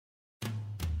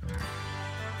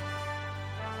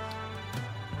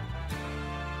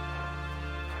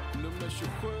nummer 27.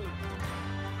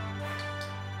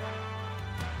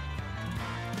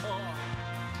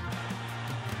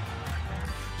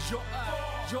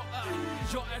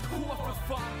 Jag är K för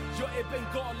fan. Jag är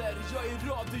bengaler, jag är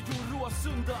Radio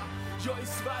Råsunda. Jag är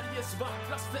Sveriges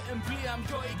vackraste emblem.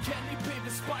 Jag är Kenny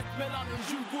Baby Spark mellan en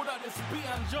djurgårdares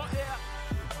ben. Jag är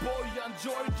Bojan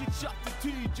Djordjic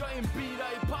attityd. Jag är en bira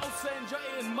i pausen, jag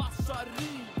är en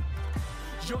massari.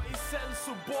 Jag är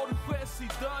Celso Borges i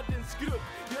dödens grupp.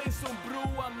 Jag är som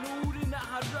Broa Nouri när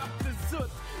han rökte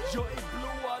sutt. Jag är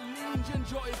blåa linjen,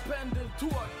 jag är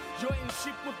pendeltåg. Jag är en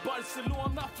chip mot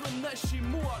Barcelona från Nesh i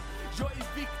mål. Jag är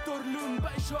Viktor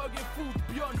Lundbergs högerfot,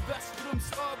 Björn Westrums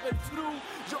övertro.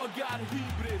 Jag är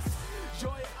hybris.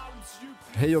 Jag är armsdjup.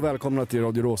 Hej och välkomna till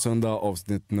Radio Råsunda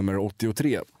avsnitt nummer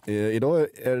 83. Idag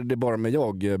är det bara med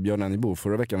jag, Björn Ennebo.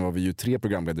 Förra veckan var vi ju 3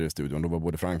 programledare i studion. Då var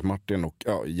både Frank Martin och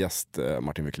gäst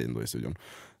Martin Wiklin då i studion.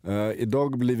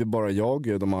 Idag blir vi bara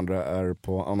jag, de andra är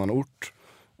på annan ort.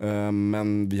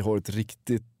 Men vi har ett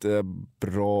riktigt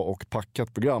bra och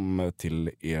packat program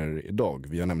till er idag.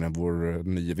 Vi har nämligen vår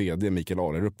nya vd Mikael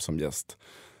Alerup som gäst.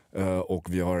 Och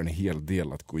vi har en hel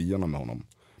del att gå igenom med honom.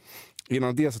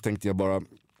 Innan det så tänkte jag bara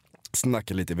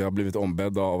snacka lite. Vi har blivit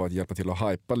ombedda av att hjälpa till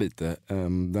att hypa lite.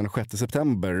 Den 6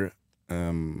 september,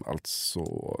 alltså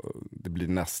det blir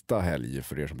nästa helg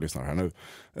för er som lyssnar här nu,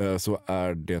 så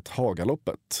är det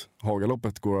Hagaloppet.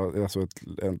 Hagaloppet går alltså ett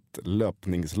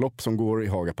löpningslopp som går i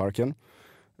Hagaparken.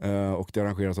 Och det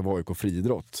arrangeras av AIK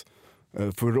Friidrott.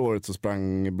 Förra året så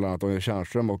sprang bland annat Daniel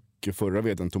Tjärnström och förra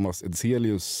vdn Thomas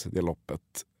Edselius det loppet.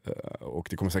 Och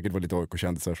det kommer säkert vara lite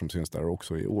AIK-kändisar som syns där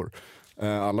också i år.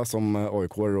 Alla som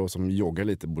AIK-are och som joggar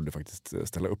lite borde faktiskt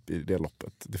ställa upp i det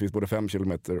loppet. Det finns både 5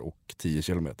 kilometer och 10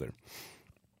 kilometer.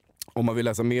 Om man vill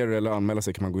läsa mer eller anmäla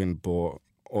sig kan man gå in på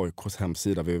AIKs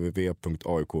hemsida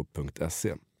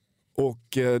www.aik.se.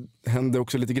 Och händer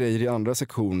också lite grejer i andra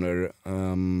sektioner.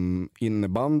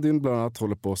 Innebandyn bland annat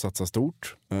håller på att satsa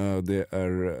stort. Det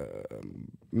är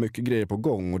mycket grejer på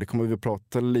gång och det kommer vi att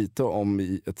prata lite om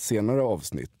i ett senare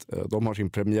avsnitt. De har sin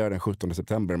premiär den 17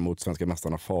 september mot svenska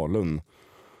mästarna Falun.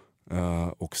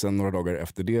 Och sen några dagar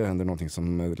efter det händer någonting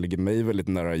som ligger mig väldigt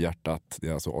nära hjärtat. Det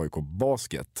är alltså AIK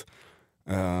Basket.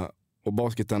 Och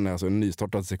basketen är alltså en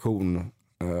nystartad sektion.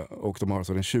 Och de har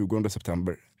alltså den 20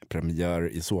 september premiär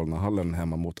i Solnahallen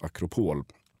hemma mot Akropol.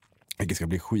 Det ska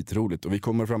bli skitroligt. Och vi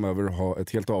kommer framöver ha ett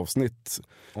helt avsnitt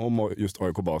om just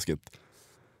AIK Basket.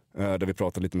 Där vi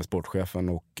pratar lite med sportchefen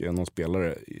och någon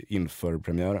spelare inför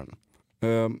premiären.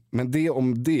 Men det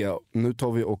om det. Nu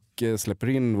tar vi och släpper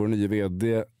in vår nya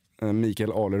vd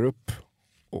Mikael Alerup.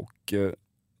 Och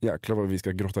jäklar vad vi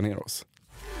ska grotta ner oss.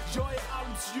 Jag är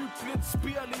armsdjupligt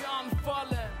spel i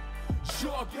anfallen.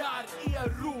 Jag är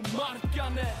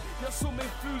Eero-markane. Jag som en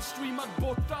fullstreamad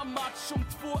borta match. Som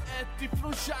 2-1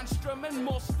 ifrån Tjärnströmen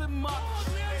måste match.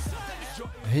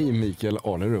 Hej Mikael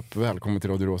Alerup, välkommen till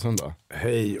Radio Råsunda.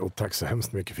 Hej och tack så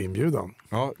hemskt mycket för inbjudan.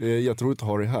 Ja, det är jätteroligt att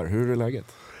ha dig här. Hur är läget?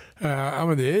 Ja,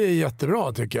 men det är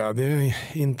jättebra tycker jag. Det är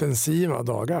intensiva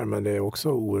dagar men det är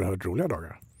också oerhört roliga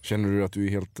dagar. Känner du att du är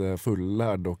helt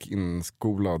fullärd och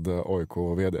inskolad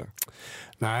AIK-vd?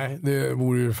 Nej, det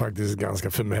vore ju faktiskt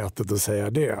ganska förmätet att säga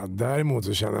det. Däremot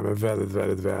så känner jag mig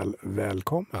väldigt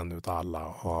välkommen utav alla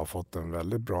och har fått en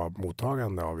väldigt bra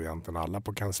mottagande av egentligen alla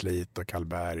på kansliet och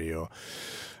Karlberg och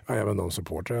även de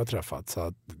supportrar jag har träffat. Så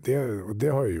att det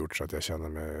har ju gjort så att jag känner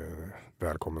mig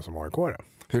välkommen som AIK-are.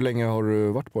 Hur länge har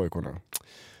du varit på AIK nu?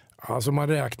 Alltså man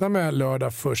räknar med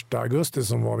lördag 1 augusti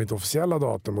som var mitt officiella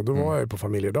datum och då var jag ju på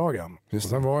familjedagen. Och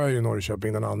sen var jag ju i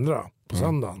Norrköping den andra på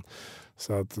söndagen.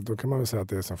 Så att då kan man väl säga att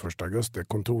det är som 1 augusti.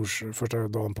 Första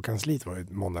dagen på kansliet var ju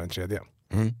måndag den 3.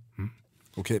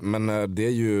 Okej, men det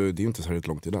är ju inte så här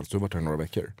lång tid alls. Du har varit här några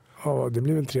veckor. Ja, det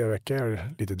blir väl 3 veckor,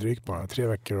 lite drygt bara. 3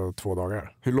 veckor och 2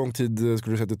 dagar. Hur lång tid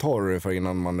skulle du säga att det tar för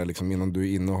innan du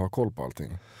är inne och har koll på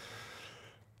allting?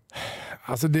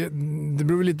 Alltså det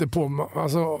beror lite på.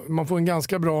 Alltså man får en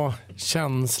ganska bra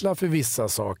känsla för vissa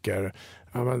saker.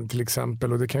 Ja, men till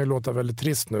exempel, och det kan ju låta väldigt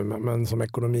trist nu, men som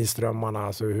ekonomiströmmarna,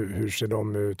 alltså hur ser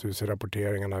de ut, hur ser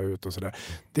rapporteringarna ut och sådär.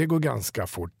 Det går ganska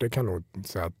fort. Det kan nog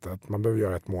säga att man behöver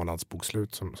göra ett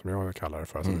månadsbokslut som jag kallar det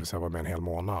för, alltså det vill säga vara med en hel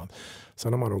månad.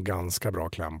 Sen har man nog ganska bra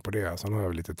kläm på det. Sen har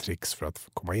jag lite tricks för att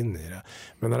komma in i det.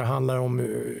 Men när det handlar om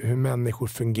hur människor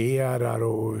fungerar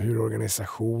och hur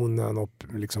organisationen och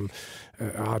liksom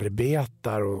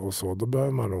arbetar och så, då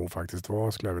behöver man nog faktiskt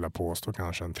vara, skulle jag vilja påstå,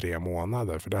 kanske 3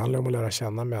 månader. För det handlar om att lära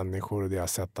känna människor och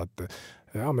deras sätt att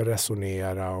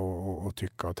resonera och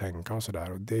tycka och tänka och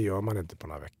sådär. Och det gör man inte på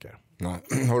några veckor.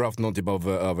 Nej. Har du haft någon typ av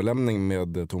överlämning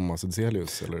med Thomas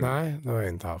Edselius? Eller? Nej, det har jag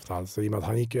inte haft alls. I och med att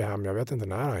han gick ju hem, jag vet inte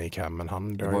när han gick hem.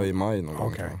 Men det var i maj någon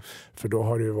gång. Okay. För då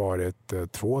har det ju varit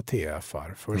 2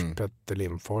 TF:ar. Först Petter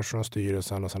Lindfors från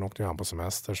styrelsen och sen åkte han på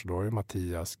semester. Så då är ju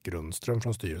Mattias Grundström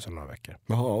från styrelsen några veckor.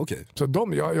 Jaha, okej. Okay. Så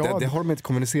det har de inte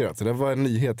kommunicerat. Så det var en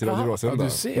nyhet till Radio Råsunda.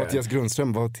 Mattias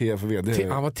Grundström var TF-vd.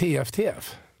 Han var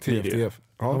TF.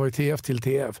 Han var ju TF till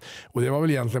TF. Och det var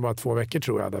väl egentligen bara 2 veckor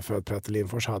tror jag. Därför att Petter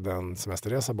Lindfors hade en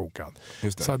semesterresa bokad.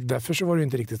 Så att därför så var det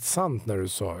inte riktigt sant när du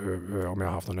sa om jag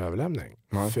har haft någon överlämning.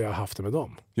 Nej. För jag har haft det med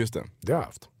dem. Just det. Det har jag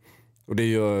haft. Och det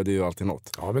är ju alltid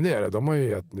något. Ja, men det är det. De har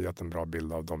ju gett en bra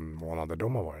bild av de månader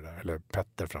de har varit där. Eller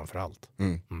Petter framförallt.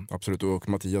 Absolut. Och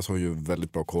Mattias har ju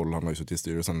väldigt bra koll. Han har ju suttit i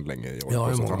styrelsen länge i år.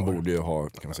 Ja, så han borde ju ha,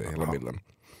 kan man säga, hela bilden.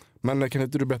 Men kan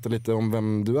inte du berätta lite om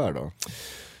vem du är då?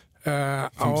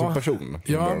 Som person?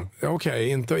 Ja, okej.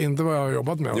 Inte vad jag har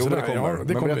jobbat med. Jo, det kommer. Men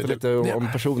berätta lite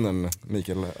om personen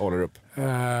Mikael Ahlerup.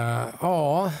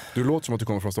 Ja. Du låter som att du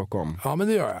kommer från Stockholm. Ja, men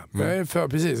det gör jag. Jag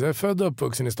är född och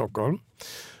uppvuxen i Stockholm.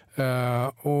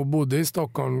 Och bodde i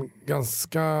Stockholm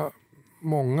ganska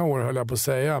många år höll jag på att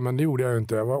säga. Men det gjorde jag ju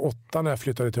inte. Jag var 8 när jag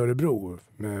flyttade till Örebro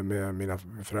med mina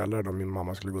föräldrar. Min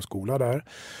mamma skulle gå i skola där.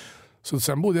 Så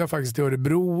sen bodde jag faktiskt i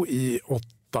Örebro i 8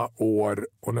 år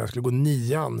och när jag skulle gå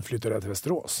 9 flyttade jag till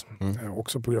Västerås.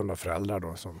 Också på grund av föräldrar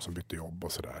då, som bytte jobb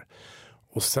och sådär.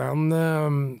 Och sen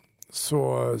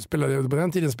så spelade jag, på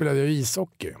den tiden spelade jag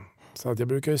ishockey. Så att jag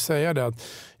brukar ju säga det att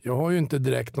jag har ju inte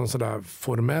direkt någon sådär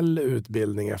formell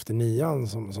utbildning efter 9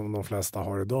 som de flesta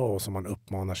har idag och som man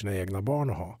uppmanar sina egna barn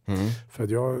att ha. För att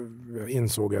jag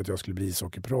insåg att jag skulle bli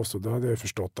ishockeyproffs och då hade jag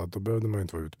förstått att då behövde man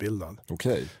inte vara utbildad.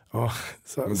 Okej. Ja,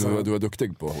 men du var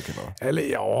duktig på hockey då? Eller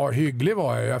ja, hygglig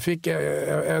var jag.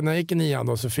 När jag gick i 9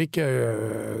 då så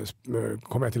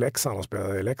kom jag till Leksand och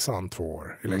spelade i Leksand 2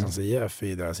 år. I Leksands IF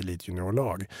i deras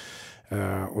elitjuniorlag.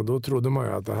 Och då trodde man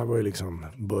ju att det här var ju liksom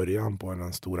början på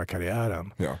den stora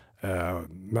karriären. Ja.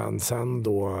 Men sen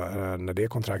då när det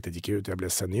kontraktet gick ut och jag blev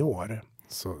senior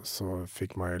så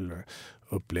fick man ju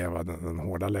uppleva den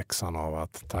hårda läxan av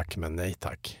att tack men nej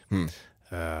tack.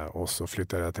 Och så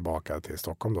flyttade jag tillbaka till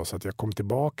Stockholm då. Så att jag kom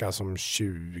tillbaka som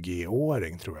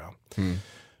 20-åring tror jag.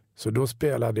 Så då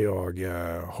spelade jag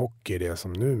hockey, det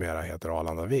som numera heter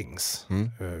Arlanda Wings,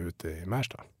 ute i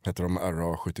Märsta. Heter de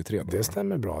RA73 då? Det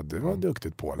stämmer bra, du var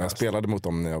duktigt på det. Jag spelade mot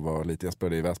dem när jag var lite, jag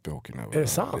spelade i Väsby hockey när jag var är det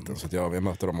sant? liten, så jag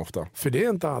möter dem ofta. För det är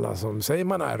inte alla som, säger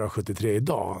man RA73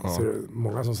 idag, så är det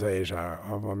många som säger så här,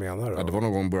 vad menar du? Ja, det var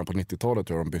någon gång i början på 90-talet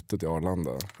tror jag de bytte till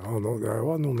Arlanda. Ja, jag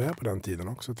var nog med på den tiden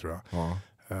också tror jag. Ja.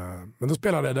 Men då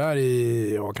spelade jag där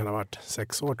i, kan det ha varit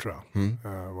 6 år tror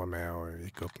jag. Var med och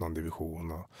gick upp någon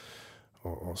division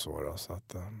och så då. Så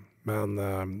att, men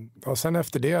sen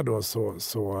efter det då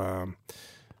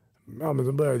men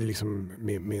då började liksom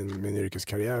min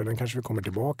yrkeskarriär. Den kanske vi kommer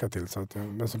tillbaka till. Så att,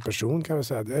 men som person kan jag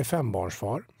säga att jag är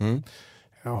 5-barnsfar.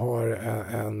 Jag har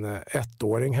en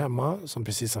 1-åring hemma som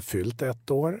precis har fyllt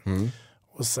 1 år.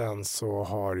 Och sen så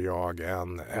har jag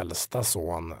en äldsta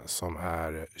son som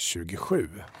är 27.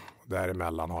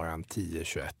 Däremellan har jag en 10,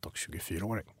 21 och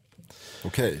 24-åring.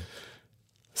 Okej.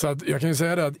 Så att jag kan ju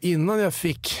säga det att innan jag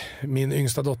fick min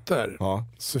yngsta dotter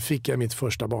så fick jag mitt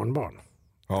första barnbarn.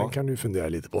 Den kan du fundera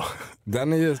lite på.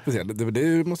 Den är ju speciell.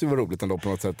 Det måste ju vara roligt ändå på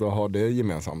något sätt att ha det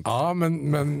gemensamt. Ja,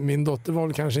 men min dotter var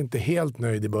väl kanske inte helt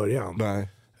nöjd i början. Nej.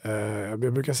 Jag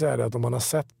brukar säga det att om man har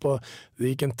sett på, det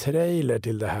gick en trailer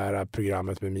till det här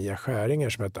programmet med Mia Skäringer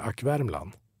som heter Ack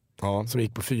Värmland. Som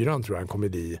gick på 4 tror jag, en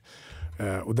komedi.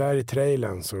 Och där i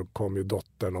trailern så kom ju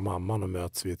dottern och mamman och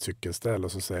möts vid ett cykelställ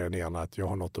och så säger den ena att jag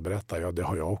har något att berätta, ja det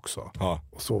har jag också.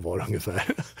 Och så var det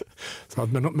ungefär. Så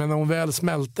att, men när hon väl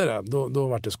smälte det, då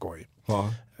var det skoj.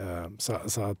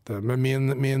 Så att, men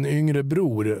min yngre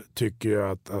bror tycker ju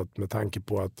att med tanke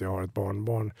på att jag har ett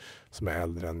barnbarn som är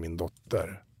äldre än min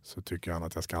dotter så tycker han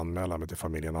att jag ska anmäla mig till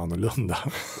familjen annorlunda.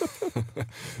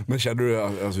 Men känner du,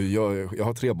 alltså jag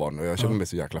har 3 barn och jag känner mig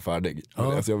så jäkla färdig.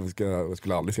 Alltså jag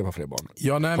skulle aldrig skaffa fler barn.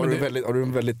 Har du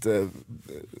en väldigt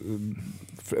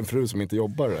en fru som inte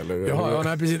jobbar? Eller?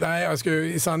 Nej, precis.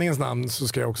 Nej, i sanningens namn så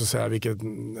ska jag också säga, vilket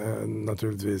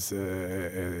naturligtvis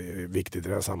är viktigt i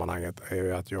det här sammanhanget, är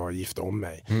ju att jag har gift om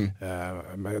mig.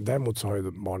 Men däremot så har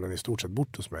ju barnen i stort sett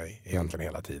bort hos mig egentligen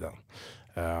hela tiden.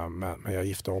 Men jag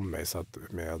gifte om mig så att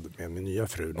med min nya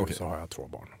fru så har jag 2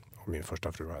 barn. Och min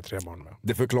första fru har jag 3 barn med.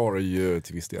 Det förklarar ju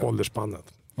till viss del åldersspannet.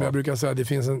 Men jag brukar säga att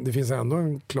det finns ändå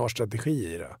en klar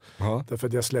strategi i det. Därför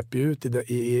att jag släpper ut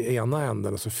i ena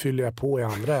änden och så fyller jag på i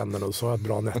andra änden och så har jag ett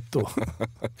bra netto.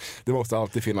 Det måste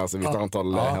alltid finnas ett visst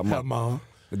antal hemma.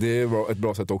 Det är ett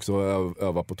bra sätt också att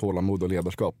öva på tålamod och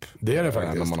ledarskap. Det är det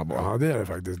faktiskt. När man har barn. Ja, det är det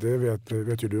faktiskt. Det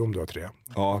vet ju du om du har 3.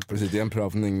 Ja, precis. Det är en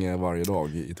prövning varje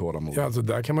dag i tålamod. Ja, alltså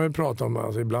där kan man ju prata om,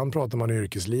 alltså ibland pratar man i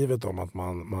yrkeslivet om att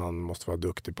man måste vara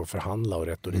duktig på att förhandla och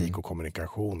retorik och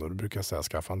kommunikation. Och då brukar jag säga,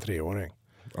 skaffa en 3-åring.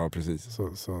 Ja, precis.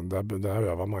 Så där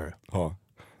övar man ju. Ja.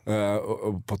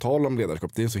 Och på tal om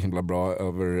ledarskap, det är så himla bra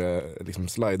över liksom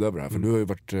slide över här. För du har ju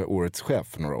varit årets chef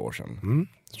för några år sedan.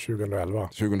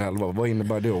 2011. Vad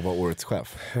innebär det att vara årets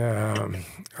chef?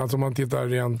 Alltså om man tittar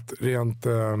rent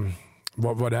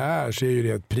vad det är, så är ju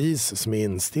det ett pris som är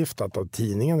instiftat av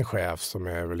tidningen Chef, som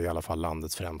är väl i alla fall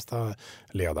landets främsta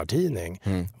ledartidning.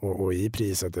 Och i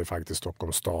priset är faktiskt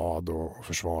Stockholms stad och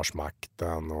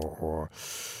Försvarsmakten och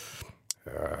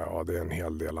ja, det är en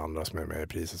hel del andra som är med i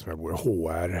priset som jag bor.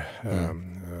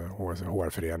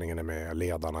 HR-föreningen är med,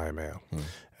 ledarna är med.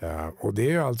 Och det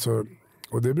är ju alltså,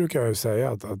 och det brukar jag ju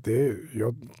säga att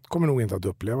jag kommer nog inte att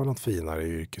uppleva något finare i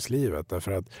yrkeslivet,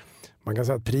 därför att man kan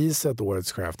säga att priset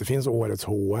årets chef, det finns årets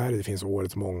HR, det finns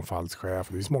årets mångfaldschef,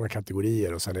 det finns många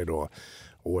kategorier, och sen är då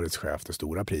årets chef det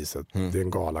stora priset. Det är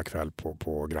en galakväll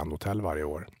på Grand Hotel varje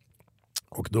år.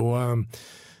 Och då,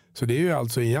 så det är ju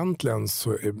alltså egentligen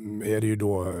så är det ju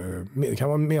då, det kan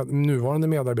vara nuvarande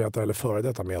medarbetare eller före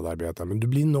detta medarbetare, men du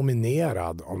blir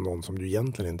nominerad av någon som du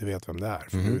egentligen inte vet vem det är.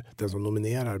 För den som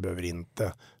nominerar behöver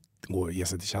inte ge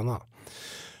sig till känna.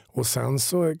 Och sen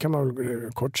så kan man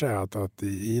kort säga att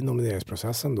i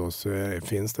nomineringsprocessen då så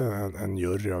finns det en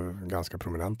jury av ganska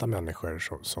prominenta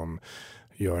människor som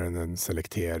gör en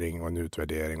selektering och en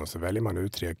utvärdering, och så väljer man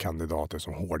ut 3 kandidater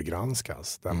som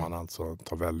hårdgranskas, där man alltså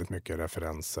tar väldigt mycket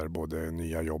referenser, både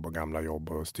nya jobb och gamla jobb,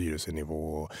 och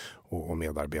styrelsenivå och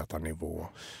medarbetarnivå.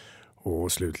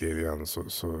 Och slutligen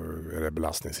så är det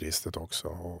belastningsregistret också.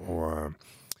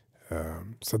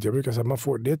 Så att jag brukar säga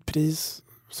att det är ett pris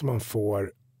som man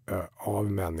får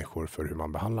av människor för hur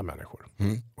man behandlar människor.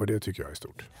 Och det tycker jag är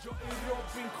stort. Jag är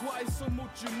Robin Quaison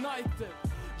mot United.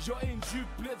 Jag är en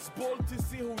djupledsboll till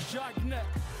CH Jagnet.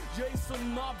 Jag är som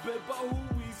Nabbe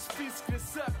Bahouis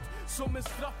fiskrecept. Som en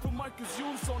straff för Marcus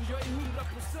Jonsson. Jag är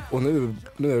 100%. Och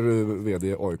nu är du vd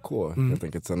i AIK helt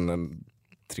enkelt sedan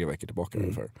 3 veckor tillbaka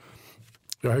ungefär.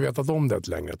 Jag har vetat om det ett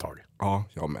längre tag. Ja,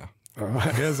 jag med. Ja,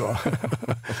 är det så?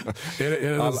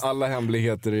 är det alla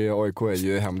hemligheter i AIK är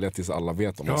ju hemliga tills alla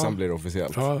vet om, och sen blir det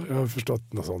officiellt. Ja, jag har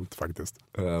förstått något sånt faktiskt.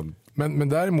 Men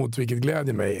däremot, vilket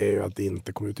glädjer mig, är ju att det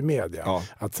inte kom ut i media. Ja.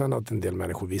 Att sen att en del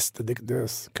människor visste, det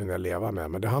kunde jag leva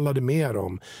med. Men det handlade mer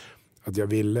om att jag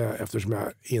ville, eftersom jag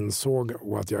insåg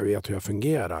och att jag vet hur jag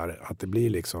fungerar, att det blir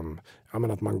liksom,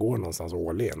 att man går någonstans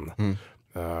all in.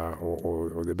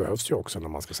 Och det behövs ju också när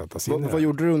man ska sätta sig in. Vad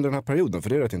gjorde du under den här perioden? För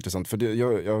det är rätt intressant. För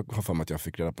jag har för mig att jag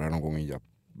fick reda på det här någon gång i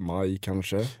maj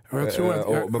kanske. Ja, jag tror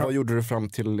att vad gjorde du fram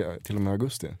till och med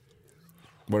augusti?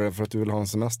 Var det för att du ville ha en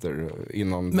semester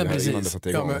innan det satte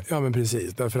igång? Ja, men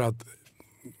precis. Därför att,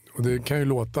 och det kan ju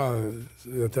låta,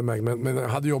 men jag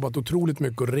hade jobbat otroligt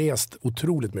mycket och rest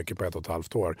otroligt mycket på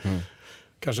 1,5 år.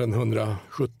 Kanske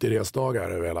 170 resdagar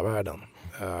över hela världen.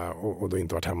 Och då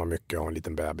inte varit hemma mycket och en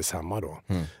liten bebis hemma då.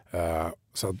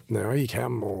 Så att när jag gick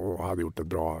hem och hade gjort ett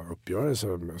bra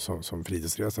uppgörelse som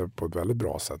fritidsresa på ett väldigt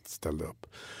bra sätt ställde upp,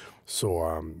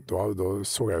 så då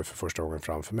såg jag för första gången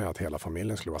framför mig att hela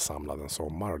familjen skulle vara samlad en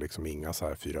sommar, och liksom inga så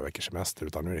här 4 veckors semester,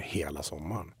 utan nu är det hela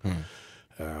sommaren.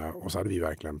 Och så hade vi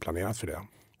verkligen planerat för det.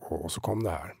 Och så kom det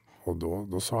här. Och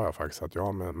då sa jag faktiskt att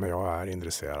men jag är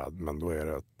intresserad, men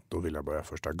då vill jag börja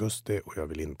 1 augusti, och jag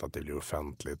vill inte att det blir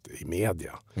offentligt i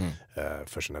media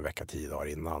för en vecka 10 dagar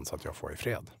innan, så att jag får i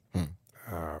fred.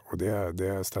 Och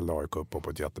det ställde AIK upp på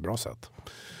ett jättebra sätt.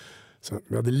 Så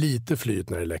vi hade lite flyt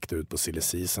när det läckte ut på silly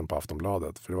season på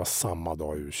Aftonbladet, för det var samma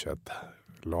dag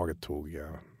U21-laget tog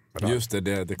just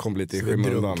det kom lite i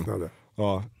skymundan.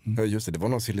 Ja, just det var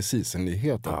någon silly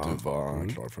season-nyhet att du var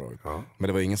klar för AIK. Men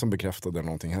det var ingen som bekräftade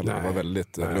någonting heller. Det var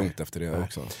väldigt lugnt efter det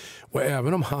också. Och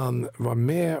även om han var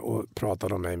med och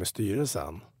pratade om mig med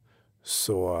styrelsen,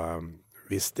 så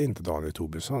visste inte Daniel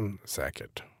Torbjörnsson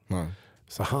säkert.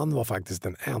 Så han var faktiskt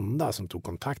den enda som tog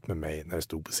kontakt med mig när det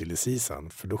stod på silly season.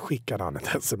 För då skickade han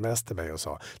ett sms till mig och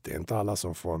sa, det är inte alla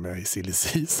som får med i silly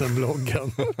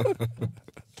season-bloggen.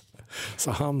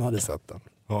 Så han hade sett den.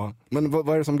 Ja. Men vad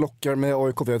är det som lockar med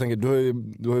AIK? För jag tänker,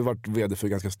 du har ju varit vd för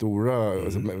ganska stora,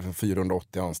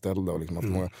 480 anställda. Och liksom haft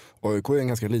många. AIK är en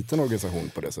ganska liten organisation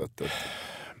på det sättet.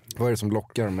 Vad är det som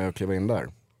lockar med att kliva in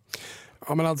där?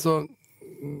 Ja, men alltså,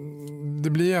 det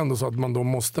blir ändå så att man då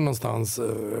måste någonstans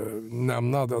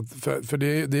nämna att, för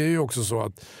det är ju också så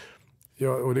att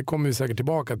och det kommer vi säkert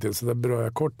tillbaka till, så det berör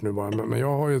jag kort nu bara, men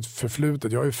jag har ju ett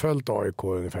förflutet, jag har ju följt AIK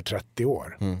ungefär 30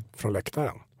 år från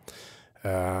läktaren.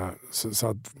 Så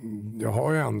att jag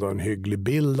har ju ändå en hygglig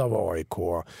bild av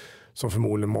AIK som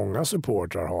förmodligen många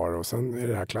supportrar har. Och sen är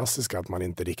det här klassiska att man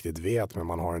inte riktigt vet, men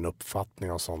man har en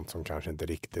uppfattning av sånt som kanske inte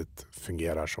riktigt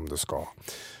fungerar som det ska.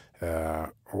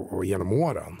 Och genom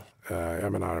åren.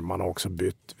 Jag menar, man har också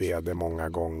bytt vd många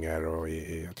gånger och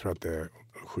jag tror att det är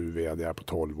 7 vd på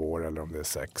 12 år eller om det är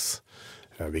 6.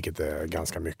 Vilket är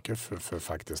ganska mycket för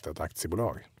faktiskt ett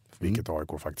aktiebolag. Vilket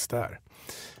AIK faktiskt är.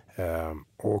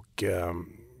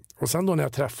 Och sen då när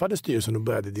jag träffade styrelsen och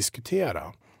började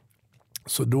diskutera,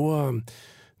 så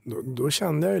då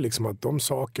kände jag ju liksom att de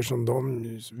saker som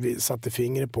de satte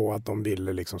fingret på att de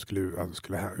ville liksom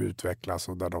skulle utvecklas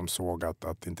och där de såg att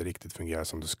det inte riktigt fungerar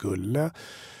som det skulle.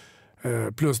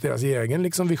 Plus deras egen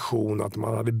liksom vision att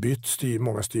man hade bytt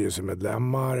många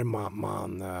styrelsemedlemmar.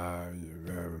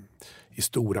 I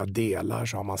stora delar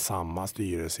så har man samma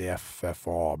styrelse i FF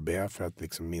och AB för att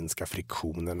liksom minska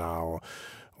friktionerna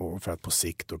och för att på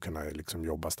sikt då kunna liksom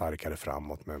jobba starkare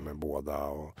framåt med båda.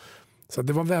 Så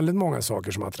det var väldigt många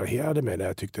saker som attraherade mig där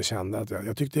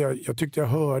jag tyckte jag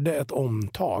hörde ett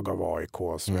omtag av AIK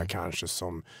som jag kanske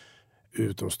som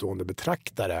utomstående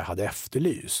betraktare hade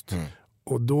efterlyst.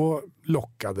 Och då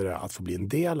lockade det att få bli en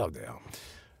del av det.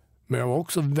 Men jag var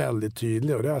också väldigt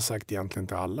tydlig, och det har jag sagt egentligen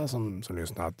till alla som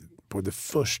lyssnar, att på det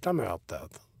första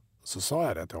mötet så sa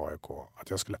jag det till AIK att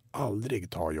jag skulle aldrig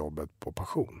ta jobbet på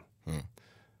passion.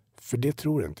 För det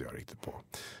tror inte jag riktigt på.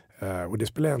 Och det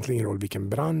spelar egentligen ingen roll vilken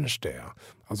bransch det är.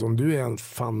 Alltså om du är en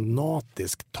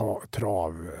fanatisk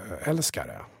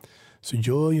travälskare så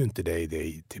gör ju inte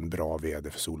dig till en bra vd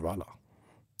för Solvalla.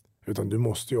 Utan du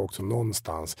måste ju också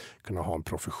någonstans kunna ha en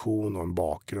profession och en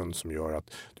bakgrund som gör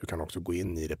att du kan också gå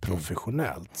in i det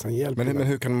professionellt. Sen men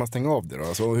hur kan man stänga av det då?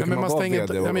 Alltså, hur kan man vara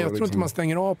vd jag tror inte man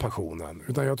stänger av passionen.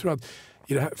 Utan jag tror att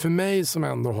i det här, för mig som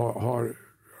ändå har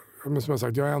som jag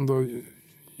sagt, jag har ändå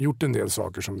gjort en del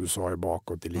saker som du sa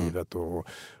bakåt i livet och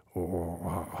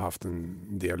haft en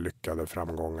del lyckade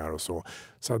framgångar och så.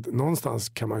 Så att någonstans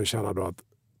kan man ju känna då att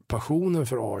passionen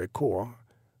för AIK och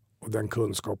den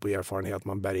kunskap och erfarenhet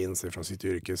man bär in sig från sitt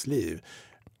yrkesliv,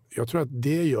 jag tror att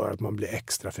det gör att man blir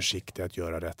extra försiktig att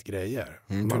göra rätt grejer.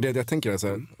 Det jag tänker är så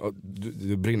här,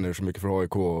 du brinner så mycket för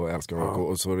AIK och älskar AIK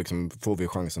och så liksom får vi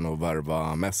chansen att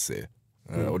värva Messi.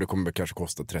 Och det kommer kanske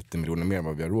kosta 30 miljoner mer än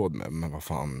vad vi har råd med. Men vad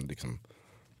fan liksom...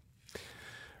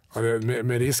 Ja,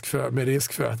 med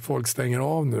risk för att folk stänger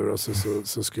av nu då,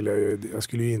 så skulle jag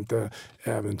skulle ju inte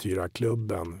äventyra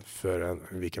klubben för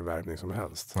vilken värvning som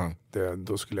helst.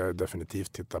 Då skulle jag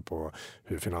definitivt titta på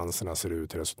hur finanserna ser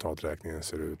ut, hur resultaträkningen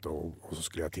ser ut och så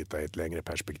skulle jag titta i ett längre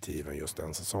perspektiv än just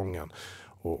den säsongen.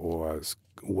 Och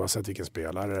oavsett vilken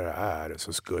spelare det är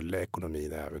så skulle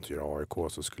ekonomin äventyra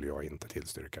AIK så skulle jag inte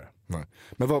tillstyrka det. Nej.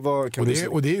 Men vad kan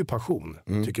och det är ju passion,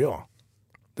 tycker jag.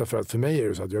 Därför att för mig är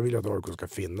det så att jag vill att AIK ska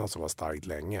finnas och vara starkt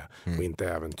länge och inte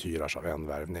äventyras av en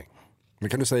värvning. Men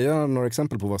kan du säga några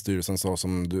exempel på vad styrelsen sa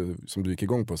som du gick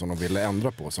igång på, som de ville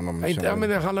ändra på? Som de men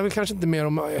det handlar väl kanske inte mer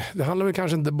om, det handlar väl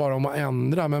kanske inte bara om att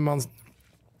ändra, men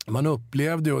man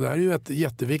upplevde ju, och det här är ju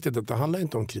jätteviktigt, att det handlar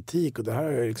inte om kritik, och det här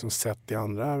har jag liksom sett i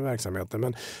andra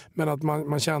verksamheter, men att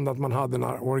man kände att man hade en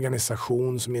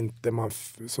organisation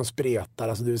som spretar,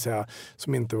 alltså det vill säga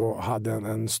som inte hade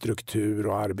en struktur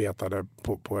och arbetade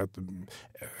på ett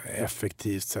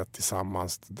effektivt sätt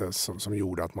tillsammans som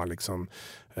gjorde att man liksom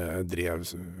drev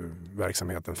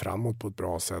verksamheten framåt på ett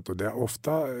bra sätt. Och det är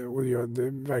ofta, och det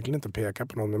är verkligen inte att peka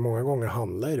på någon, men många gånger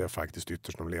handlar det faktiskt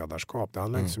ytterst om ledarskap. Det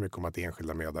handlar inte så mycket om att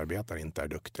enskilda medarbetare inte är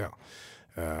duktiga.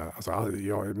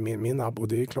 Och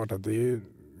det är klart att det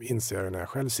inser jag när jag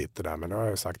själv sitter där, men det har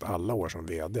jag sagt alla år som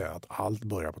vd, att allt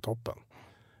börjar på toppen.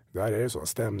 Där är det så.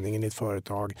 Stämningen i ett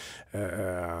företag,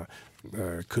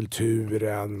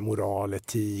 kulturen, moral,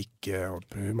 etik,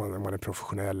 hur man är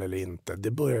professionell eller inte.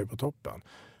 Det börjar ju på toppen.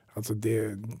 Alltså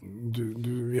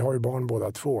vi har ju barn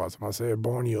båda två. Alltså man säger,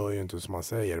 barn gör ju inte som man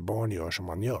säger, barn gör som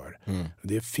man gör.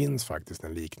 Det finns faktiskt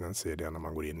en liknande i det när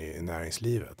man går in i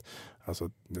näringslivet. Alltså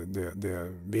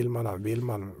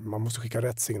man måste skicka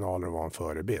rätt signaler och vara en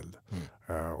förebild.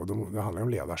 Och det handlar om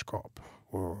ledarskap.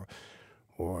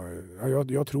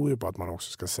 Jag tror ju på att man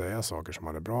också ska säga saker som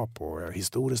man är bra på.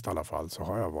 Historiskt i alla fall så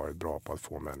har jag varit bra på att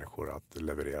få människor att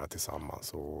leverera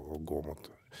tillsammans och gå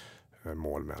mot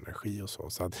mål med energi och så.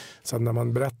 Så när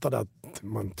man berättade att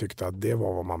man tyckte att det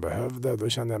var vad man behövde, då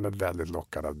kände jag mig väldigt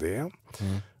lockad av det.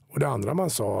 Och det andra man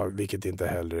sa, vilket inte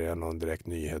heller är någon direkt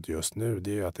nyhet just nu,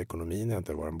 det är ju att ekonomin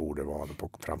inte var den borde vara,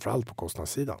 framförallt på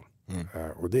kostnadssidan.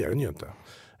 Och det är den ju inte.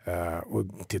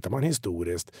 Och tittar man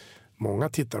historiskt, många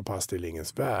tittar på Astrid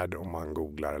Lindgrens Värld om man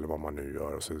googlar eller vad man nu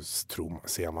gör och så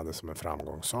ser man det som en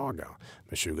framgångssaga.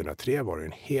 Men 2003 var det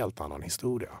en helt annan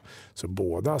historia. Så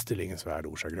både Astrid Lindgrens Värld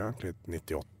och Orsa Grönklitt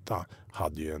 98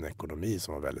 hade ju en ekonomi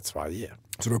som var väldigt svajig.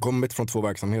 Så du har kommit från 2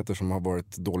 verksamheter som har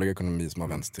varit dålig ekonomi som har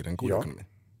vänts till en god ekonomi?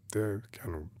 Det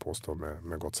kan jag nog påstå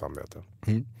med gott samvete.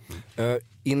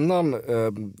 Innan, det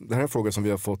här är en fråga som vi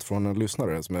har fått från en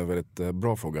lyssnare som är en väldigt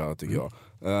bra fråga tycker jag.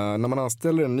 När man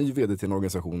anställer en ny vd till en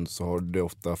organisation så har det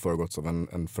ofta föregåtts av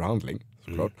en förhandling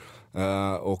såklart.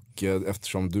 Och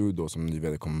eftersom du då som ny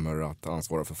vd kommer att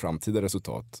ansvara för framtida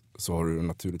resultat så har du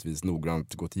naturligtvis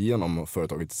noggrant gått igenom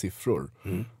företagets siffror.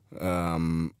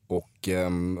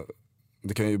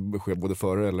 Det kan ju ske både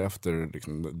före eller efter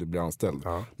liksom, du blir anställd.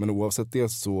 Ja. Men oavsett det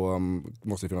så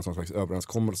måste det finnas någon slags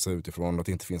överenskommelse utifrån att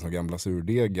det inte finns några gamla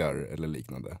surdegar eller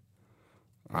liknande.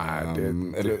 Nej,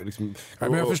 eller liksom,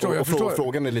 men jag förstår.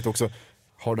 Frågan är lite också,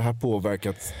 har det här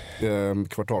påverkat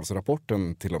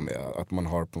kvartalsrapporten till och med? Att man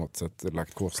har på något sätt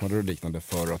lagt kostnader och liknande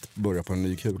för att börja på en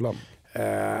ny kula?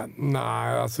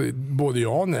 Nej, alltså både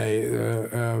ja och nej.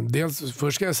 Dels,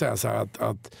 först ska jag säga så här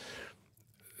att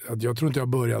jag tror inte jag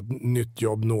har börjat nytt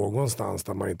jobb någonstans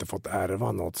där man inte fått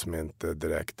ärva något som inte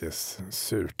direkt är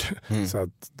surt. Så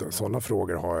att sådana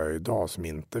frågor har jag idag som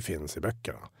inte finns i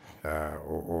böckerna.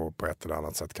 Och på ett eller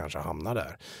annat sätt kanske hamnar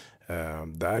där.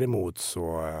 Däremot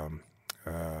så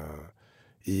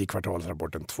i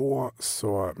kvartalsrapporten 2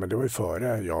 så, men det var ju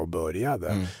före jag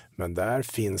började, men där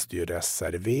finns det ju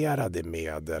reserverade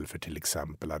medel för till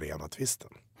exempel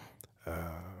arenatvisten.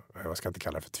 Jag ska inte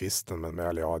kalla det för tvisten,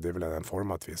 men ja, det är väl en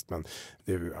form av tvist. Men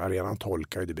arenan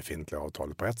tolkar ju det befintliga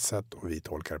avtalet på ett sätt och vi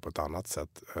tolkar det på ett annat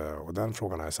sätt. Och den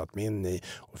frågan har jag satt mig in i.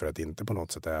 Och för att inte på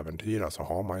något sätt äventyra så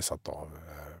har man ju satt av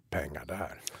pengar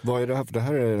där. Vad är det här? För det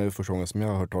här är första gången som jag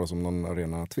har hört talas om någon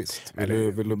arenatvist.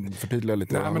 Vill du förtydliga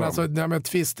lite? Nej, men alltså,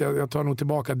 tvist, jag tar nog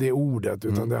tillbaka det ordet.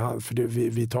 Utan för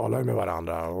vi talar ju med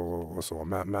varandra och så.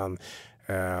 Men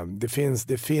det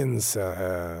finns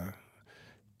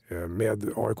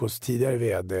med AIKs tidigare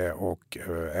vd och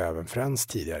även Friends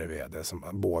tidigare vd som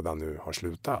båda nu har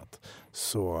slutat,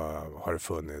 så har det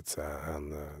funnits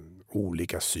en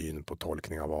olika syn på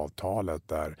tolkning av avtalet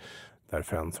där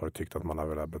Friends har tyckt att man har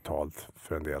velat betalt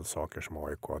för en del saker som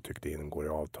AIK har tyckt ingår i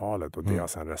avtalet och det har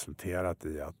sedan resulterat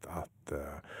i att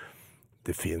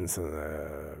det finns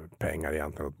pengar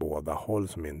egentligen åt båda håll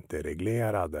som inte är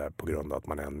reglerade på grund av att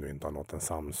man ännu inte har nått en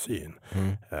samsyn.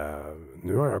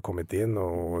 Nu har jag kommit in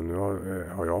och nu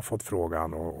har jag fått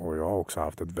frågan och jag har också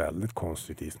haft ett väldigt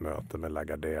konstruktivt möte med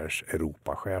Lagardères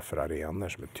Europachef för arenor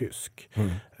som är tysk.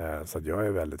 Så att jag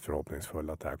är väldigt förhoppningsfull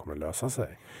att det här kommer att lösa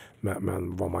sig.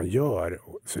 Men vad man gör,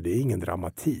 så det är ingen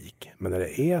dramatik, men när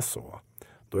det är så,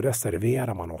 då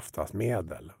reserverar man oftast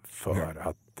medel för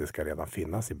att det ska redan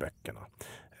finnas i böckerna.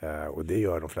 Och det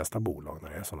gör de flesta bolag när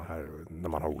det är såna här, när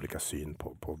man har olika syn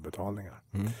på betalningar.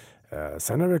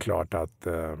 Sen är det klart att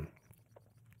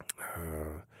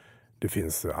det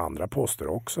finns andra poster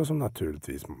också som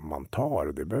naturligtvis man tar.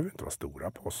 Det behöver inte vara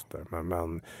stora poster.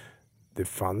 Men det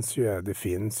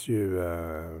finns ju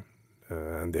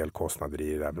en del kostnader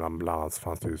i det. Bland annat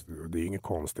fanns det är ju inget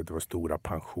konstigt, det var stora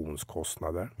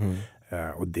pensionskostnader.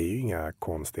 Och det är ju inga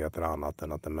konstigheter annat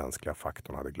än att den mänskliga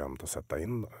faktorn hade glömt att sätta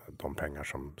in de pengar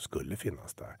som skulle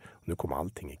finnas där. Och nu kom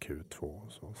allting i Q2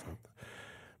 och så.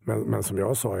 Men som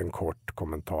jag sa i en kort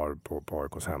kommentar på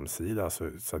AIKs hemsida så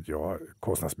att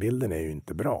kostnadsbilden är ju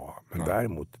inte bra. Men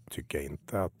däremot tycker jag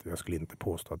inte att, jag skulle inte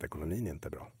påstå att ekonomin inte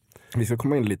är bra. Vi ska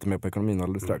komma in lite mer på ekonomin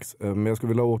alldeles strax. Men jag skulle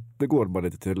vilja återgå bara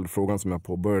lite till frågan som jag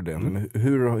påbörjade.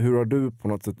 Hur har du på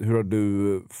något sätt, hur har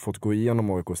du fått gå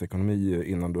igenom AIKs ekonomi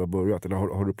innan du har börjat? Eller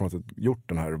har du på något sätt gjort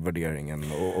den här värderingen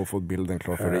och fått bilden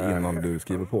klar för dig innan du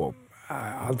skriver på?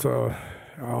 Alltså,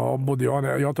 ja, både jag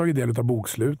har tagit del av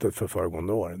bokslutet för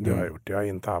föregående år. Det har jag gjort. Jag har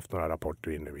inte haft några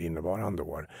rapporter innevarande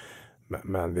år.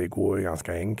 Men det går ju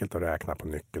ganska enkelt att räkna på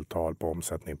nyckeltal på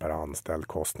omsättning per anställd,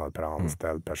 kostnad per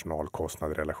anställd,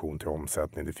 personalkostnad i relation till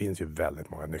omsättning. Det finns ju väldigt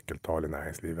många nyckeltal i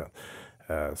näringslivet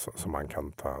som man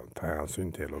kan ta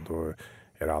hänsyn till. Och då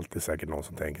är det alltid säkert någon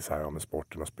som tänker så här, ja, med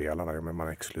sporten och spelarna, ja,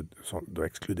 men då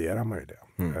exkluderar man ju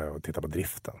det och tittar på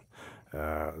driften.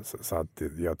 Så att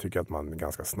jag tycker att man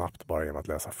ganska snabbt bara genom att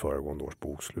läsa föregående års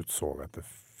bokslut såg att det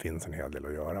finns en hel del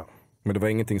att göra. Men det var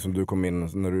ingenting som du kom in,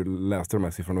 när du läste de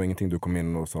här siffrorna, det var ingenting du kom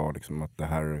in och sa liksom att det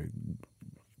här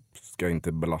ska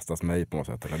inte belastas mig på något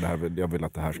sätt? Eller jag vill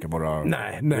att det här ska vara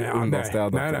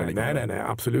undanstädat? Nej,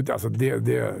 absolut. Alltså det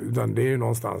är ju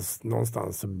någonstans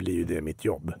så blir ju det mitt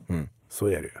jobb. Så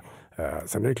är det ju.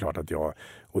 Sen är det klart att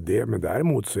men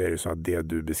däremot så är det så att det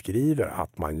du beskriver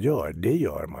att man gör, det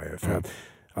gör man ju. För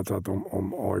att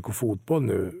om AIK fotboll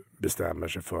nu bestämmer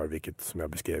sig för, vilket som jag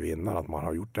beskrev innan, att man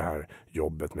har gjort det här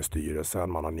jobbet med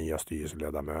styrelsen, man har nya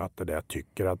styrelseledamöter där jag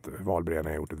tycker att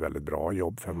valberedningen har gjort ett väldigt bra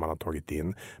jobb, för man har tagit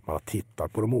in, man har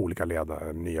tittat på de olika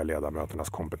nya ledamöternas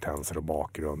kompetenser och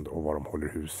bakgrund och vad de håller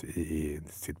hus i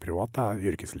sitt privata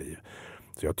yrkesliv.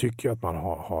 Så jag tycker att man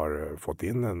har fått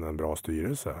in en bra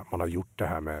styrelse. Man har gjort det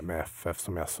här med FF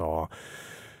som jag sa.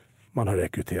 Man har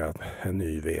rekryterat en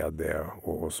ny vd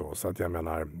och så. Så att jag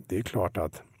menar, det är klart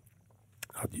att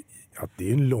det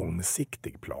är en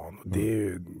långsiktig plan.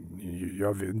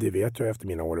 Det vet jag efter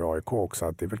mina år i AIK också,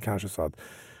 att det är väl kanske så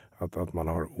att man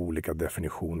har olika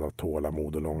definitioner av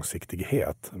tålamod och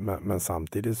långsiktighet. Men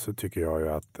samtidigt så tycker jag ju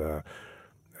att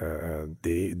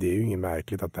det är ju inget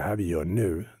märkligt att det här vi gör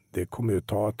nu, det kommer ju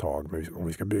ta ett tag. Men om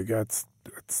vi ska bygga ett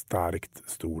starkt,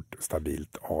 stort,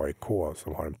 stabilt AIK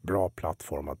som har en bra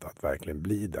plattform att verkligen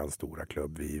bli den stora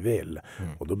klubb vi vill.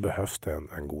 Och då behövs det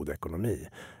en god ekonomi.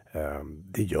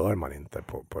 Det gör man inte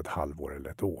på ett halvår eller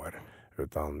ett år.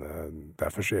 Utan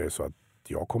därför är det så att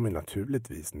jag kommer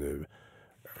naturligtvis nu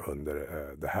under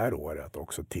det här året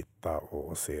också titta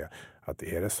och se att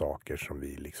är det saker som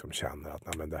vi liksom känner att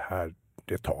nej, men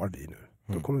det tar vi nu.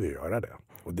 Då kommer vi göra det.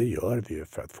 Och det gör vi ju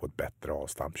för att få ett bättre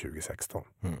avstamp 2016.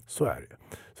 Så är det.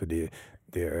 Så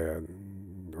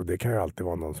det kan ju alltid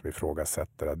vara någon som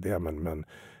ifrågasätter det. Men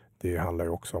det handlar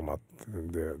ju också om att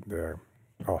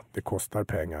det kostar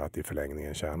pengar att i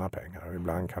förlängningen tjäna pengar. Och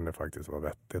ibland kan det faktiskt vara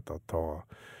vettigt att ta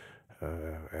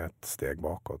ett steg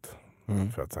bakåt.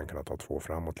 För att sen kunna ta 2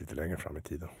 framåt lite längre fram i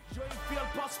tiden. Jag är fel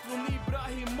pass från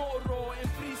Ibrahim Moro, en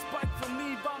frispark från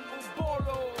Ivan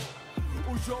Oboro.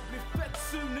 Och jag blir fett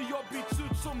sur när jag byts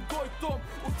ut som Goitom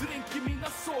och dränker mina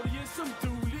sorger som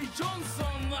Dooley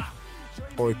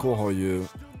Johnson. AIK har ju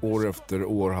år efter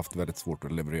år haft väldigt svårt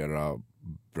att leverera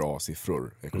bra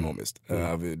siffror ekonomiskt.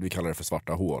 Vi kallar det för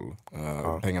svarta hål.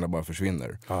 Pengarna bara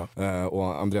försvinner.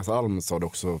 Och Andreas Alm sa det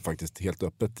också faktiskt helt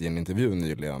öppet i en intervju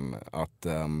nyligen att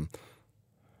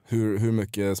hur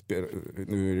mycket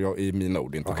nu är jag i mina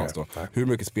ord, inte hans då. Hur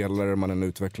mycket spelare man än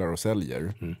utvecklar och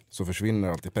säljer så försvinner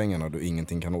alltid pengarna då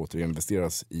ingenting kan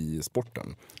återinvesteras i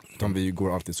sporten. Utan vi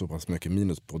går alltid så pass mycket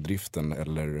minus på driften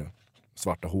eller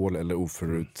svarta hål eller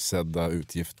oförutsedda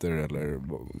utgifter eller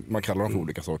man kallar dem för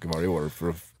olika saker varje år för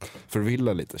att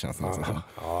förvilla lite, känns det nästan.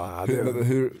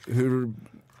 Hur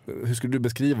skulle du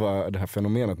beskriva det här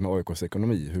fenomenet med AIKs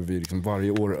ekonomi? Hur vi liksom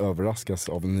varje år överraskas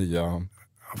av nya...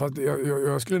 Fast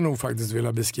jag skulle nog faktiskt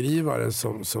vilja beskriva det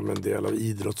som en del av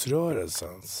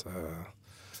idrottsrörelsens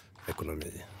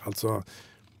ekonomi. Alltså,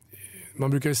 man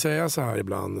brukar ju säga så här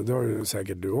ibland, det har ju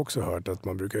säkert du också hört, att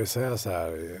man brukar ju säga så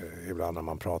här ibland när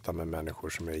man pratar med människor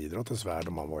som är i idrottens värld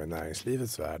och man var i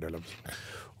näringslivets värld.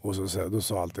 Och då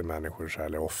sa alltid människor så här,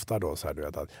 eller ofta då så här, du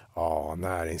vet att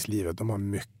näringslivet, de har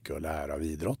mycket att lära av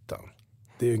idrotten.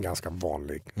 Det är ju en ganska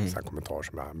vanlig kommentar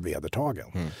som är vedertagen.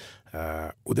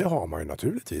 Och det har man ju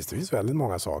naturligtvis. Det finns väldigt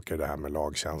många saker, det här med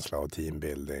lagkänsla och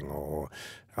teambuilding och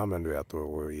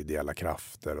och ideella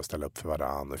krafter och ställa upp för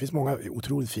varandra. Det finns många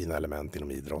otroligt fina element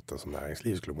inom idrotten som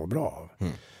näringsliv skulle må bra av.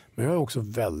 Men jag är också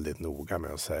väldigt noga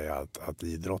med att säga att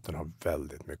idrotten har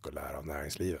väldigt mycket att lära av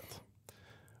näringslivet.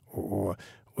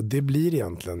 Och det blir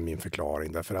egentligen min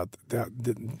förklaring, därför att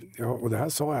och det här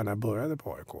sa jag när jag började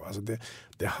på AIK. Alltså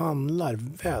det handlar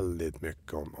väldigt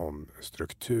mycket om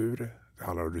struktur, det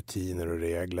handlar om rutiner och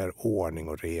regler, ordning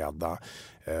och reda,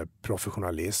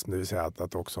 professionalism, det vill säga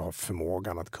att också ha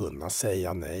förmågan att kunna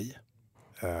säga nej.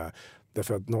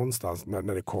 Därför att någonstans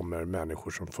när det kommer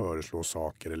människor som föreslår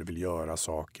saker eller vill göra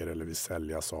saker eller vill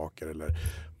sälja saker eller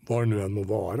vad det nu än må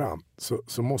vara,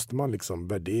 så måste man liksom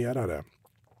värdera det.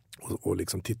 Och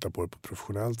liksom titta på det på ett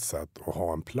professionellt sätt och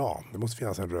ha en plan. Det måste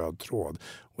finnas en röd tråd.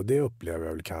 Och det upplever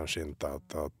jag väl kanske inte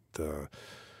att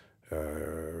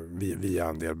via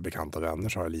en del bekanta vänner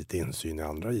så har jag lite insyn i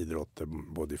andra idrotter,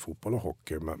 både i fotboll och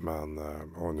hockey,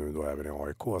 och nu då även i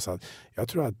AIK. Så att jag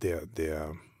tror att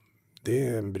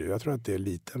jag tror att det är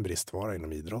lite en bristvara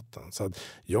inom idrotten. Så att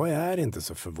jag är inte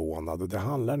så förvånad, och det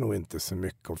handlar nog inte så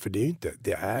mycket om, för det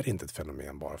är inte ett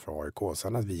fenomen bara för AIK.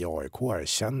 Sen att vi AIK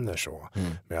känner så.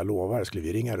 Men jag lovar, skulle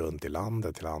vi ringa runt i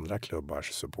landet till andra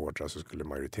klubbars supportrar så skulle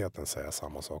majoriteten säga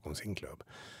samma sak om sin klubb.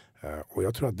 Och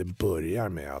jag tror att det börjar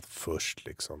med att först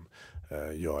liksom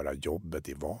göra jobbet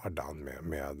i vardagen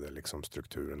med liksom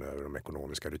strukturen över de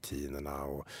ekonomiska rutinerna.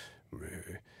 Och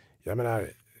jag menar,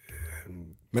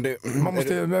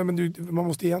 man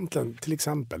måste egentligen, till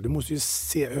exempel, du måste ju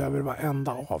se över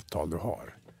varenda avtal du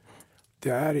har.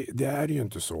 Det är ju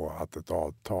inte så att ett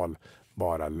avtal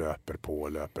bara löper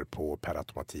på per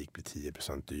automatik blir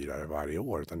 10% dyrare varje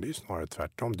år. Utan det är ju snarare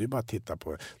tvärtom. Det är bara att titta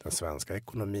på den svenska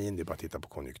ekonomin, det är bara att titta på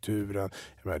konjunkturen.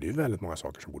 Men det är ju väldigt många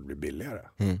saker som borde bli billigare.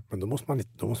 Men då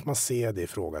måste man se det,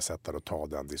 ifrågasätta och ta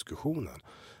den diskussionen.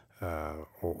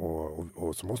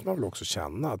 Och så måste man väl också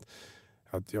känna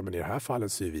att ja, men i det här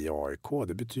fallet så är vi AIK.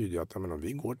 Det betyder ju att ja, men om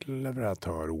vi går till en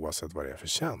leverantör oavsett vad det är för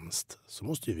tjänst, så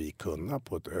måste ju vi kunna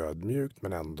på ett ödmjukt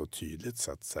men ändå tydligt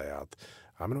sätt säga att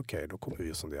ja, men okej, då kommer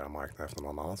vi att sondera marknaden efter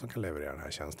någon annan som kan leverera den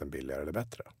här tjänsten billigare eller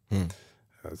bättre.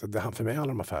 Så för mig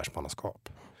handlar det om affärsmannaskap.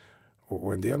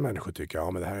 Och en del människor tycker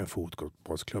ja, men det här är en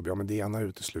fotbollsklubb. Ja, men det ena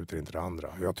utesluter inte det andra.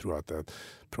 Jag tror att ett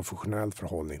professionellt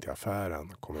förhållning till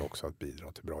affären kommer också att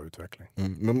bidra till bra utveckling.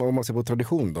 Men om man ser på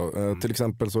tradition då. Till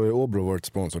exempel så har Åbro varit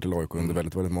sponsor till AIK under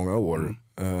väldigt, väldigt många år.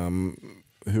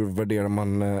 Hur värderar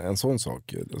man en sån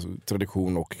sak? Alltså,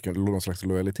 tradition och någon slags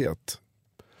lojalitet?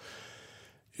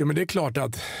 Ja, men det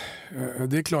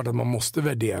är klart att man måste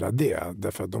värdera det.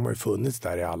 Därför att de har ju funnits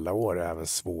där i alla år, även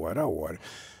svåra år.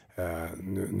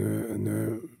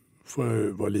 Nu får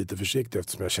jag vara lite försiktig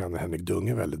eftersom jag känner Henrik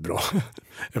Dunge väldigt bra.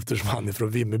 Eftersom han är från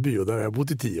Vimmerby och där har jag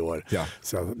bott i 10 år. Ja.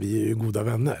 Så vi är ju goda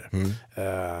vänner.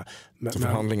 Så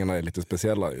förhandlingarna är lite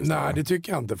speciella? Nej, det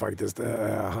tycker jag inte faktiskt.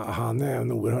 Han är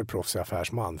en oerhört proffsig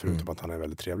affärsman, förutom att han är en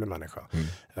väldigt trevlig människa.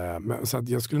 Så att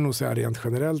jag skulle nog säga rent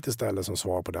generellt istället som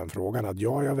svar på den frågan att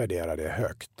jag värderar det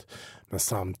högt. Men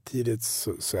samtidigt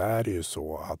så är det ju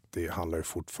så att det handlar ju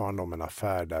fortfarande om en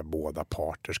affär där båda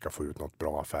parter ska få ut något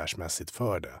bra affärsmässigt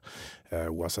för det.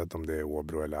 Oavsett om det är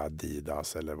Åbro eller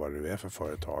Adidas eller vad det är för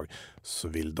företag, så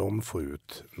vill de få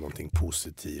ut någonting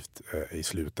positivt i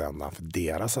slutändan för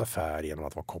deras affär genom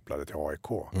att vara kopplade till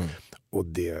AIK. Och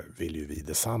det vill ju vi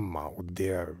detsamma, och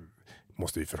det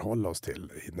måste vi förhålla oss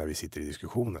till när vi sitter i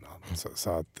diskussionerna. Så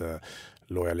att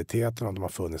lojaliteten, att de har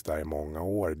funnits där i många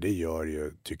år, det gör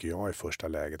ju, tycker jag, i första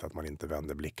läget att man inte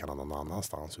vänder blickarna någon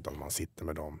annanstans, utan man sitter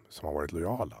med dem som har varit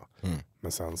lojala.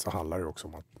 Men sen så handlar det också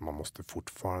om att man måste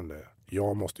fortfarande,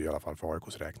 jag måste i alla fall för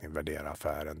AIKs räkning värdera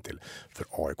affären för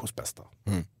AIKs bästa.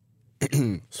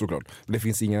 Såklart. Det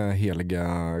finns inga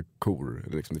heliga kor.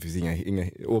 Liksom. Det finns inga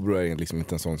Åbro är liksom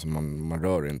inte en sån som man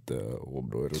rör inte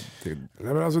Åbro. Nej,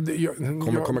 men alltså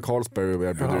kommer Carlsberg och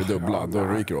erbjuder det dubbla, då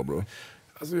ryker Åbro.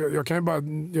 Alltså jag kan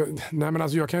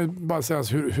ju bara säga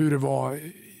hur det var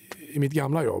i mitt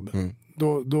gamla jobb.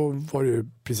 Då var det ju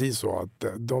precis så att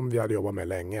de vi hade jobbat med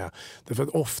länge. Därför att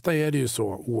ofta är det ju så,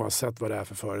 oavsett vad det är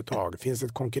för företag. Finns det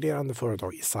ett konkurrerande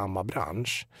företag i samma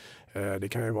bransch, det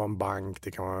kan ju vara en bank,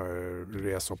 det kan vara en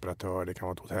reseoperatör, det kan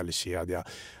vara ett hotellkedja.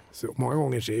 Så många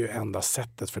gånger så är ju enda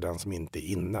sättet för den som inte är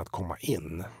inne att komma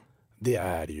in, det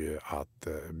är ju att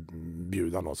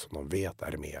bjuda något som de vet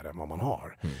är mer än vad man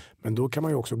har. Men då kan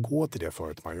man ju också gå till det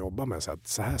företag man jobbar med och säga att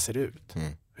så här ser det ut.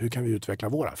 Hur kan vi utveckla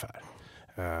vår affär?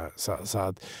 Så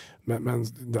att, men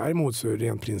däremot så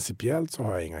rent principiellt så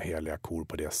har jag inga heliga kor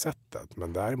på det sättet.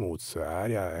 Men däremot så är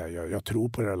jag tror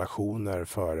på relationer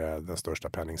före den största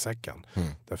penningsäcken.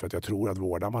 Därför att jag tror att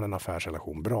vårdar man en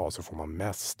affärsrelation bra så får man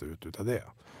mest ut av det.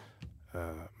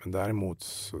 Men däremot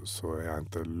så är jag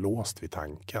inte låst vid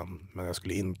tanken. Men jag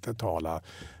skulle inte tala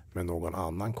med någon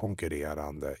annan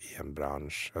konkurrerande i en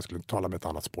bransch. Jag skulle inte tala med ett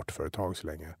annat sportföretag så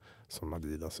länge som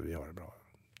Adidas och vi har det bra.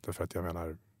 Därför att jag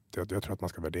menar, jag tror att man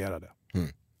ska värdera det.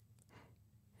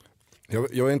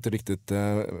 Jag är inte riktigt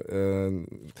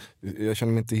jag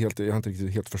känner mig inte helt, jag har inte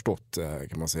riktigt helt förstått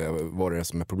kan man säga vad det är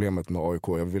som är problemet med AIK.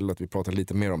 Jag vill att vi pratar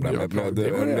lite mer om det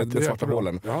med svarta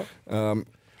hålen.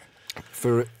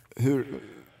 För hur...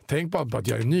 Tänk bara på att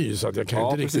jag är ny så att jag kan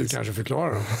inte riktigt kanske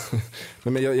förklara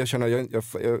dem. Men jag känner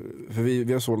för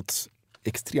vi har sålt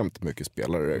extremt mycket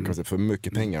spelare kanske för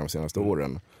mycket pengar de senaste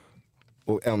åren.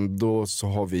 Och ändå så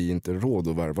har vi inte råd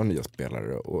att värva nya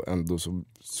spelare. Och ändå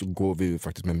så går vi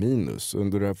faktiskt med minus.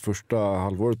 Under det första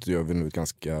halvåret gör vi nu ett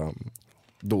ganska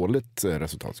dåligt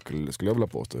resultat skulle jag vilja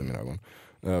påstå i mina ögon.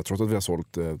 Trots att vi har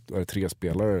sålt 3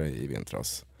 spelare i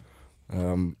vintras.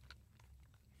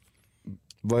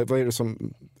 Vad är det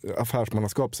som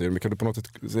affärsmannaskap säger? Kan du på något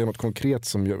sätt säga något konkret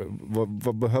som gör,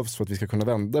 vad behövs för att vi ska kunna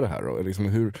vända det här? Och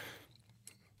liksom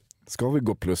ska vi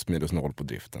gå plus minus noll på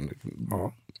driften?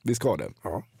 Ja. Vi ska det?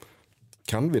 Ja.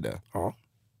 Kan vi det? Ja.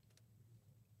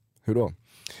 Hur då?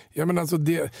 Ja, men alltså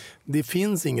det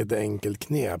finns inget enkelt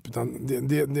knep. Utan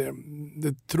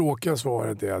det tråkiga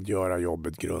svaret är att göra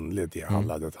jobbet grundligt i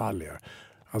alla detaljer.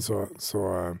 Alltså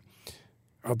så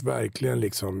att verkligen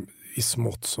liksom i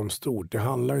smått som stort. Det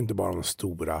handlar ju inte bara om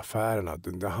stora affärerna.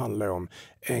 Det handlar ju om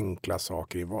enkla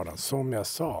saker i vardagen. Som jag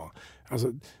sa,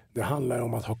 alltså Det handlar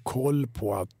om att ha koll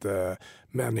på att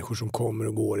människor som kommer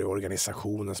och går i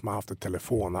organisationen som har haft ett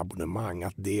telefonabonnemang,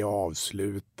 att det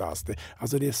avslutas.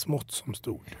 Det är smått som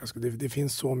stort. Det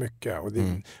finns så mycket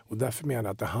och därför menar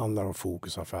jag att det handlar om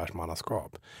fokus och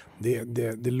affärsmannaskap.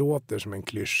 Det låter som en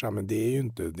klyscha, men det är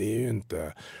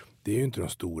ju inte de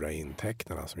stora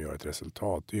intäkterna som gör ett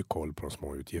resultat. Det är ju koll på de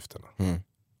små utgifterna.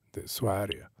 Så är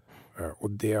det ju.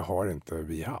 Och det har inte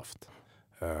vi haft.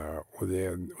 Och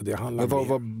det handlar men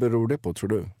vad beror det på, tror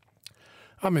du?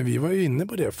 Ja, men vi var ju inne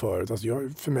på det förut. Alltså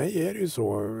för mig är det ju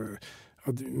så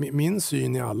att min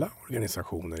syn i alla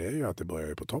organisationer är ju att det börjar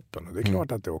ju på toppen. Och det är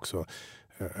klart att det också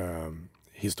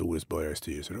historiskt börjar i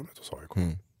styrelserummet hos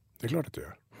AIK. Det är klart att det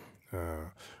gör.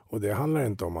 Och det handlar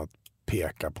inte om att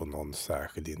peka på någon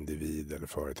särskild individ eller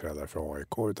företrädare för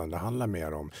AIK, utan det handlar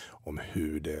mer om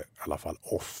hur det i alla fall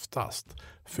oftast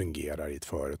fungerar i ett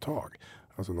företag.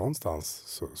 Alltså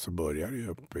någonstans så börjar det ju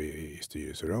upp i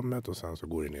styrelserummet och sen så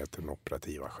går det ner till den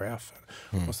operativa chefen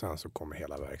och sen så kommer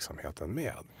hela verksamheten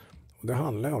med. Och det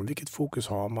handlar om vilket fokus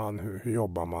har man, hur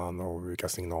jobbar man och vilka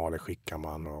signaler skickar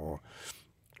man och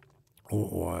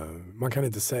man kan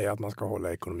inte säga att man ska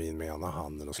hålla ekonomin med ena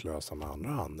handen och slösa med andra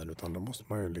handen, utan då måste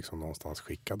man ju liksom någonstans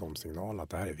skicka de signalerna att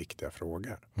det här är viktiga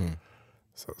frågor.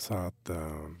 Så att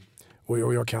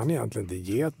och jag kan egentligen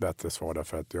inte ge ett bättre svar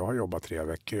därför att jag har jobbat 3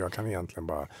 veckor. Jag kan egentligen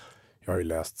jag har ju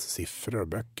läst siffror och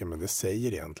böcker, men det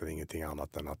säger egentligen ingenting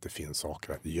annat än att det finns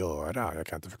saker att göra. Jag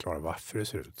kan inte förklara varför det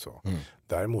ser ut så.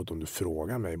 Däremot om du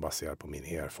frågar mig baserat på min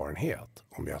erfarenhet,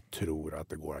 om jag tror att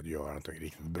det går att göra något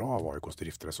riktigt bra av AIKs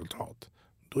driftresultat,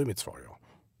 då är mitt svar ja.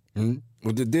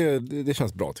 Och det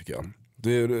känns bra, tycker jag.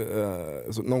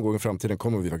 Så någon gång i framtiden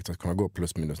kommer vi faktiskt att kunna gå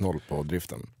plus minus noll på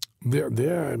driften. Det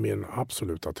är min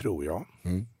absoluta tro, ja.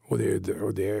 Och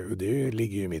det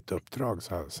ligger ju i mitt uppdrag,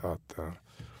 så att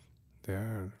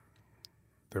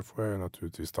det får jag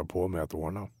naturligtvis ta på mig att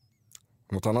ordna.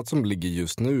 Något annat som ligger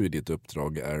just nu i ditt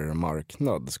uppdrag är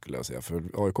marknad, skulle jag säga. För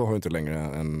AIK har ju inte längre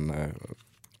en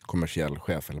kommersiell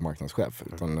chef eller marknadschef.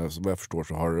 Utan så vad jag förstår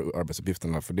så har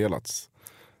arbetsuppgifterna fördelats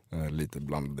lite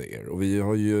bland er. Och vi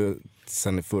har ju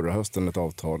sen i förra hösten ett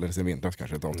avtal, eller sen vintras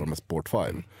kanske, ett avtal med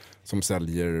Sport5 som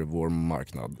säljer vår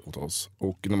marknad åt oss.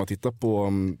 Och när man tittar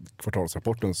på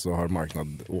kvartalsrapporten så har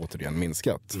marknad återigen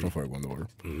minskat från föregående år.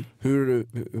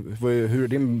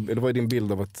 Vad är din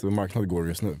bild av att marknad går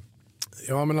just nu?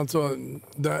 Ja, men alltså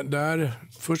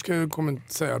först ska jag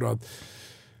säga då att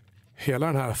hela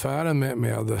den här affären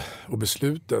med och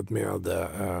beslutet med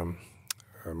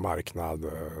marknad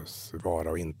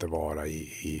vara och inte vara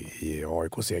i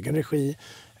AIKs egen regi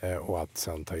och att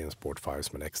sen ta in Sport5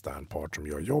 som en extern part som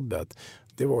gör jobbet,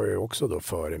 det var ju också då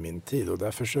före min tid, och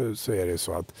därför så är det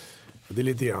så att det är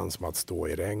lite grann som att stå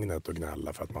i regnet och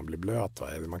gnälla för att man blir blöt.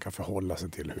 Man kan förhålla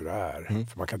sig till hur det är,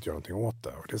 för man kan inte göra någonting åt det,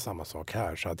 och det är samma sak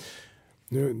här. Så att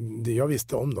jag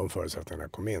visste om de förutsättningarna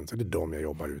jag kom in, så det är de jag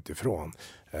jobbar utifrån.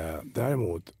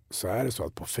 Däremot så är det så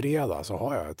att på fredag så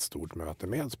har jag ett stort möte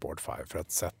med Sport5 för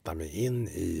att sätta mig in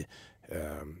i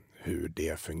hur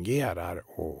det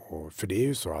fungerar. Och för det är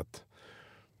ju så att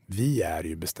vi är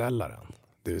ju beställaren.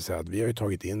 Det vill säga att vi har ju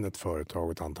tagit in ett företag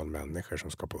och ett antal människor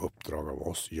som ska på uppdrag av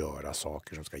oss göra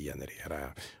saker som ska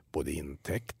generera både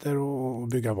intäkter och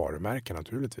bygga varumärken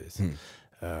naturligtvis.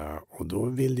 Och då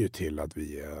vill det ju till att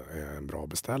vi är en bra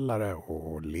beställare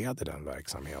och leder den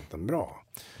verksamheten bra.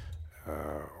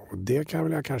 Och det kan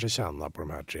väl jag kanske känna på de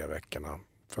här 3 veckorna.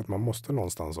 För att man måste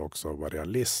någonstans också vara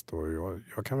realist, och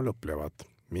jag kan väl uppleva att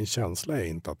min känsla är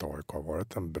inte att AIK har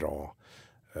varit en bra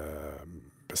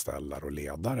beställare och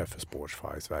ledare för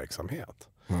Sport5s verksamhet.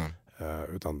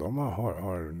 Utan de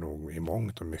har nog i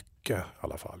mångt och mycket i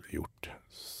alla fall gjort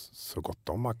så gott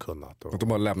de har kunnat. Att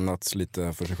de har lämnats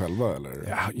lite för sig själva,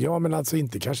 eller? Ja, men alltså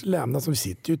inte kanske lämnats. Vi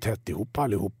sitter ju tätt ihop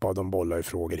allihopa och de bollar ju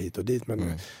frågor hit och dit.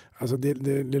 Men alltså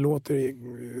det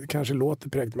kanske låter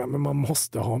präktigt, men man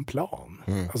måste ha en plan.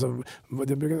 Alltså vad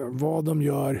de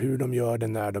gör, hur de gör det,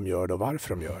 när de gör det och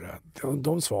varför de gör det.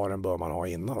 De svaren bör man ha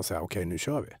innan och säga okej, nu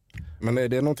kör vi. Men är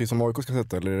det någonting som AIK ska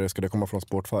sätta, eller ska det komma från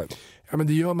Sport5? Ja, men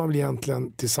det gör man väl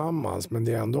egentligen tillsammans, men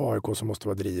det är ändå AIK som måste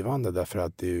vara drivande, därför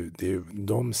att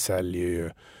de säljer ju,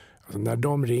 alltså när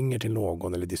de ringer till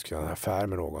någon eller diskuterar en affär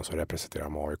med någon som representerar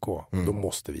med AIK, då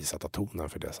måste vi sätta tonen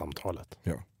för det samtalet.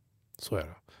 Ja. Så är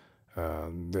det.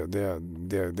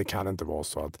 Det kan inte vara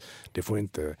så att det får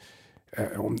inte,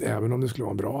 även om det skulle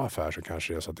vara en bra affär, så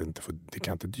kanske det är så att det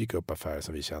kan inte dyka upp affärer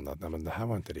som vi kände att nej, men det här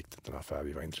var inte riktigt en affär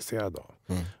vi var intresserade av.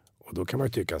 Och då kan man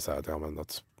ju tycka så här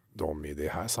att de i det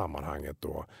här sammanhanget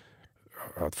då,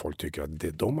 att folk tycker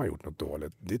att de har gjort något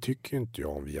dåligt, det tycker inte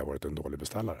jag om vi har varit en dålig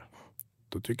beställare.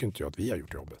 Då tycker inte jag att vi har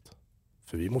gjort jobbet.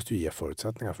 För vi måste ju ge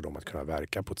förutsättningar för dem att kunna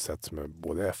verka på ett sätt som är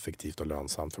både effektivt och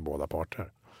lönsamt för båda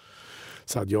parter.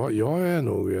 Så att jag är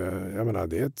nog, jag menar,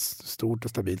 det är ett stort och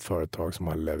stabilt företag som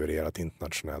har levererat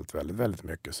internationellt väldigt, väldigt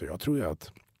mycket. Så jag tror ju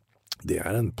att det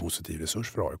är en positiv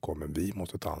resurs för AIK, men vi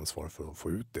måste ta ansvar för att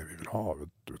få ut det vi vill ha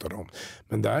utav dem.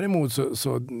 Men däremot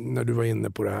så när du var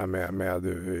inne på det här med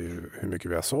hur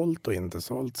mycket vi har sålt och inte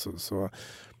sålt, så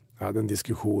jag hade en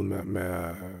diskussion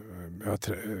med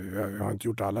jag har inte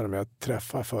gjort alla det, men jag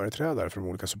träffar företrädare från de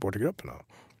olika supportergrupperna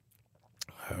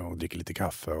och dricker lite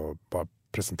kaffe och bara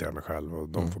presentera mig själv och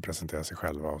de får presentera sig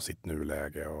själva och sitt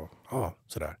nuläge och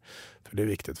sådär. För det är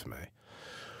viktigt för mig.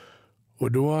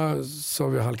 Och då så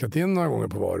har vi halkat in några gånger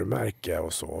på varumärke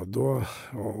och så.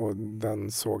 Och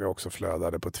den såg jag också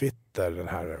flödade på Twitter, den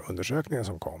här undersökningen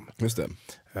som kom. Just det.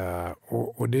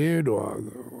 Och det är ju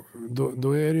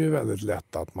då är det ju väldigt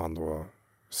lätt att man då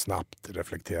snabbt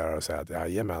reflekterar och säger att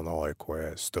jajamän, AIK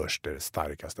är störst, det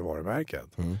starkaste varumärket.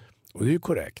 Och det är ju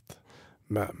korrekt.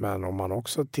 Men om man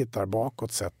också tittar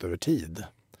bakåt sett över tid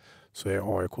så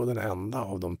är AIK den enda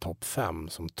av de topp 5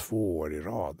 som 2 år i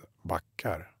rad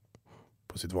backar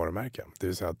på sitt varumärke. Det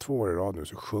vill säga 2 år i rad nu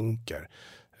så sjunker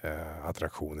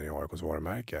attraktionen i AIKs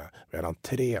varumärke. Redan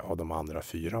 3 av de andra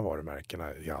 4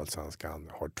 varumärkena i Allsvenskan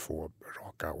har 2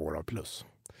 raka år av plus.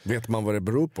 Vet man vad det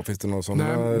beror på? Finns det några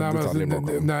sådana detaljer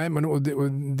bakom? Nej, men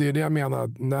det är det jag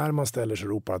menar. När man ställer sig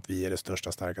och ropar att vi är det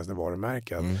största, starkaste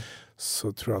varumärket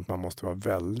så tror jag att man måste vara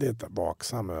väldigt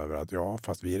vaksam över att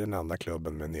fast vi är den enda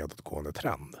klubben med nedåtgående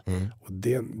trend. Och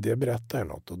det berättar ju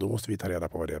något och då måste vi ta reda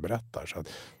på vad det berättar. Så att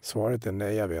svaret är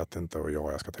nej, jag vet inte och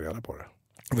jag ska ta reda på det.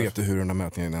 Vet du hur den här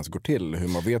mätningen ens går till? Hur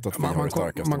man vet att vi har det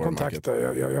starkaste varumärket?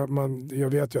 Jag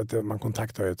vet ju att man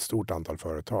kontaktar ett stort antal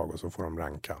företag och så får de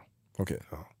ranka. Okay.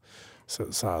 Ja.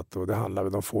 Så att, och det handlar,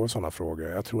 de får sådana frågor.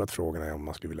 Jag tror att frågorna är om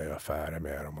man skulle vilja göra affärer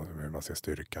med dem och hur man ser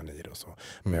styrkan i det och så.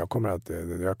 Men jag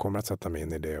kommer att sätta mig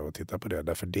in i det och titta på det.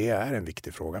 Därför det är en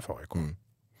viktig fråga för AIK.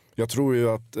 Jag tror ju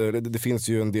att det finns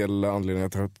ju en del anledningar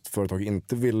till att företag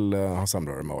inte vill ha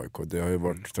samröre med AIK. Det har ju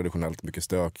varit traditionellt mycket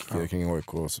stök kring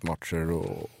AIKs matcher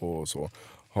och så.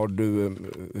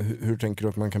 Hur tänker du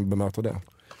att man kan bemöta det?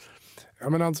 Ja,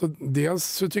 men alltså, dels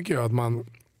så tycker jag att man...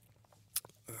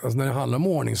 Alltså när det handlar om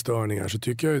ordningsstörningar så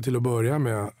tycker jag ju till att börja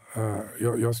med,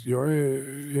 jag är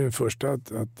ju den första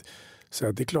att säga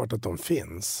att det är klart att de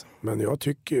finns. Men jag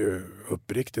tycker ju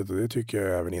uppriktigt, och det tycker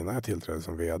jag även innan jag tillträdde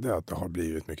som vd, att det har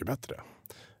blivit mycket bättre.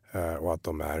 Och att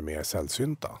de är mer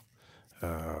sällsynta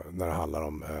när det handlar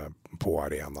om på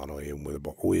arenan och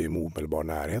i omedelbar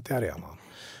närhet i arenan.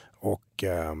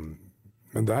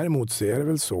 Men däremot så är det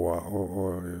väl så,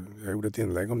 och jag gjorde ett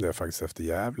inlägg om det faktiskt efter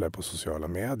Gävle på sociala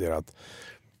medier, att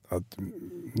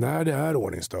när det är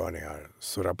ordningsstörningar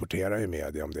så rapporterar ju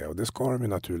media om det. Och det ska de ju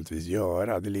naturligtvis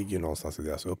göra. Det ligger ju någonstans i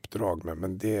deras uppdrag.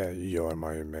 Men det gör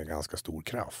man ju med ganska stor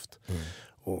kraft.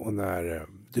 Och när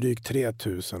drygt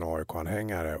 3000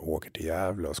 AIK-anhängare åker till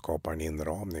Gävle och skapar en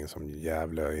inramning som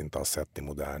Gävle inte har sett i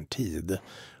modern tid.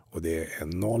 Och det är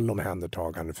 0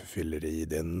 omhändertagande för fylleri,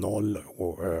 det är 0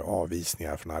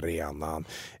 avvisningar från arenan.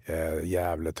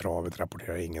 Gävletravet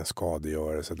rapporterar ingen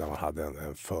skadegörelse där man hade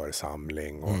en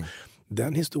församling. Och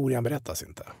den historien berättas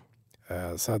inte.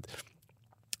 Så att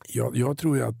jag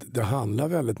tror ju att det handlar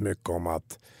väldigt mycket om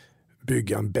att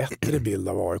bygga en bättre bild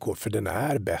av AIK. För den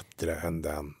är bättre än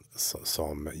den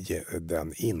som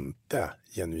den inte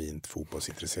genuint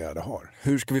fotbollsintresserade har.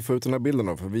 Hur ska vi få ut den här bilden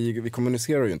då? För vi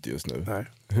kommunicerar ju inte just nu. Nej.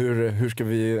 Hur ska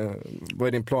vi, vad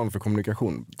är din plan för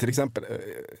kommunikation? Till exempel,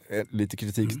 lite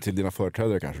kritik till dina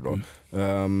företrädare kanske då.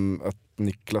 Att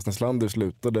Niklas Näslander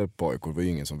slutade på AIK var ju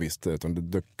ingen som visste, utan det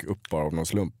dök upp bara av någon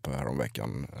slump här om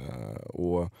veckan.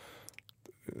 Och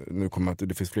nu kommer att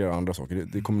det finns flera andra saker.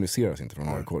 Det kommuniceras inte från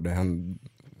AIK.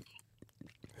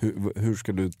 Hur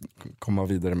ska du komma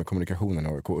vidare med kommunikationen i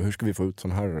AIK? Hur ska vi få ut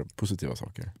sådana här positiva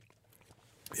saker?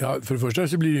 Ja, för det första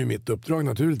så blir det ju mitt uppdrag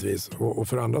naturligtvis. Och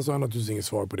för andra så har jag naturligtvis inget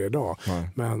svar på det idag.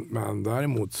 Men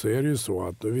däremot så är det ju så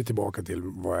att då är vi tillbaka till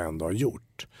vad jag ändå har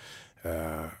gjort.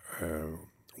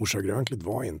 Orsa Grönklitt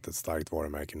var inte ett starkt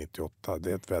varumärke 98.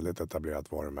 Det är ett väldigt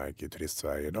etablerat varumärke i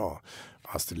Turistsverige idag.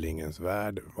 Astrid Lindgrens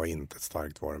Värld var inte ett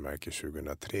starkt varumärke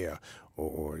 2003.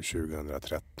 Och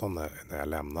 2013 när jag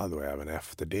lämnade och även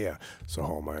efter det så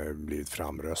har man ju blivit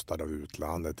framröstad av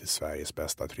utlandet till Sveriges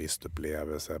bästa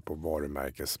turistupplevelse på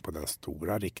varumärkes, på den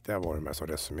stora riktiga varumärket som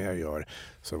Resumé gör,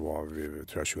 så var vi,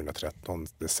 tror jag, 2013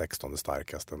 det 16:e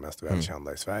starkaste och mest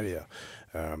välkända i Sverige.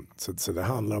 Så det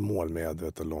handlar om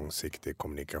målmedvet och långsiktig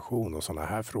kommunikation och sådana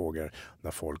här frågor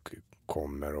när folk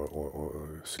kommer och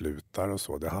slutar och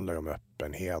så. Det handlar ju om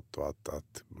öppenhet och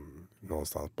att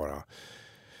någonstans bara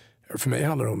För mig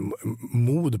handlar det om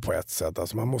mod på ett sätt.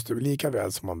 Alltså man måste lika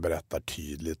väl som man berättar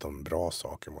tydligt om bra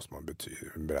saker måste man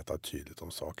berätta tydligt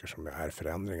om saker som är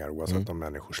förändringar oavsett om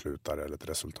människor slutar eller ett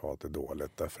resultat är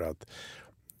dåligt. Därför att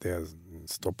det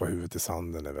stoppa huvudet i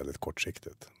sanden är väldigt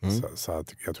kortsiktigt. Så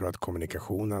att jag tror att om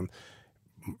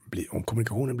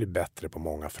kommunikationen blir bättre på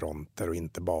många fronter och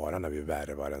inte bara när vi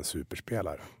värvar en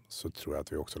superspelare, så tror jag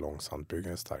att vi också långsamt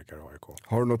bygger en starkare AIK.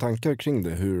 Har du några tankar kring det,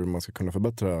 hur man ska kunna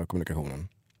förbättra kommunikationen?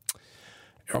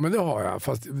 Ja, men det har jag.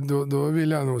 Fast då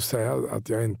vill jag nog säga att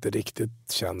jag inte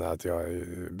riktigt känner att jag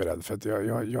är beredd. För att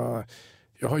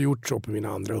jag har gjort så på mina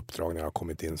andra uppdrag när jag har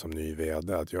kommit in som ny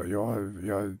vd. Att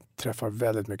jag träffar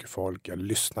väldigt mycket folk, jag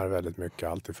lyssnar väldigt mycket.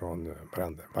 Allt ifrån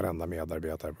varenda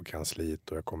medarbetare på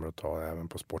kansliet, och jag kommer att ta även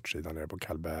på sportsidan nere på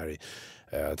Karlberg.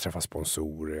 Träffa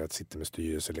sponsorer, jag sitter med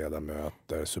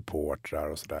styrelseledamöter, supportrar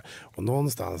och sådär. Och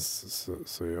någonstans,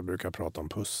 så jag brukar prata om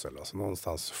pussel. Alltså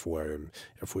någonstans får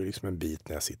jag får ju liksom en bit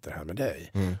när jag sitter här med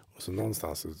dig. Och så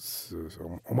någonstans,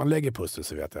 om man lägger pussel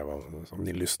så vet jag om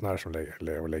ni lyssnar som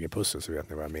lägger pussel så vet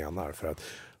ni vad jag menar. För att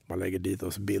man lägger dit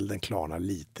och bilden klarnar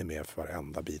lite mer för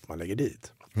varenda bit man lägger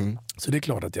dit. Så det är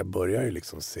klart att jag börjar ju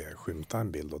liksom skymta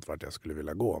en bild åt vart jag skulle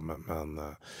vilja gå. Men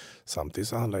samtidigt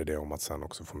så handlar det om att sen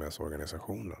också få med sig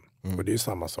organisationen. Och det är ju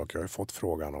samma sak. Jag har ju fått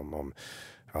frågan om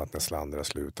att när Slander har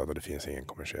slutat och det finns ingen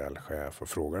kommersiell chef. Och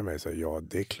frågar mig så ja,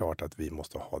 det är klart att vi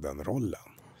måste ha den rollen.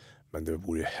 Men det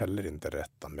vore ju heller inte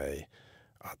rätt av mig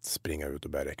att springa ut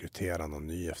och börja rekrytera någon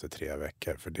ny efter 3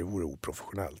 veckor. För det vore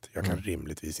oprofessionellt. Jag kan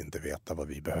rimligtvis inte veta vad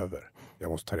vi behöver.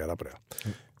 Jag måste ta reda på det.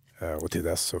 Och till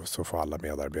dess så får alla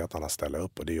medarbetarna ställa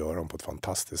upp, och det gör de på ett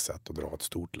fantastiskt sätt och dra ett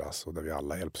stort lass, och där vi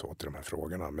alla hjälps åt i de här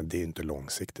frågorna. Men det är inte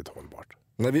långsiktigt hållbart.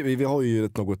 Nej, vi har ju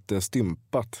ett något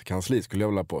stympat kansli, skulle jag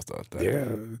vilja påstå. Det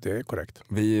är korrekt.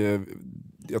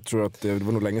 Jag tror att det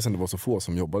var nog länge sedan det var så få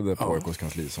som jobbade på AIKs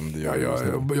kansli som det gör. Jag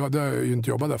har ju inte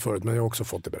jobbat där förut, men jag har också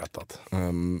fått det berättat.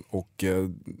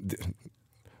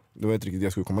 Det var inte riktigt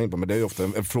jag skulle komma in på, men det är ju ofta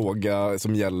en fråga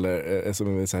som gäller,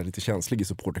 som är så här lite känslig i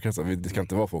supporterkretsar. Det ska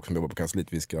inte vara folk som jobbar på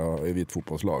kansliet, vi är ett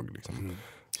fotbollslag liksom.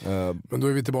 Men då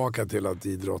är vi tillbaka till att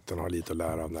idrotten har lite att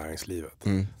lära av näringslivet.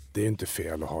 Det är inte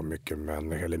fel att ha mycket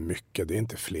människor, eller mycket, det är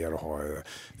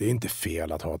inte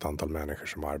fel att ha ett antal människor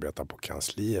som arbetar på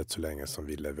kansliet så länge som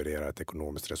vi levererar ett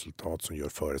ekonomiskt resultat som gör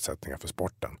förutsättningar för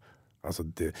sporten. Alltså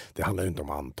det handlar ju inte om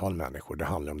antal människor, det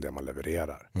handlar om det man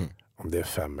levererar. Om det är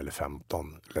 5 eller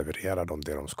 15, levererar de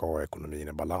det de ska, ekonomin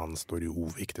är balans, då är det ju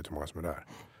oviktigt hur många som är där.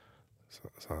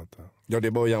 Ja, det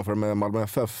är bara att jämföra med Malmö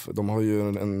FF. De har ju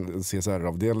en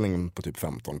CSR-avdelning på typ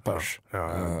 15 pers.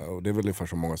 Och det är väl ungefär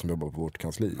så många som jobbar på vårt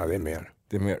kansli. Ja, det är mer.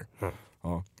 Det är mer.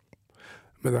 Ja.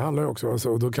 Men det handlar ju också, alltså,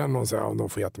 och då kan någon säga att de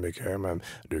får jättemycket, men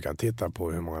du kan titta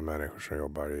på hur många människor som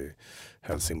jobbar i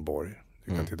Helsingborg.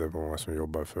 Du kan titta på hur många som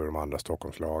jobbar för de andra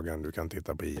Stockholmslagen. Du kan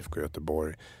titta på IFK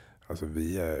Göteborg. Alltså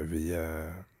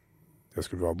jag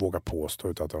skulle våga påstå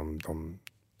att de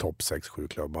topp 6-7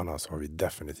 klubbarna så har vi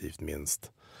definitivt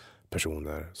minst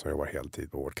personer som jobbar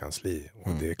heltid på vårt kansli.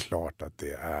 Och det är klart att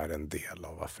det är en del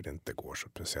av varför det inte går så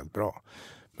speciellt bra.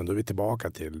 Men då är vi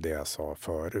tillbaka till det jag sa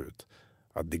förut.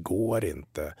 Att det går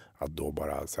inte att då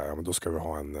bara säga, ja, men då ska vi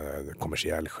ha en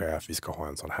kommersiell chef, vi ska ha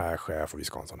en sån här chef och vi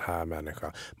ska ha en sån här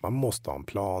människa. Man måste ha en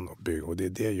plan och bygga, och det är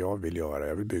det jag vill göra.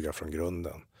 Jag vill bygga från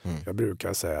grunden. Jag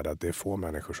brukar säga att det är få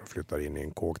människor som flyttar in i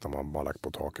en kåk där man bara lagt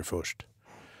på taket först.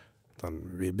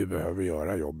 Utan vi behöver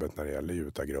göra jobbet när det gäller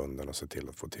gjuta grunden och se till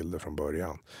att få till det från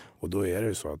början. Och då är det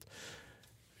ju så att,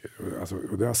 alltså,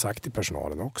 och det har jag sagt till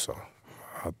personalen också,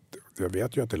 att jag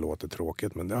vet ju att det låter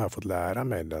tråkigt, men det har jag fått lära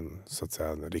mig den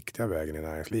riktiga vägen i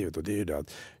näringslivet. Och det är ju det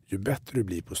att ju bättre du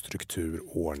blir på struktur,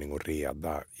 ordning och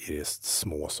reda i de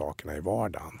små sakerna i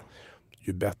vardagen,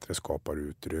 ju bättre skapar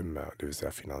utrymme, det vill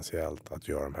säga finansiellt, att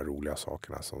göra de här roliga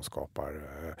sakerna som skapar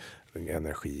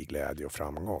energi, glädje och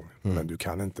framgång. Men du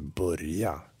kan inte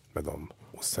börja med dem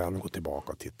och sen gå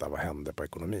tillbaka och titta vad händer på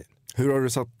ekonomin. Hur har du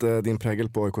satt din prägel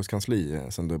på AIKs kansli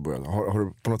sen du började? Har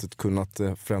du på något sätt kunnat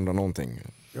förändra någonting?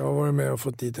 Jag har varit med och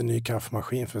fått dit en ny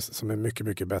kaffemaskin som är mycket,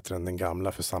 mycket bättre än den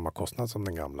gamla för samma kostnad som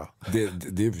den gamla. Det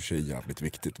är i och för sig jävligt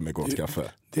viktigt med gott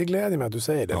kaffe. Det gläder mig att du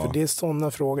säger det, för det är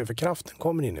sådana frågor, för kraften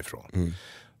kommer inifrån.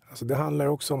 Alltså det handlar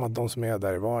också om att de som är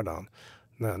där i vardagen.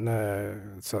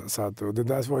 Och det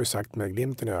där var ju sagt med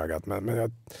glimten i ögat,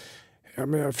 men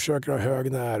jag försöker ha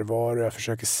hög närvaro, jag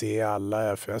försöker se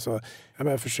alla.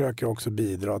 Jag försöker också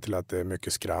bidra till att det är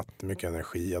mycket skratt, mycket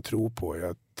energi. Jag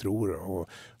tror och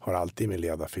har alltid min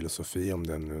ledarfilosofi, om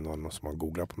det är nu någon som har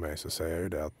googlat på mig så säger jag ju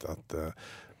det att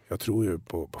jag tror ju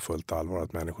på fullt allvar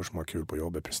att människor som har kul på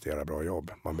jobbet presterar bra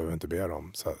jobb. Man behöver inte be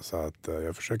dem. Så att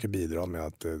jag försöker bidra med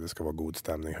att det ska vara god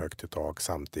stämning, högt i tak,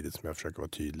 samtidigt som jag försöker vara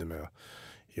tydlig med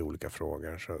i olika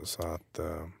frågor. Så att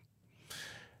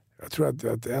jag tror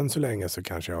att än så länge så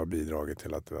kanske jag har bidragit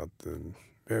till att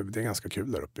det är ganska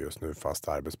kul där uppe just nu, fast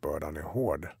arbetsbördan är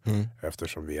hård.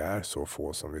 Eftersom vi är så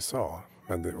få som vi sa.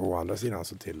 Men å andra sidan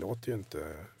så tillåter ju inte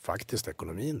faktiskt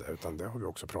ekonomin det, utan det har vi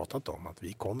också pratat om. Att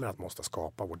vi kommer att måste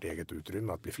skapa vårt eget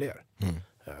utrymme att bli fler.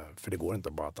 För det går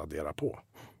inte bara att addera på.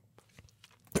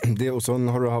 Och sen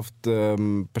har du haft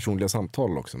personliga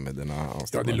samtal också med dina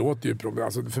anställda. Ja, det låter ju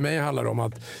alltså, för mig handlar det om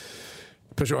att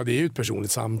det är ju ett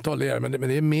personligt samtal, men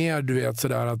det är mer, du vet,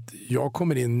 sådär att jag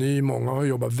kommer in ny, många har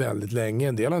jobbat väldigt länge,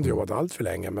 en del har inte jobbat allt för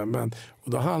länge,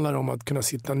 och då handlar det om att kunna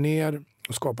sitta ner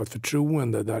och skapa ett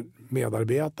förtroende där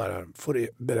medarbetare får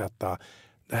berätta,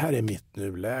 det här är mitt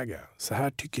nuläge, så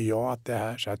här tycker jag att det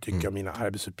är, så här tycker jag mina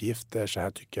arbetsuppgifter, så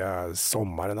här tycker jag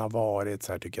sommaren har varit,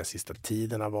 så här tycker jag sista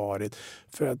tiden har varit.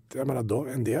 För att jag menar,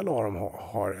 en del av dem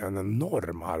har en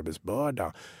enorm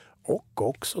arbetsbörda. Och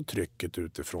också trycket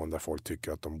utifrån där folk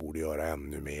tycker att de borde göra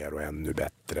ännu mer och ännu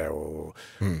bättre. Och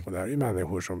det här är ju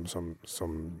människor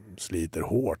som sliter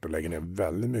hårt och lägger ner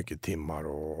väldigt mycket timmar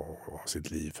och har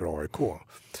sitt liv för AIK.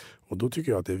 Och då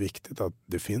tycker jag att det är viktigt att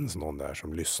det finns någon där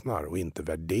som lyssnar och inte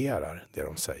värderar det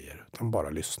de säger, utan bara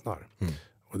lyssnar.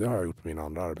 Och det har jag gjort på mina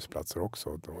andra arbetsplatser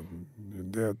också.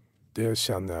 Det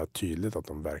känner jag tydligt att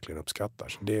de verkligen uppskattar.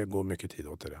 Så det går mycket tid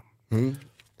åt det.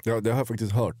 Ja, det har jag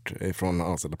faktiskt hört från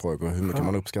anställda på AIK. Hur mycket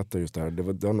man uppskattar just det här.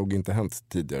 Det har nog inte hänt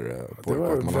tidigare på AIK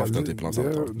att man har haft den typen av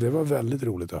samtal. Det var väldigt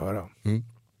roligt att höra.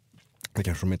 Det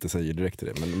kanske de inte säger direkt till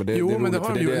det. Men det är roligt,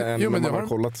 för när man har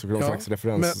kollat så kan de faktiskt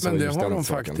referens. Men det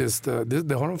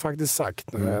har de faktiskt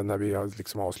sagt när vi har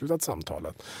liksom avslutat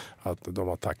samtalet. Att de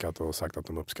har tackat och sagt att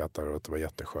de uppskattar och att det var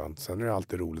jätteskönt. Sen är det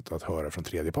alltid roligt att höra från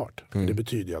tredje part. Det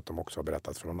betyder ju att de också har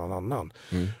berättat för någon annan.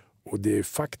 Och det är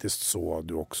faktiskt så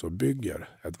du också bygger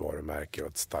ett varumärke och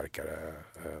ett starkare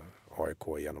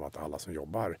AIK genom att alla som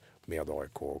jobbar med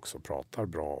AIK också pratar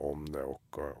bra om det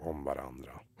och om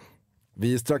varandra.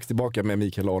 Vi är strax tillbaka med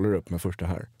Mikael Alerup, med första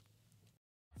här.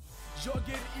 Jag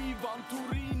är Ivan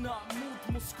Torina mot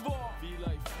Moskva.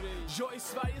 Vila i fred. Jag är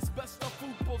Sveriges bästa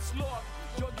fotbollslag.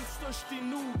 Jag är störst i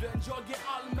Norden. Jag är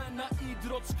allmänna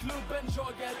idrottsklubben.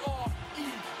 Jag är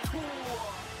AIK.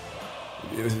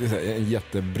 En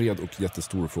jättebred och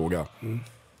jättestor fråga.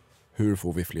 Hur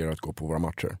får vi fler att gå på våra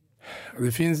matcher?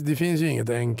 Det finns ju inget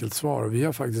enkelt svar. Vi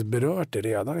har faktiskt berört det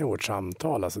redan i vårt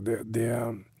samtal. Alltså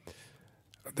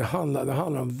det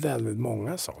handlar om väldigt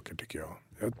många saker, tycker jag.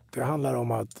 Det handlar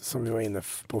om att, som vi var inne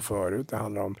på förut, det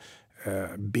handlar om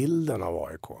bilden av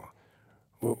AIK.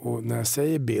 Och när jag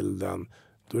säger bilden,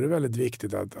 då är det väldigt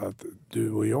viktigt att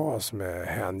du och jag som är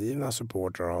hängivna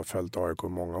supportrar och har följt AIK i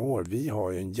många år, vi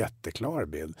har ju en jätteklar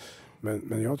bild.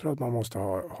 Men jag tror att man måste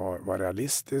vara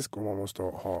realistisk och man måste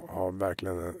ha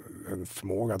verkligen en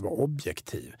förmåga att vara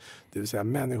objektiv. Det vill säga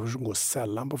människor som går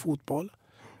sällan på fotboll.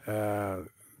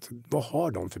 Vad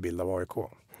har de för bild av AIK?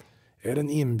 Är den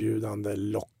inbjudande,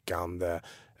 lockande,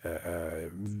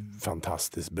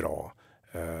 fantastiskt bra?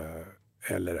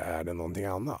 Eller är det någonting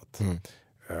annat?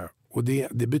 Och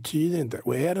det betyder inte,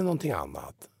 och är det någonting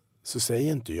annat så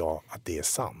säger inte jag att det är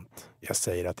sant. Jag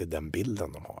säger att det är den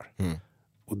bilden de har.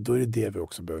 Och då är det vi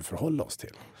också behöver förhålla oss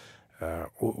till.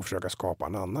 Och försöka skapa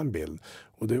en annan bild.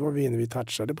 Och det var vi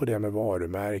touchade på det med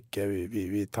varumärke.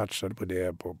 Vi touchade på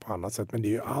det på annat sätt. Men det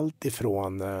är ju allt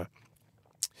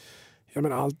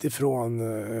ifrån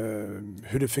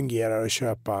hur det fungerar att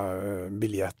köpa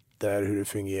biljetter, hur det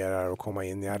fungerar att komma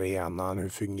in i arenan, hur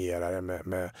fungerar det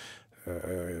med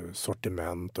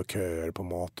sortiment och köer på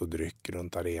mat och dryck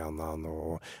runt arenan.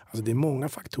 Alltså det är många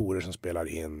faktorer som spelar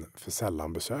in för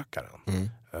sällanbesökaren.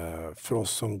 För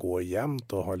oss som går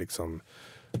jämt och har liksom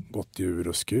gått i ur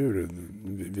och skur,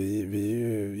 vi är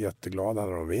ju jätteglada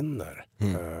när de vinner.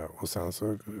 Och sen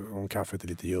så om kaffet är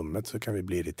lite ljummet så kan vi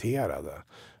bli irriterade.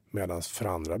 Medan för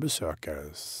andra besökare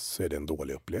så är det en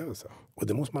dålig upplevelse. Och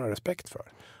det måste man ha respekt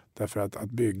för. Därför att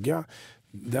bygga,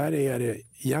 där är det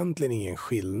egentligen ingen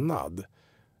skillnad.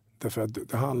 Därför att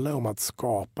det handlar om att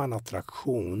skapa en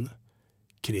attraktion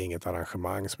kring ett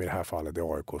arrangemang som i det här fallet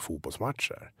är AIK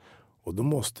fotbollsmatcher. Och då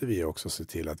måste vi också se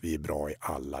till att vi är bra i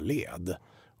alla led.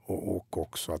 Och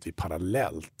också att vi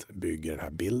parallellt bygger den här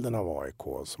bilden av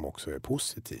AIK som också är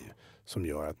positiv. Som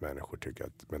gör att människor tycker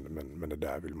att men det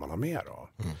där vill man ha mer av.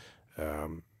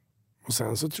 Och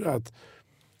sen så tror jag att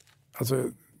alltså,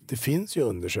 det finns ju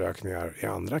undersökningar i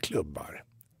andra klubbar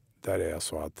där det är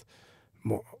så att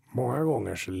många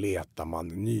gånger så letar man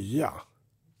ny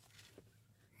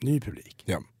publik.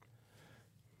 Ja.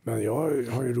 Men jag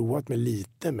har ju roat mig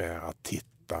lite med att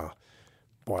titta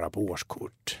bara på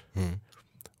årskort.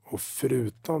 Och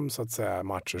förutom så att säga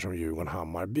matcher som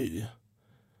Djurgården-Hammarby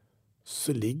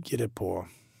så ligger det på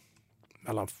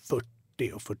mellan 40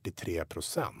 och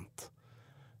 43%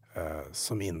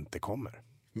 som inte kommer.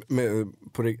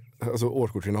 Alltså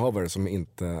årskortsinnehavare som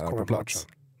inte är på plats.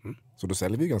 Så då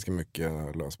säljer vi ganska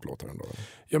mycket lösplåtar ändå.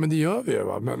 Ja, men det gör vi ju.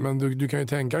 Va? Men du kan ju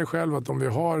tänka dig själv att om vi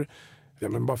har,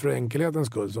 men bara för enkelhetens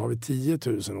skull så har vi 10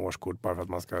 000 årskort bara för att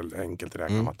man ska enkelt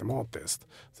räkna matematiskt.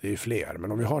 Så det är ju fler.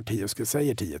 Men om vi har 10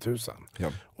 000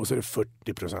 och så är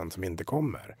det 40% som inte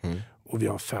kommer och vi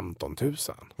har 15 000.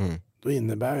 Då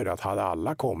innebär det att hade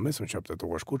alla kommit som köpte ett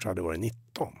årskort så hade det varit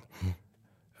 19.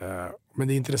 Men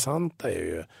det intressanta är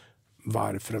ju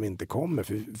varför de inte kommer.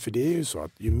 För det är ju så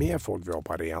att ju mer folk vi har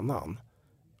på arenan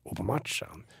och på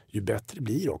matchen, ju bättre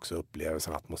blir också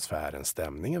upplevelsen, atmosfären,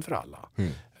 stämningen för alla.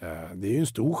 Det är ju en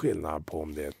stor skillnad på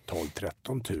om det är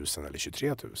 12-13 000 eller 23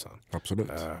 000. Absolut.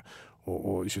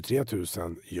 Och 23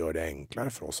 000 gör det enklare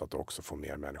för oss att också få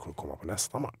mer människor att komma på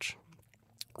nästa match.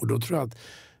 Och då tror jag att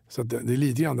så att det är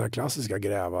lite grann där klassiska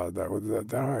gräva, och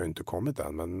där har jag inte kommit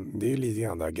än, men det är lite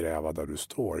grann där gräva där du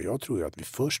står. Jag tror ju att vi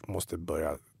först måste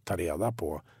börja ta reda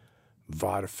på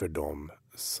varför de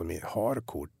som har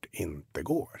kort inte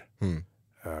går.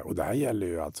 Och det här gäller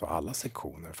ju alltså alla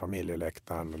sektioner,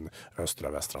 familjeläktaren,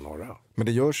 östra, västra, norra. Men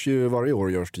det görs ju, varje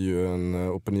år görs det ju en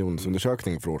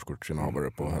opinionsundersökning för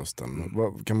årskortsinnehavare på hösten.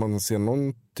 Kan man se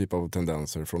någon typ av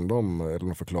tendenser från dem eller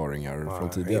några förklaringar från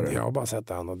tidigare? Jag har bara sett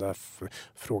den och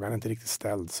frågan är inte riktigt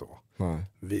ställd så. Nej.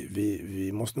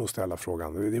 Vi måste nog ställa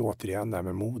frågan, det är återigen det här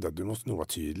med modet, du måste nog vara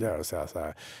tydligare och säga så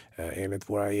här, enligt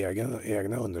våra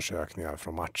egna undersökningar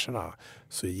från matcherna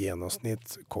så i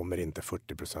genomsnitt kommer inte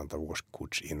 40% av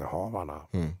årskortsinnehavarna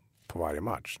på varje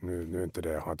match. Nu är inte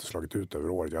det, har inte slagit ut över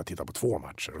året, jag har tittat på 2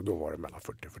 matcher och då var det mellan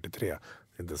 40 och 43.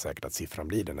 Det är inte säkert att siffran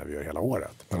blir det när vi gör hela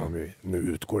året. Men om vi nu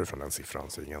utgår ifrån den siffran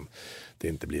så det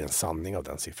inte blir en sanning av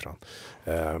den siffran.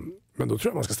 Men då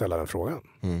tror jag man ska ställa den frågan.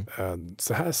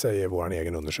 Så här säger vår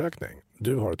egen undersökning.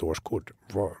 Du har ett årskort.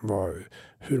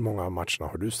 Hur många av matcherna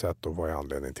har du sett och vad är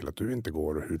anledningen till att du inte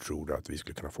går och hur tror du att vi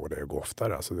skulle kunna få dig att gå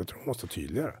oftare? Alltså jag tror man måste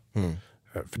tydligare.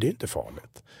 För det är inte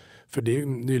farligt. För det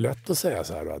är lätt att säga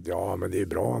så här att ja, men det är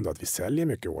bra ändå att vi säljer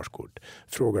mycket årskort.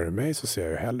 Frågar du mig så ser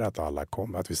jag ju hellre att alla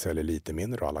kommer, att vi säljer lite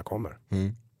mindre och alla kommer.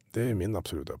 Det är min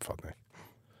absoluta uppfattning.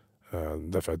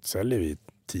 Därför att säljer vi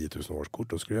 10 000 årskort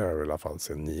då skulle jag i alla fall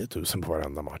se 9 000 på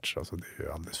varenda match. Alltså det är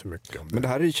ju alldeles för mycket. Men det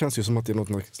här känns ju som att det är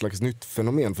något slags nytt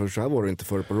fenomen. För så här var det inte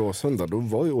förr på Råsunda. Då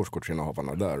var ju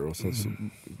årskortsinnehavarna där. Och sen så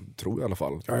tror jag i alla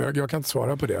fall. Ja, jag kan inte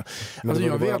svara på det. Men alltså,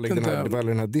 det var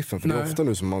den här diffen. För det är ofta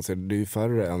nu som man ser, det är ju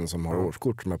färre än som har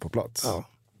årskort som är på plats. Ja.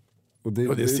 Och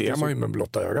det ser man ju med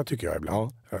blotta ögat tycker jag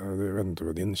ibland. Ja. Jag vet inte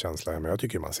vad din känsla är, men jag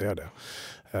tycker man ser det.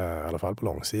 I alla fall på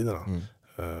långsidorna.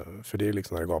 För det är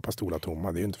liksom när det gapar stolar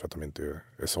tomma, det är ju inte för att de inte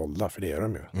är sålda, för det är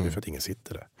de ju. Det är för att ingen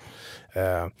sitter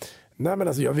där. Nej men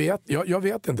alltså jag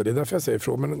vet inte, det är därför jag säger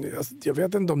frågan, men alltså, jag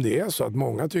vet inte om det är så att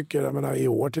många tycker, jag menar, i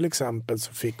år till exempel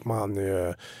så fick man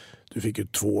ju, du fick ju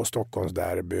 2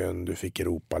 Stockholmsderbyn, du fick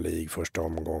Europa League första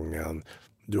omgången,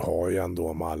 du har ju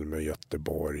ändå Malmö och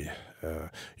Göteborg.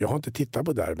 Jag har inte tittat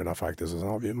på derbyna faktiskt, och sen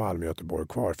har vi ju Malmö och Göteborg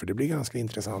kvar, för det blir ganska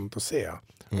intressant att se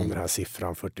om den här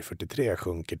siffran 40-43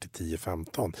 sjunker till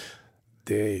 10-15.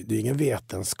 Det är ingen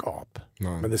vetenskap,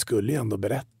 men det skulle ju ändå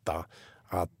berätta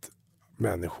att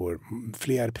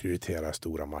fler prioriterar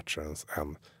stora matcher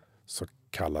än så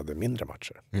kallade mindre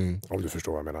matcher. Om du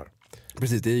förstår vad jag menar.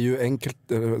 Precis, det är ju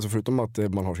enkelt, alltså förutom att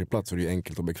man har sin plats så är det ju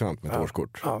enkelt och bekvämt med ett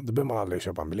årskort. Ja, då behöver man aldrig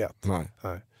köpa en biljett.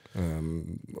 Nej.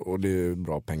 Och det är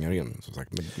bra pengar in som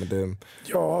sagt. Men det...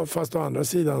 Ja, fast å andra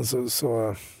sidan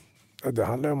så det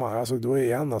handlar om, alltså då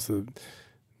igen, alltså,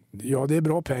 ja det är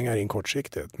bra pengar in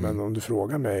kortsiktigt, men om du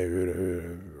frågar mig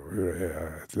hur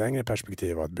ett längre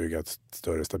perspektiv att bygga ett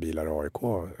större, stabilare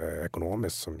AIK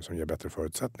ekonomiskt som ger bättre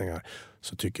förutsättningar,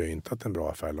 så tycker jag inte att det är en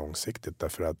bra affär långsiktigt,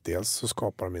 därför att dels så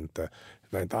skapar de inte,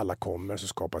 när inte alla kommer så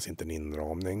skapas inte en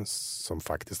inramning som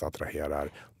faktiskt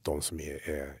attraherar de som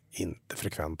är inte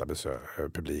frekventa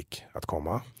publik att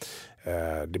komma.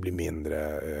 Det blir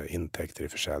mindre intäkter i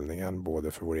försäljningen,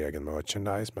 både för vår egen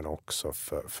merchandise men också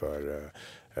för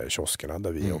kioskerna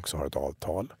där vi också har ett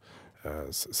avtal.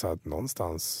 Så att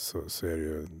någonstans så är det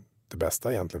ju det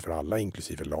bästa egentligen för alla,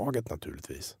 inklusive laget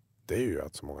naturligtvis. Det är ju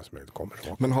att så många som möjligt kommer.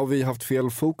 Men har vi haft fel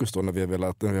fokus då när vi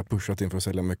har pushat in för att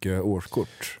sälja mycket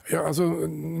årskort? Ja, alltså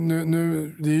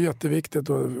nu det är ju jätteviktigt,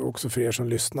 och också för er som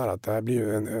lyssnar, att det här blir ju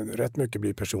rätt mycket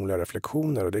blir personliga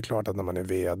reflektioner, och det är klart att när man är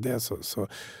vd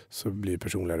så blir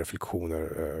personliga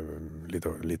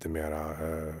reflektioner lite mera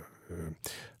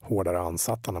hårdare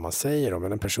ansatta när man säger dem.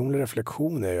 Men en personlig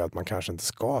reflektion är ju att man kanske inte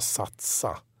ska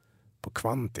satsa på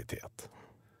kvantitet.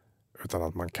 Utan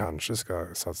att man kanske ska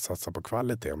satsa på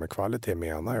kvalitet. Och med kvalitet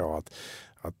menar jag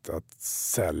att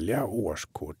sälja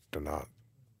årskorterna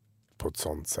på ett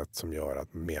sånt sätt som gör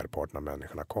att merparten av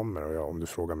människorna kommer. Och om du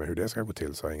frågar mig hur det ska gå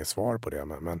till så har jag inget svar på det.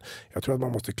 Men jag tror att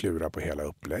man måste klura på hela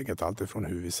upplägget. Allt ifrån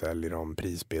hur vi säljer dem,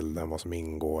 prisbilden, vad som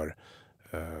ingår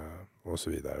och så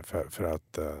vidare. För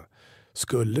att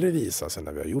skulle det visa sig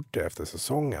när vi har gjort det efter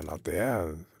säsongen att det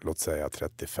är, låt säga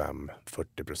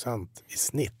 35-40% i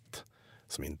snitt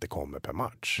som inte kommer per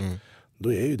match.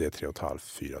 Då är ju det 3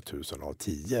 500-4 tusen av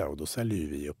 10 och då säljer ju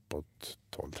vi uppåt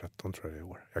 12-13 tror jag i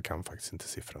år. Jag kan faktiskt inte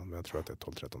siffran men jag tror att det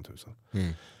är 12-13 tusen.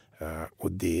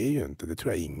 Och det är ju inte, det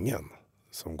tror jag ingen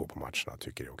som går på matcherna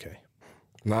tycker är okej.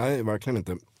 Nej, verkligen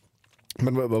inte.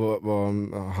 Men vad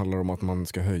handlar det om att man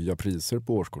ska höja priser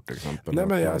på årskort till exempel? Nej,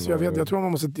 men jag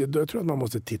tror att man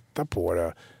måste titta på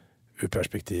det ur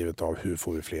perspektivet av hur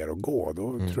får vi fler att gå.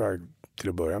 Då tror jag till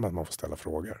att börja med att man får ställa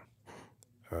frågor.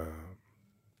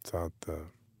 Så att,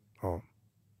 ja.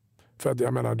 För att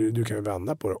jag menar, du kan ju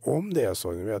vända på det. Om det är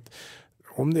så, ni vet,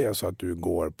 om det är så att du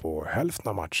går på hälften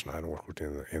av matcherna en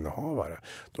årskortinnehavare,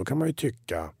 då kan man ju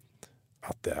tycka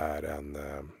att det är en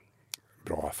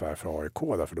bra affär för AIK,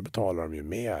 därför då betalar de ju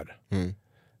mer.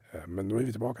 Men då är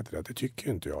vi tillbaka till det. Det tycker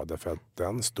ju inte jag, därför att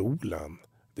den stolen,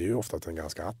 det är ju ofta en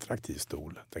ganska attraktiv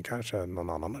stol. Den kanske någon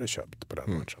annan hade köpt på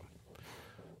den matchen.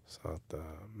 Så att,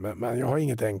 men jag har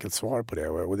inget enkelt svar på det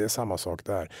och det är samma sak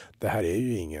där. Det här är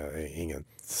ju inget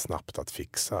snabbt att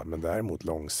fixa, men däremot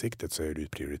långsiktigt så är det ju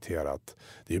prioriterat.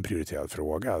 Det är ju en prioriterad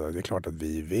fråga. Det är klart att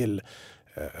vi vill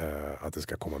att det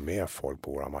ska komma med folk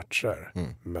på våra matcher.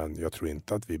 Men jag tror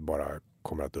inte att vi bara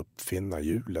kommer att uppfinna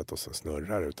hjulet och så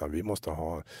snurrar, utan vi måste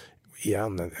ha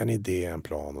igen en idé, en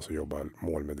plan och så jobba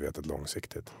målmedvetet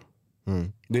långsiktigt.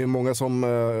 Det är många som, det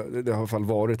har i alla fall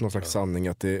varit någon slags sanning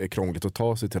att det är krångligt att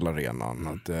ta sig till arenan,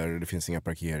 att det finns inga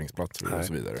parkeringsplatser och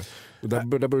så vidare. Och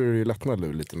där börjar det ju lättna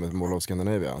lite med Mall of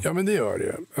Scandinavia. Ja, men det gör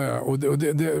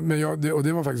det. Och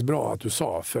det var faktiskt bra att du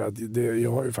sa, för att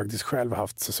jag har ju faktiskt själv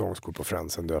haft säsongskort på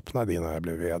Friends sen det öppnade innan jag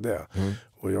blev vd.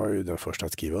 Och jag är ju den första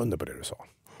att skriva under på det du sa.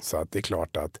 Så att det är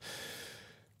klart att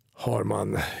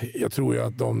jag tror ju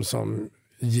att de som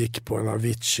gick på en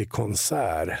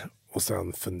Avicii-konsert och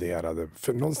sen funderade,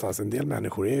 för någonstans en del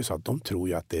människor är ju så att de tror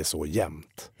ju att det är så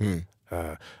jämnt.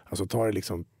 Alltså tar det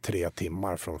liksom 3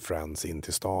 timmar från Friends in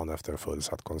till stan efter en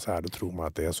fullsatt konsert, då tror man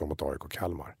att det är så mot AIK och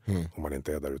Kalmar. Om man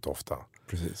inte är där ute ofta.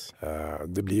 Precis.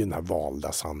 Det blir ju den här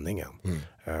valda sanningen.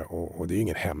 Och det är ju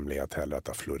ingen hemlighet heller att det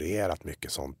har florerat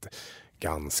mycket sånt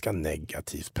ganska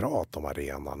negativt prat om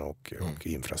arenan och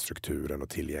infrastrukturen och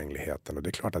tillgängligheten. Och det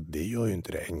är klart att det gör ju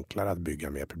inte det enklare att bygga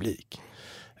mer publik.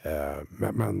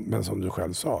 Men som du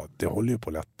själv sa, det håller ju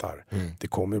på lättar. Det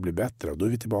kommer att bli bättre och då är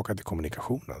vi tillbaka till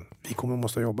kommunikationen. Vi kommer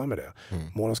måste jobba med det.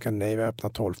 Mall of Scandinavia öppnar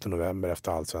 12 november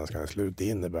efter allsvenskan är slut. Det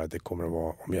innebär att det kommer att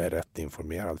vara, om jag är rätt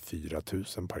informerad, 4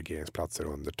 000 parkeringsplatser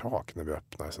under tak när vi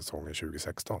öppnar säsongen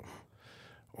 2016.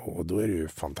 Och då är det ju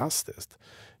fantastiskt.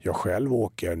 Jag själv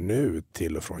åker nu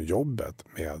till och från jobbet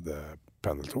med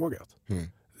pendeltåget.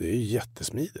 Det är ju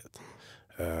jättesmidigt.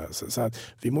 Så att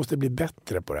vi måste bli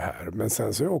bättre på det här. Men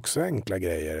sen så är det också enkla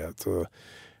grejer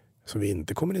som vi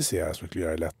inte kommunicerar som skulle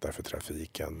göra det lättare för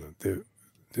trafiken. Det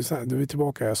är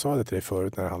tillbaka, jag sa det till dig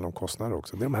förut när det handlar om kostnader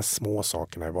också. Det är de här små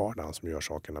sakerna i vardagen som gör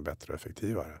sakerna bättre och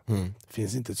effektivare. Det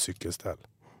finns inte ett cykelställ.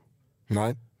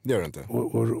 Nej, det gör det inte.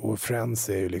 Och Friends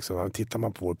är ju liksom, tittar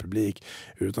man på vår publik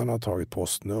utan att ha tagit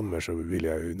postnummer så vill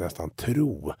jag ju nästan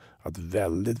tro att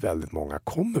väldigt, väldigt många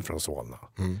kommer från Solna.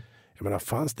 Jag menar,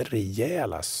 fanns det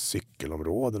rejäla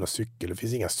cykelområden och det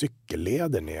finns inga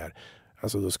cykelleder ner.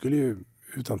 Alltså då skulle ju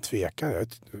utan tvekan,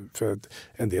 för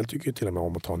en del tycker ju till och med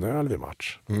om att ta en öl vid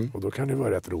match. Och då kan det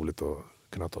vara rätt roligt att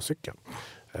kunna ta cykeln.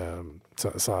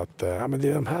 Så att, ja, men det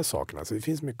är de här sakerna. Så det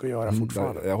finns mycket att göra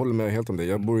fortfarande. Jag håller med helt om det.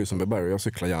 Jag bor ju som Beberg och jag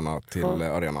cyklar gärna till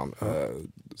arenan.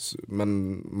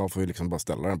 Men man får ju liksom bara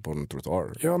ställa den på en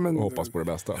trottoar och hoppas på det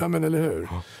bästa. Ja, men eller hur?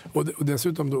 Och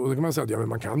dessutom då kan man säga att men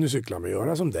man kan ju cykla med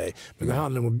göra som dig. Men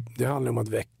det handlar om att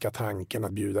väcka tanken,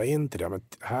 att bjuda in till det. Men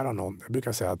här har någon, jag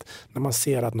brukar säga att när man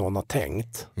ser att någon har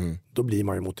tänkt, då blir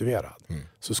man ju motiverad.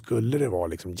 Så skulle det vara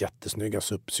liksom jättesnygga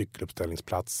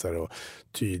cykeluppställningsplatser och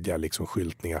tydliga liksom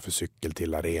skyltningar för cykel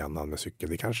till arenan med cykel.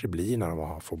 Det kanske blir när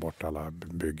de får bort alla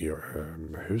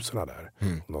bygghusen där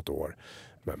om något år.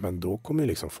 Men då kommer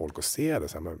liksom folk att se det.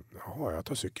 Så här, men, jaha, jag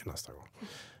tar cykeln nästa gång.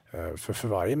 För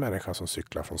varje människa som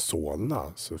cyklar från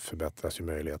Solna så förbättras ju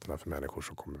möjligheterna för människor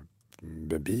som kommer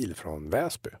med bil från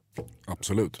Väsby.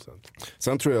 Absolut.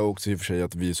 Sen tror jag också i och för sig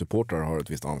att vi supportrar har ett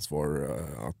visst ansvar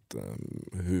att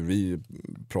hur vi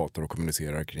pratar och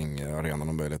kommunicerar kring arenan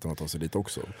och möjligheten att ta sig dit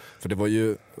också. För det var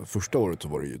ju, första året så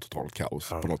var det ju totalt kaos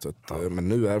på något sätt. Men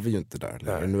nu är vi ju inte där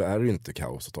längre. Nu är det ju inte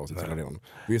kaos att ta sig till arenan.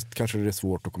 Visst kanske det är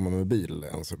svårt att komma med bil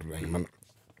än så länge, men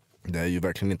det är ju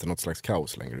verkligen inte något slags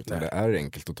kaos längre, utan det är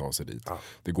enkelt att ta sig dit.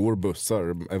 Det går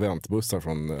bussar, eventbussar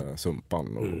från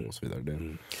Sumpan och så vidare.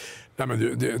 Nej, men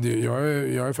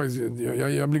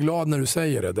jag blir glad när du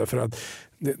säger det, därför att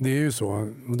det är ju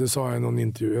så, och det sa jag i någon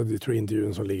intervju, jag tror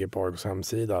intervjun som ligger på AIKs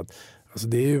hemsida, att alltså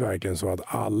det är ju verkligen så att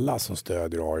alla som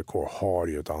stödjer AIK har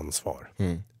ju ett ansvar.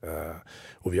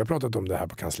 Och vi har pratat om det här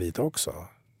på kansliet också.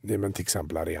 Det är men till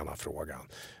exempel arenafrågan.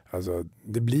 Alltså,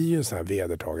 det blir ju en sån här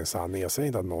vedertagen sanning. Jag säger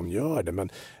inte att någon gör det, men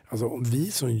alltså, om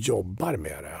vi som jobbar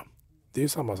med det är ju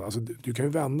samma sak. Alltså, du kan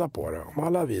ju vända på det. Om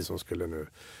alla vi som skulle nu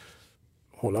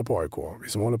hålla på AIK, vi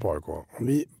som håller på AIK, om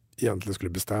vi egentligen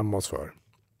skulle bestämma oss för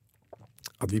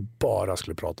att vi bara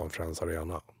skulle prata om Friends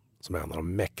Arena, som är en av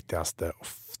de mäktigaste och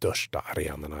största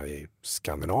arenorna i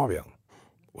Skandinavien.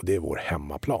 Och det är vår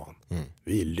hemmaplan.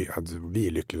 Vi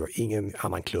är lyckliga. Ingen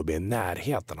annan klubb är i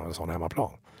närheten av en sån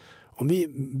hemmaplan. Om vi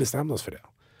bestämmer oss för det,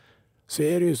 så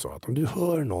är det ju så att om du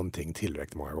hör någonting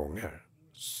tillräckligt många gånger,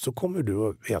 så kommer du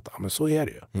att veta, men så är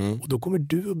det ju. Och då kommer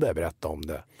du att börja berätta om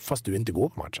det fast du inte går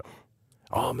på matchen.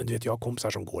 Ja, men du vet, jag har kompisar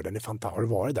som går, den är fantastisk. Har du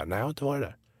varit där? Nej, jag har inte varit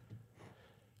där.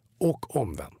 Och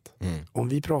omvänt. Om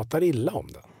vi pratar illa om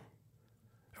den,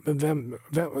 men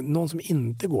någon som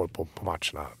inte går på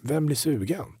matcherna, vem blir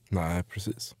sugen? Nej,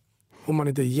 precis. Om man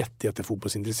inte är jätte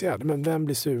fotbollsintresserad, men vem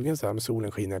blir sugen så här med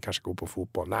solen skiner, jag kanske går på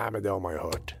fotboll? Nej, men det har man ju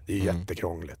hört. Det är ju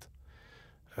jättekrångligt.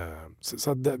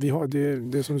 Så vi har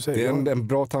det som du säger. Det är en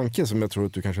bra tanke som jag tror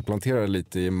att du kanske planterar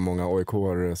lite i många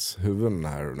AIK:ares huvuden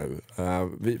här och nu.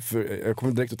 Jag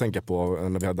kommer direkt att tänka på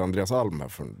när vi hade Andreas Alm här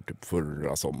från typ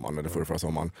förra sommaren eller förra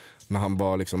sommaren. När han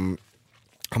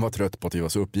var trött på att vi var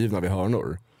så uppgivna vid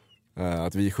hörnor.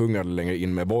 Att vi sjunger längre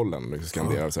in med bollen liksom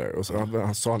skanderar så här. Och så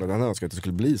han sa att han önskade att det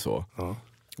skulle bli så.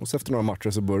 Och så efter några matcher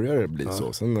så börjar det bli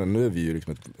så. Sen nu är vi ju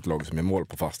liksom ett lag som är mål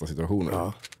på fasta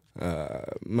situationer.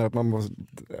 Men att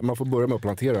man får börja med att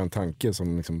plantera en tanke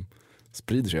som liksom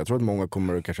sprider sig. Jag tror att många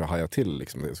kommer kanske haja till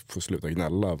liksom, få sluta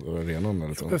gnälla på arenan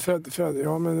eller så.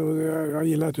 Jag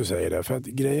gillar att du säger det. För att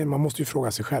grejen, man måste ju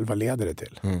fråga sig själv, vad leder det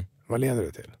till? Vad leder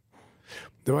det till?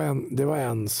 Det var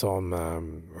en som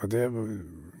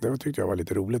det tyckte jag var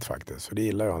lite roligt faktiskt, för det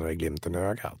gillar jag när det är glimten i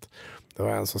ögat. Det var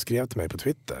en som skrev till mig på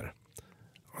Twitter,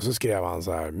 och så skrev han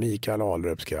så här: Mikael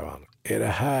Ahlrup, skrev han, är det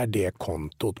här det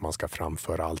kontot man ska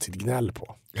framföra allt sitt gnäll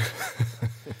på?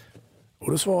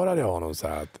 Och då svarade jag honom så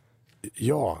här att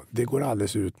ja, det går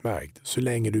alldeles utmärkt så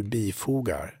länge du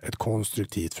bifogar ett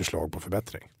konstruktivt förslag på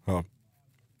förbättring.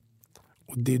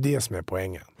 Och det är det som är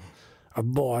poängen. Att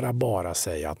bara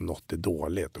säga att något är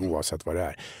dåligt oavsett vad det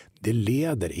är, det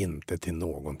leder inte till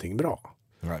någonting bra.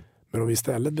 Nej. Men om vi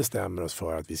istället bestämmer oss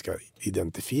för att vi ska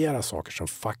identifiera saker som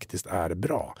faktiskt är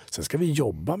bra. Sen ska vi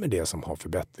jobba med det som har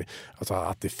förbättring. Alltså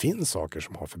att det finns saker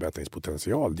som har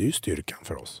förbättringspotential, det är ju styrkan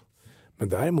för oss. Men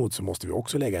däremot så måste vi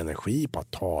också lägga energi på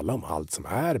att tala om allt som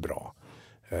är bra.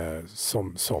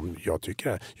 Som jag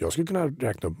tycker, jag skulle kunna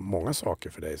räkna upp många saker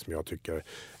för dig som jag tycker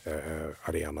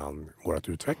arenan går att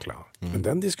utveckla. Men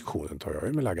den diskussionen tar jag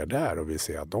ju med Lagardère och vill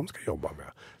se att de ska jobba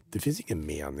med. Det finns ingen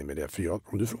mening med det, för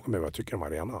om du frågar mig vad jag tycker om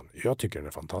arenan, jag tycker den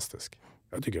är fantastisk.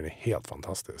 Jag tycker den är helt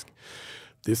fantastisk.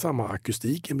 Det är samma,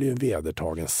 akustiken blir en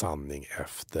vedertagen sanning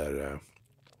efter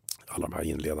alla de här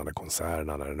inledande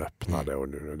konserterna när den öppnade, och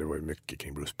det var ju mycket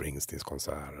kring Bruce Springsteens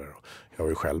konserter. Jag var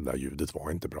ju själv där, ljudet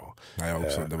var inte bra. Nej,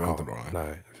 också, det var inte bra.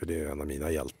 Nej, för det är en av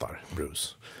mina hjältar,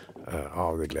 Bruce.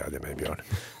 Ja, det glädjer mig, Björn.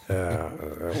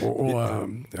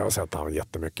 Jag har sett han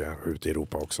jättemycket ute i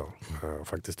Europa också,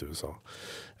 faktiskt i USA.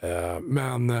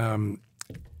 Men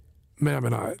jag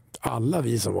menar, alla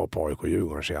vi som var på AIK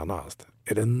Djurgården senast,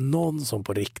 är det någon som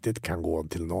på riktigt kan gå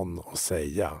till någon och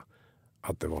säga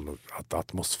att det var att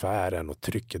atmosfären och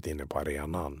trycket inne på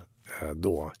arenan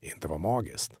då inte var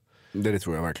magiskt? Det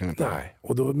tror jag verkligen inte. Nej,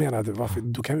 och då menar jag,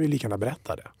 då kan vi lika gärna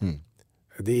berätta det.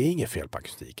 Det är inget fel på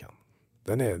akustiken.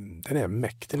 Den är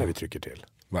mäktig när vi trycker till.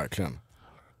 Verkligen,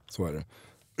 så är det.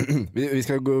 Vi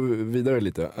ska gå vidare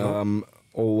lite.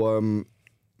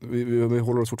 Vi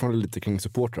håller oss fortfarande lite kring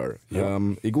supportrar.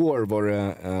 Igår var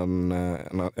det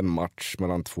en match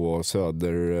mellan två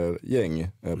södergäng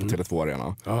på Tele2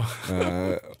 Arena.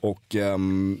 Och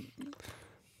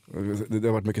det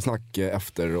har varit mycket snack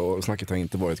efter, och snacket har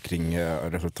inte varit kring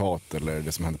resultat eller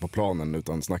det som hände på planen,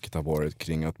 utan snacket har varit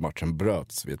kring att matchen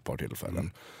bröts vid ett par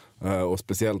tillfällen. Och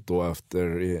speciellt då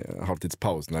efter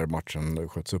halvtidspaus när matchen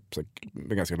sköts upp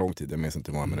med ganska lång tid, jag minns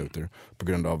inte hur många minuter, på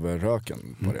grund av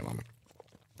röken på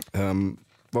arenan.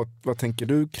 Vad tänker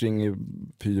du kring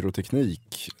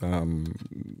pyroteknik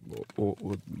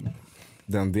och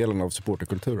den delen av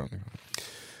supporterkulturen?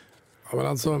 Ja, men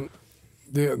alltså,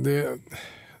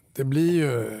 det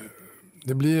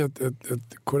blir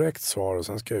ett korrekt svar och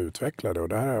sen ska jag utveckla det. Och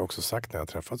det här har jag också sagt när jag har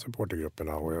träffat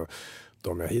supportergrupperna och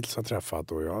de jag hittills har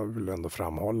träffat. Och jag vill ändå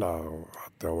framhålla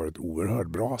att det har varit oerhört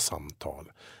bra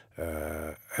samtal.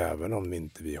 Även om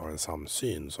inte vi har en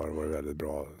samsyn så har det varit väldigt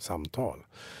bra samtal.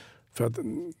 För att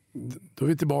då är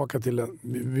vi tillbaka till,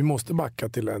 vi måste backa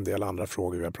till en del andra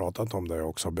frågor vi har pratat om där jag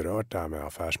också har berört det här med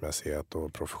affärsmässighet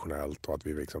och professionellt och att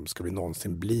vi liksom, ska vi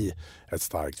någonsin bli ett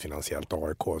starkt finansiellt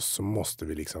AIK så måste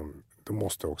vi liksom, då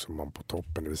måste också man på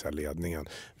toppen, det vill säga ledningen,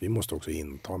 vi måste också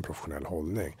inta en professionell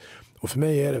hållning. Och för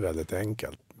mig är det väldigt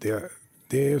enkelt.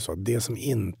 Det är ju så att det som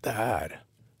inte är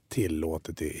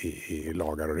tillåtet i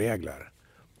lagar och regler,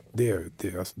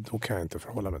 alltså, då kan jag inte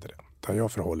förhålla mig till det. Utan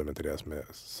jag förhåller mig till det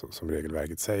som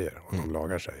regelverket säger och de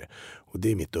lagar säger. Och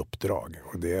det är mitt uppdrag.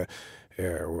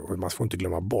 Och man får inte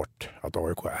glömma bort att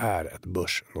AIK är ett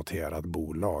börsnoterat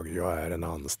bolag. Jag är en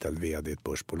anställd vd i ett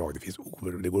börsbolag.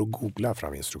 Det går att googla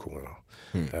fram instruktionerna.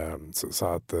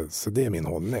 Så det är min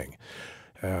hållning.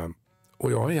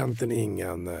 Och jag har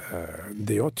egentligen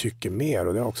det jag tycker mer,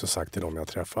 och det har jag också sagt till dem jag har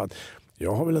träffat.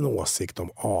 Jag har väl en åsikt om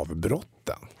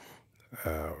avbrotten.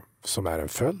 Som är en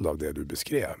följd av det du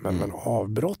beskrev. Men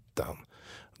avbrotten,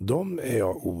 de är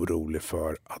jag orolig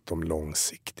för att de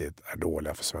långsiktigt är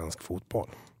dåliga för svensk fotboll.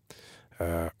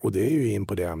 Och det är ju in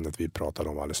på det ämnet vi pratade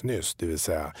om alldeles nyss. Det vill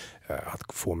säga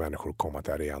att få människor att komma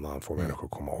till arenan, få människor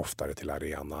att komma oftare till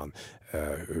arenan.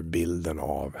 Bilden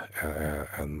av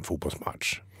en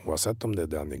fotbollsmatch. Oavsett om det är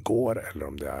den igår eller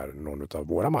om det är någon av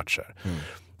våra matcher.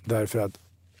 Därför att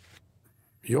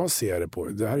jag ser det på,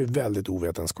 det här är väldigt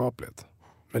ovetenskapligt.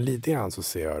 Men lite grann så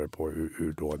ser jag det på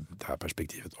ur då det här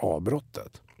perspektivet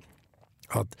avbrottet.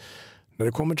 Att när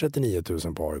det kommer 39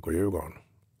 000 på AIK Djurgården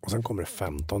och sen kommer det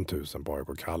 15 000 på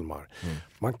AIK Kalmar.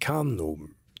 Man kan nog,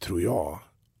 tror jag,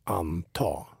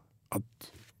 anta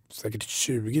att säkert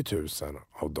 20 000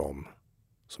 av dem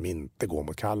som inte går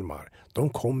mot Kalmar, de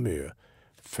kommer ju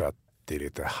för att det är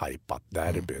lite hypat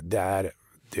derby. Det är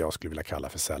det jag skulle vilja kalla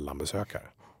för sällanbesökare.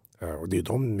 Och det är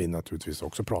de vi naturligtvis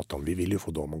också pratar om. Vi vill ju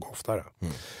få dem att gå oftare.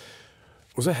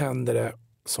 Och så händer det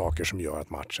saker som gör att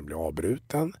matchen blir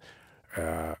avbruten.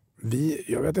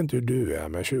 Jag vet inte hur du är,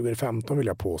 men 2015 vill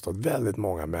jag påstå att väldigt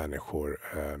många människor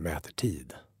mäter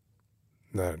tid.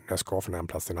 När jag ska från en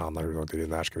plats till en annan, hur lång tid det är,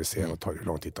 när ska vi se och hur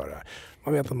lång tid tar det här.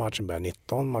 Man vet att matchen börjar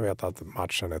 19, man vet att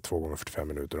matchen är 2 gånger 45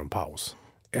 minuter och en paus.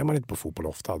 Är man inte på fotboll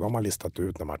ofta, då har man listat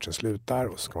ut när matchen slutar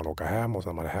och så ska man åka hem och så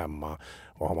när man är hemma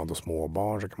och har man då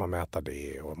småbarn så kan man mäta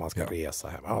det och man ska resa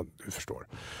hem. Ja, du förstår.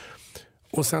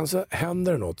 Och sen så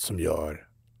händer det något som gör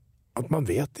att man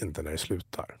vet inte när det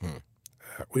slutar.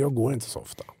 Och jag går inte så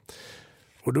ofta.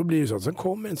 Och då blir det så att sen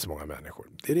kommer inte så många människor.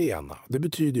 Det är det ena. Det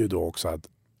betyder ju då också att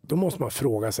då måste man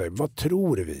fråga sig, vad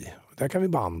tror vi? Det kan vi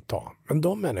bara anta. Men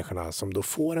de människorna som då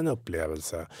får en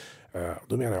upplevelse,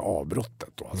 då menar jag avbrottet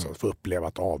då, alltså få uppleva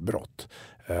ett avbrott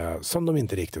som de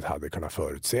inte riktigt hade kunnat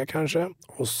förutse kanske,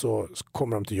 och så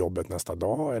kommer de till jobbet nästa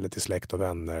dag eller till släkt och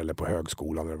vänner eller på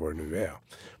högskolan eller vad det nu är.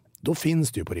 Då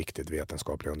finns det ju på riktigt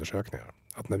vetenskapliga undersökningar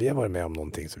att när vi har varit med om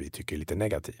någonting som vi tycker är lite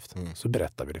negativt så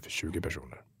berättar vi det för 20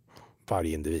 personer,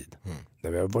 varje individ.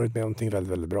 När vi har varit med om någonting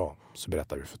väldigt, väldigt bra så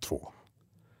berättar vi för 2.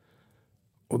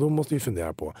 Och då måste vi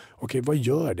fundera på, okej, vad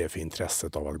gör det för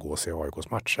intresset av att gå och se AIKs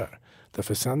matcher?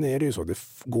 Därför sen är det ju så, det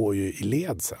går ju i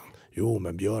led sen. Jo,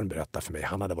 men Björn berättade för mig,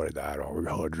 han hade varit där och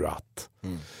hörde du att.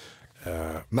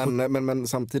 Men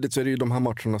samtidigt så är det ju de här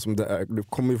matcherna som det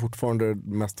kommer ju fortfarande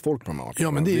mest folk på de här matcherna.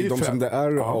 Ja, men det är ju de som det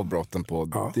är avbrotten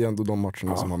på, det är ändå de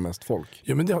matcherna som har mest folk.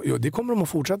 Ja, men det kommer de att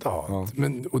fortsätta ha.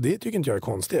 Och det tycker inte jag är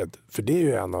konstigt, för det är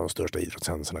ju en av de största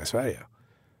idrottshändelserna i Sverige.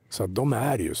 Så att de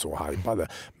är ju så hypade.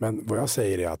 Men vad jag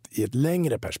säger är att i ett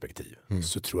längre perspektiv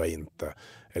så tror jag inte,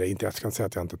 eller inte, jag kan säga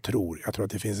att jag inte tror, jag tror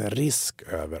att det finns en risk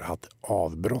över att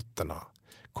avbrotterna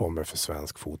kommer för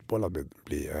svensk fotboll att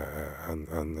bli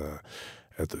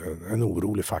en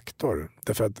orolig faktor.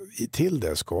 Därför att till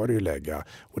det ska det ju lägga,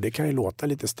 och det kan ju låta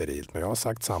lite sterilt, men jag har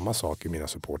sagt samma sak i mina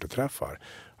supporterträffar,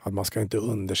 att man ska inte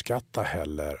underskatta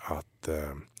heller att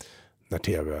när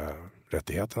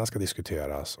tv-rättigheterna ska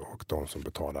diskuteras och de som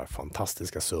betalar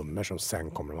fantastiska summor som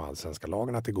sen kommer de allsvenska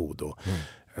lagarna till godo.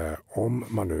 Om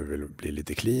man nu vill bli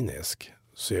lite klinisk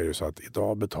så är det ju så att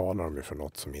idag betalar de ju för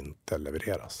något som inte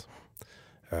levereras.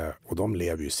 Och de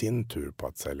lever ju sin tur på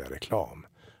att sälja reklam.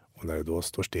 Och när det då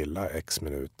står stilla x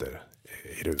minuter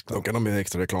i rutan. Då kan de ha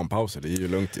extra reklampauser, det är ju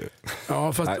lugnt ju.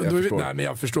 Ja, fast Nej,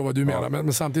 jag förstår vad du menar.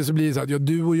 Men samtidigt så blir det så att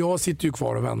du och jag sitter ju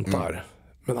kvar och väntar.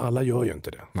 Men alla gör ju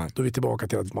inte det. Nej. Då är vi tillbaka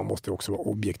till att man måste också vara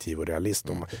objektiv och realist.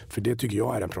 För det tycker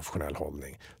jag är en professionell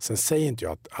hållning. Sen säger inte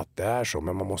jag att det är så,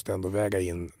 men man måste ändå väga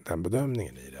in den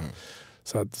bedömningen i det.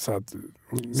 Sen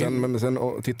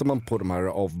tittar man på de här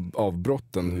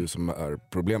avbrotten, hur som är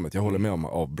problemet. Jag håller med om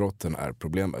att avbrotten är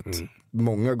problemet.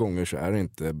 Många gånger så är det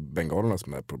inte bengalerna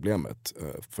som är problemet.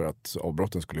 För att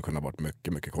avbrotten skulle kunna varit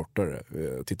mycket, mycket kortare.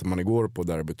 Tittar man igår på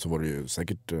derbyt så var det ju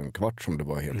säkert en kvart som det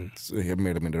var helt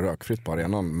mer eller mindre rökfritt på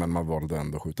arenan. Men man valde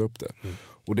ändå att skjuta upp det.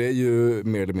 Och det är ju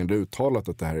mer eller mindre uttalat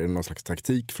att det här är någon slags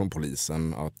taktik från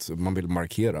polisen. Att man vill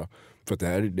markera. För att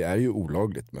det är ju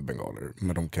olagligt med bengaler.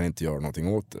 Men de kan inte göra någonting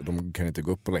åt det. De kan inte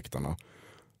gå upp på läktarna.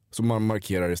 Så man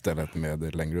markerar istället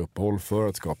med längre uppehåll för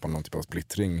att skapa någon typ av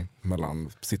splittring mellan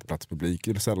sittplatspublik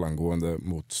eller sällangående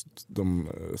mot de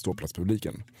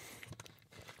ståplatspubliken.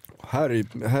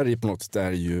 Här i på något sätt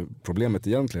är ju problemet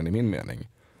egentligen i min mening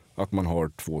att man har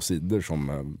två sidor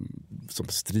som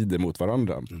strider mot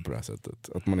varandra på det här sättet.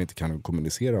 Att man inte kan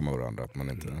kommunicera med varandra. Att man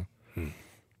inte...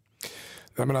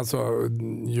 Nej, men alltså,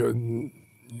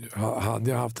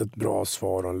 hade jag haft ett bra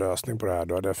svar och en lösning på det här,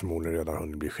 då hade jag förmodligen redan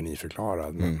hunnit bli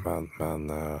geniförklarad. Men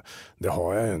det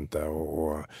har jag ju inte.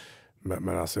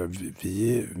 Men alltså,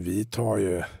 vi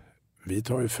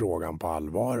tar ju frågan på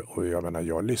allvar. Och jag menar,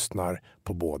 jag lyssnar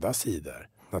på båda sidor,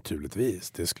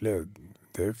 naturligtvis. Det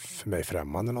är för mig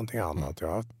främmande någonting annat.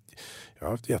 Jag har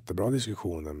haft jättebra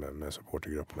diskussioner med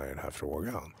supportergrupperna i den här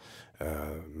frågan.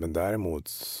 Men däremot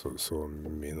så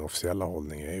min officiella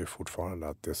hållning är ju fortfarande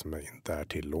att det som inte är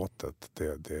tillåtet,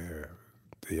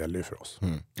 det gäller ju för oss.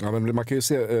 Ja, men man kan ju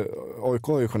se, AIK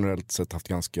har ju generellt sett haft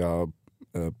ganska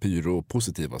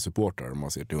pyropositiva supportrar om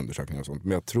man ser till undersökningar och sånt.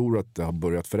 Men jag tror att det har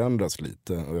börjat förändras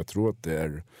lite och jag tror att det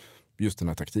är just den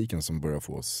här taktiken som börjar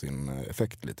få sin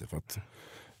effekt lite. För att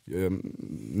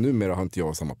numera har inte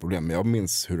jag samma problem, men jag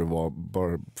minns hur det var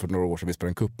bara för några år sedan vi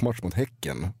spelade en cupmatch mot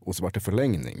Häcken och så var det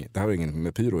förlängning. Det här har inget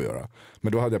med pyro att göra.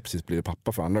 Men då hade jag precis blivit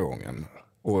pappa för andra gången.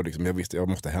 Och liksom, jag visste jag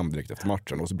måste hem direkt efter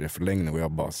matchen och så blir det förlängning och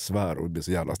jag bara svär och blir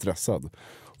så jävla stressad.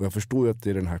 Och jag förstår ju att det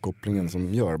är den här kopplingen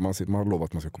som gör. Man har lovat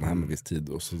att man ska komma hem en viss tid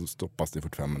och så stoppas det i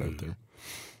 45 minuter.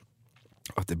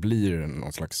 Att det blir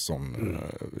någon slags sån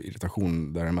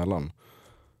irritation däremellan.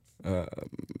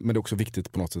 Men det är också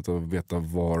viktigt på något sätt att veta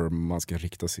var man ska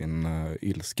rikta sin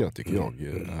ilska, tycker jag.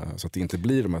 Så att det inte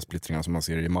blir de här splittringarna som man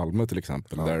ser i Malmö till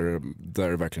exempel. Där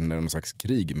det verkligen är en slags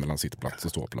krig mellan sittplats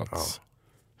och ståplats.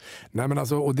 Nej, men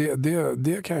alltså, och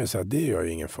det kan jag säga, det är jag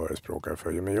ingen förespråkare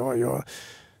för. Men jag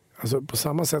alltså, på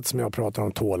samma sätt som jag pratar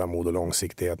om tålamod och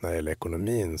långsiktighet när det gäller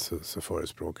ekonomin så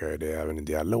förespråkar jag det även i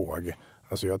dialog.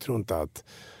 Alltså jag tror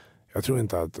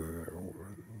inte att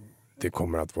det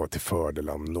kommer att vara till fördel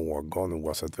om någon,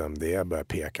 oavsett vem det är, börjar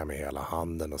peka med hela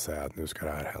handen och säga att nu ska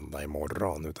det här hända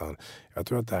imorgon. Utan jag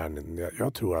tror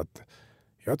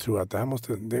att det här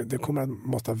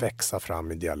måste växa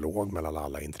fram i dialog mellan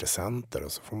alla intressenter.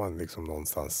 Och så får man liksom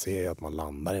någonstans se att man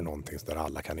landar i någonting där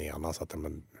alla kan enas. Att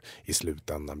i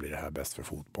slutändan blir det här bäst för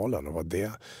fotbollen. Och vad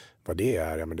det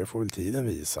är, ja, men det får väl tiden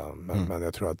visa. Men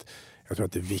jag tror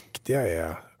att det viktiga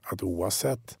är att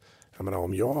oavsett... Jag menar,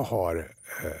 om jag har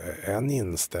en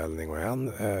inställning och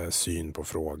en syn på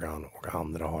frågan och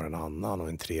andra har en annan och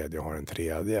en tredje har en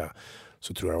tredje,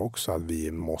 så tror jag också att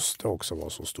vi måste också vara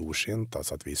så storsinta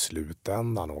så att vi i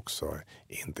slutändan också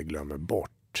inte glömmer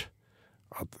bort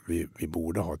att vi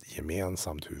borde ha ett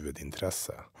gemensamt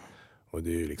huvudintresse. Och det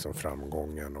är ju liksom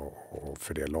framgången och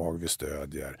för det lag vi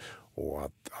stödjer och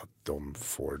att de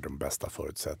får de bästa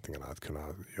förutsättningarna att kunna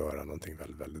göra någonting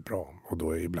väldigt, väldigt bra. Och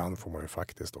då ibland får man ju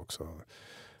faktiskt också,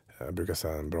 jag brukar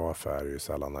säga en bra affär är ju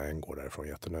sällan när en går därifrån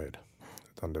jättenöjd.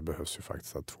 Utan det behövs ju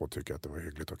faktiskt att två tycker att det var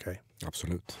hyggligt okej.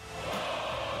 Absolut.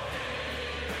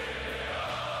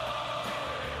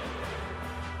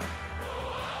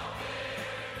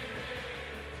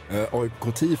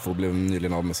 AIK Tifo blev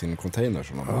nyligen av med sin container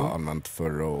som de har använt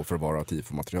för att förvara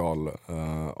Tifo-material.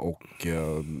 Och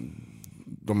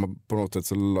de på något sätt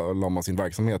så la man sin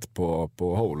verksamhet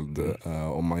på hold.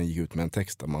 Och man gick ut med en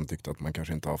text där man tyckte att man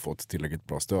kanske inte har fått tillräckligt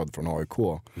bra stöd från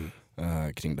AIK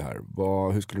kring det här.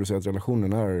 Hur skulle du säga att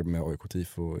relationen är med AIK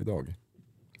Tifo idag?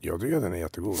 Jag tycker att den är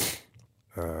jättegod.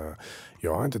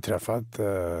 Jag har inte träffat...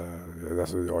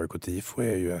 alltså AIK Tifo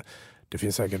är ju... Det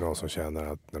finns säkert någon som känner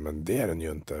att nej, men det är den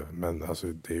ju inte. Men alltså,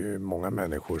 det är ju många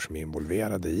människor som är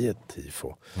involverade i ett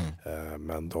tifo.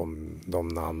 Men de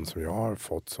namn som jag har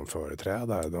fått som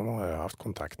företrädare, de har jag haft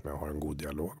kontakt med och har en god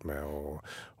dialog med och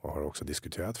har också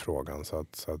diskuterat frågan. Så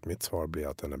att mitt svar blir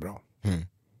att den är bra.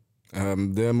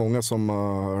 Det är många som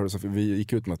vi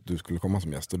gick ut med att du skulle komma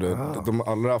som gäst. Och de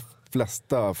allra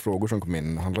flesta frågor som kom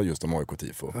in handlar just om AIK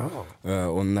Tifo.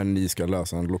 Och när ni ska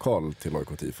lösa en lokal till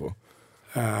AIK Tifo.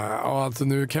 Ja, alltså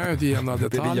nu kan jag inte ge några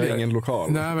detaljer. Det blir ingen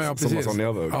lokal. Nej, men precis. Som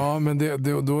ja, men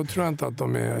då tror jag inte att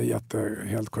de är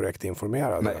helt korrekt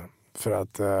informerade. Nej. För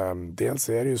att dels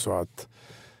är det ju så att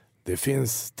det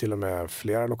finns till och med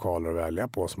flera lokaler att välja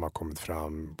på som har kommit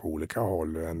fram på olika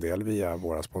håll. En del via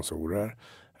våra sponsorer,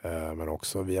 men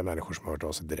också via människor som har hört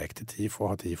av sig direkt till Tifo,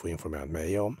 har Tifo informerat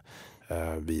mig om.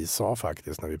 Vi sa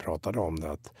faktiskt när vi pratade om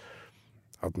det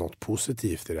att något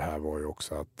positivt i det här var ju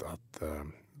också att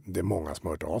det är många som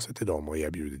har hört av sig till dem och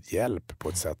erbjudit hjälp på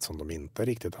ett sätt som de inte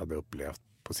riktigt hade upplevt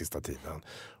på sista tiden.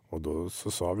 Och då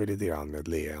så sa vi lite grann med ett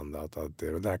leende att det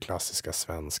är väl det här klassiska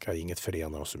svenska, inget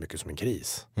förenar oss så mycket som en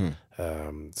kris.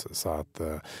 Så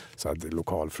att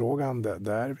lokalfrågan,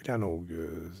 där vill jag nog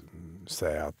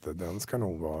säga att den ska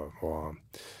nog vara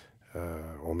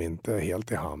om inte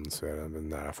helt i hamn så är den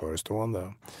nära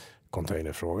förestående.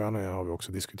 Containerfrågan har vi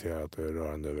också diskuterat och är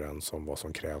rörande överens om vad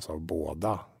som krävs av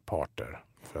båda parter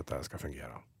för att det här ska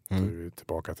fungera. Då är vi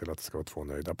tillbaka till att det ska vara två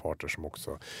nöjda parter som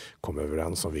också kommer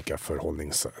överens om vilka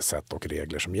förhållningssätt och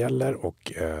regler som gäller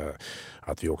och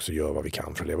att vi också gör vad vi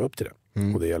kan för att leva upp till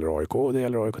det. Och det gäller AIK och det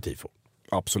gäller AIK Tifo.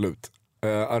 Absolut.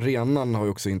 Arenan har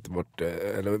ju också inte varit,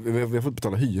 eller vi har fått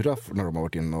betala hyra när de har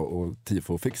varit in och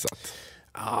Tifo fixat.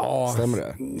 Ja, stämmer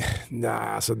det? Nej,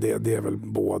 alltså det är väl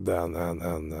både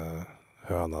en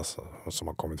höna som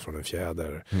har kommit från en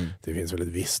fjäder. Det finns väl ett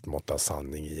visst mått av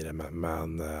sanning i det,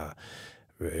 men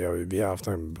vi har haft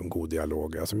en god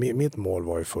dialog. Alltså mitt mål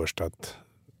var ju först att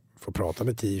få prata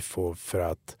med Tifo för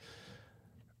att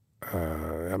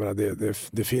jag menar,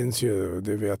 det finns ju,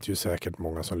 det vet ju säkert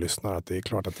många som lyssnar, att det är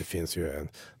klart att det finns ju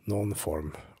någon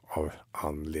form av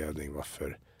anledning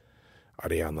varför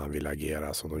arenan vill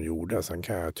agera som de gjorde. Sen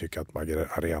kan jag tycka att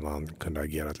arenan kunde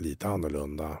agerat lite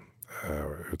annorlunda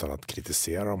utan att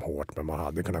kritisera dem hårt, men man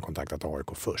hade kunnat kontakta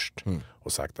AIK först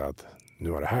och sagt att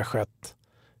nu har det här skett,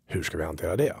 hur ska vi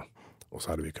hantera det? Och så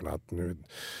hade vi kunnat,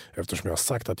 eftersom jag har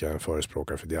sagt att jag är en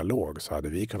förespråkare för dialog, så hade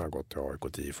vi kunnat gå till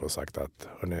AIK Tifo och sagt att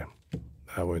hörni, det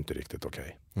här var ju inte riktigt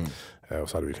okej. Och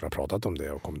så hade vi kunnat prata om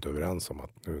det och kommit överens om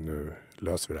att nu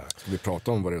löser vi det här. Ska vi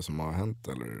prata om vad det är som har hänt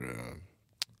eller?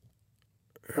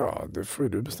 Ja, det får ju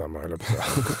du bestämma. Eller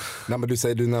Nej, men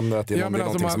du nämner att det är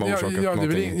någonting som har orsakat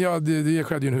någonting. Det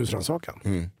skedde ju en husrannsakan.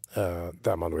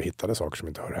 Där man då hittade saker som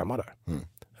inte hör hemma där.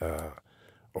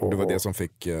 Och det var det som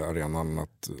fick arenan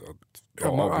att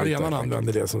arenan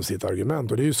använder det som sitt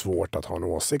argument och det är ju svårt att ha en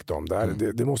åsikt om.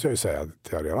 Det måste jag ju säga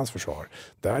till arenans försvar.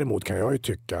 Däremot kan jag ju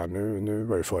tycka, nu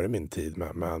var det före min tid,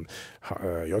 men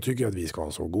jag tycker att vi ska ha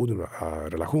en så god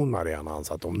relation med arenan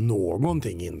så att om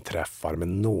någonting inträffar med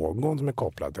någon som är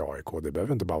kopplad till AIK, det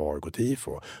behöver inte bara vara AIK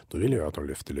Tifo, då vill jag att de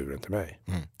lyfter luren till mig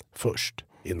först,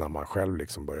 innan man själv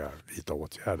liksom börjar vidta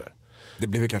åtgärder. Det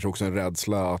blir kanske också en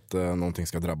rädsla att någonting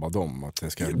ska drabba dem, att det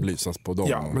ska belysas på dem.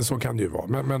 Ja, men så kan det ju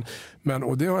vara. Men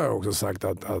och det har jag också sagt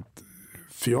att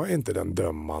för jag är inte den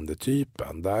dömande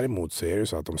typen. Däremot så är det ju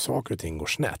så att om saker och ting går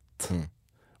snett,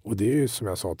 och det är ju som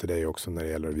jag sa till dig också när det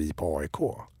gäller vi på AIK.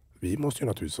 Vi måste ju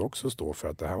naturligtvis också stå för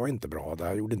att det här var inte bra, det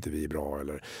här gjorde inte vi bra,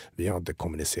 eller vi har inte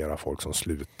kommunicerat folk som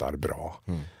slutar bra.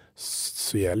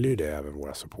 Så gäller ju det även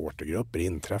våra supportergrupper.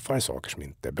 Inträffar saker som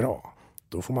inte är bra,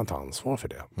 då får man ta ansvar för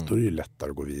det. Då är det ju lättare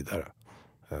att gå vidare.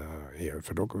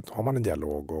 För då har man en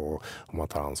dialog och om man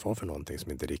tar ansvar för någonting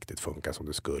som inte riktigt funkar som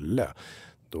det skulle,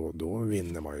 då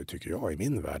vinner man ju, tycker jag, i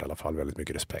min värld i alla fall, väldigt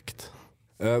mycket respekt.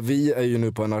 Vi är ju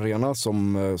nu på en arena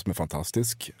som är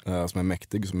fantastisk, som är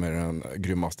mäktig, som är den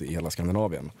grymmaste i hela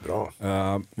Skandinavien. Bra.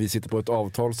 Vi sitter på ett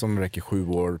avtal som räcker 7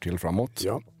 år till framåt.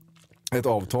 Ja. Ett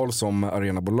avtal som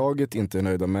arenabolaget inte är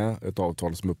nöjda med, ett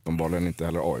avtal som uppenbarligen inte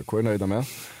heller AIK är nöjda med.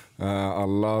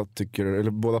 Alla tycker,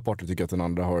 eller båda parter tycker att den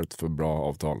andra har ett för bra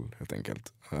avtal helt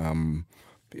enkelt.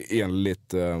 Enligt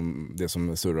det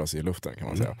som surras i luften kan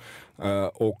man säga.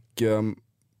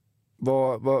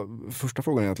 Första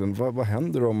frågan egentligen, vad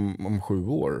händer om 7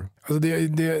 år? Alltså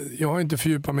jag har inte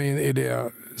fördjupat mig i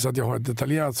det så att jag har ett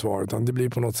detaljerat svar, utan det blir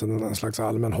på något sätt en slags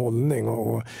allmän hållning.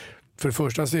 Och för det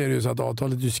första så är det ju så att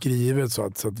avtalet är skrivet så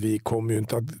att vi kommer ju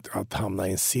inte att hamna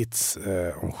i en sits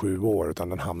om 7 år, utan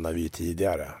den hamnar vi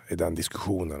tidigare i den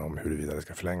diskussionen om huruvida det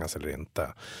ska förlängas eller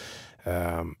inte.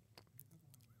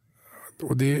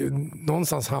 Och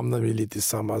någonstans hamnar vi lite i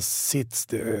samma sits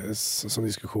som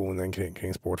diskussionen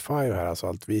kring Sport 5 här. Alltså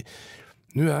att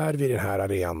nu är vi i den här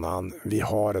arenan, vi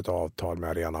har ett avtal med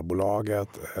arenabolaget,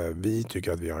 vi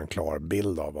tycker att vi har en klar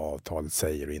bild av vad avtalet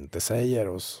säger och inte säger,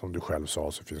 och som du själv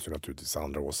sa så finns det naturligtvis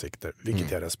andra åsikter,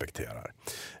 vilket jag respekterar.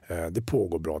 Det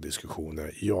pågår bra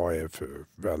diskussioner, jag är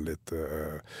väldigt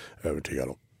övertygad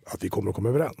om att vi kommer att komma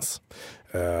överens.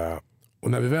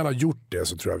 Och när vi väl har gjort det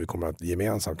så tror jag vi kommer att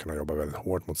gemensamt kunna jobba väldigt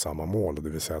hårt mot samma mål. Det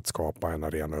vill säga att skapa en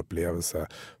arenaupplevelse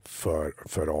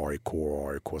för AIK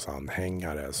och AIKs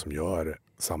anhängare som gör,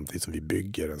 samtidigt som vi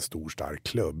bygger en stor stark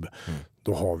klubb.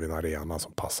 Då har vi en arena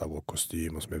som passar vår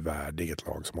kostym och som är värdig ett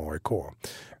lag som AIK.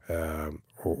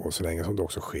 Och så länge som det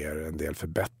också sker en del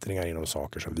förbättringar inom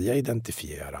saker som vi har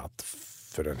identifierat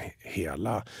för den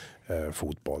hela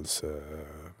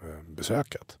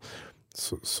fotbollsbesöket.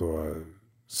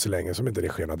 Så länge som inte det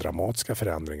sker några dramatiska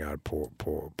förändringar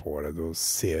på det, då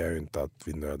ser jag ju inte att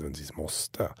vi nödvändigtvis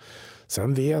måste.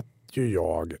 Sen vet ju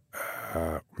jag,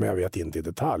 men jag vet inte i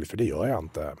detalj, för det gör jag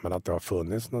inte, men att det har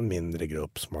funnits någon mindre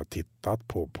grupp som har tittat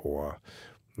på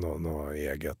något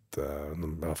eget, i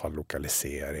alla fall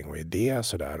lokalisering och idé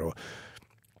sådär. Och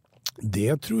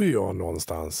det tror jag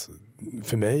någonstans,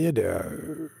 för mig är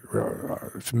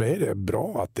det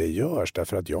bra att det görs,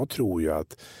 därför att jag tror ju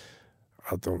att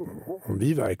om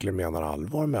vi verkligen menar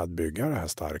allvar med att bygga det här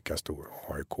starka stora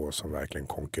AIK som verkligen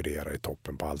konkurrerar i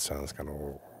toppen på allsvenskan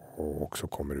och också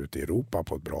kommer ut i Europa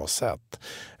på ett bra sätt,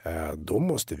 då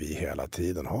måste vi hela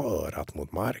tiden ha örat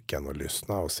mot marken och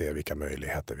lyssna och se vilka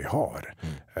möjligheter vi har.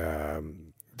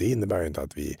 Det innebär ju inte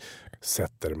att vi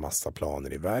sätter massa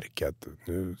planer i verket.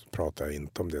 Nu pratar jag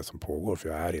inte om det som pågår, för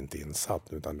jag är inte insatt,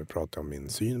 utan nu pratar jag om min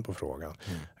syn på frågan.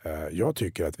 Jag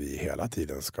tycker att vi hela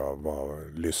tiden ska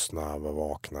lyssna, vara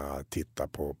vakna, titta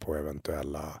på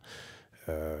eventuella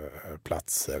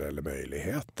platser eller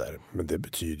möjligheter. Men det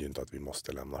betyder ju inte att vi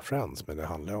måste lämna Friends, men det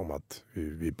handlar om att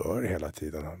vi bör hela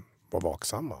tiden vara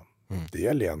vaksamma. Det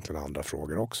gäller egentligen andra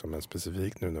frågor också, men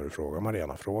specifikt nu när du frågar om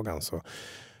arenafrågan, så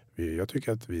jag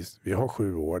tycker att vi har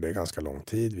 7 år, det är ganska lång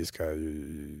tid. Vi ska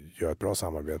göra ett bra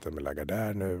samarbete med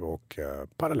Lagardère nu, och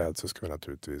parallellt så ska vi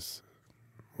naturligtvis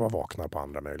vara vakna på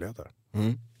andra möjligheter.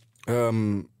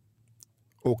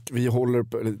 Och vi håller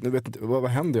på, jag vet inte, vad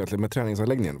händer egentligen med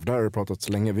träningsanläggningen? För där har det pratats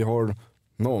länge. Vi har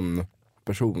någon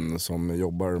person som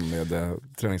jobbar med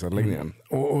träningsanläggningen.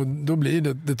 Och då blir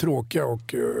det tråkiga, och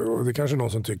det kanske är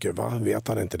någon som tycker, vet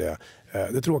han inte det?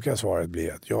 Det tråkiga svaret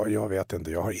blir att jag vet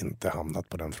inte, jag har inte hamnat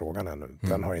på den frågan ännu.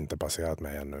 Den har inte passerat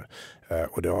mig ännu.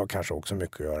 Och det har kanske också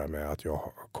mycket att göra med att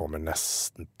jag kommer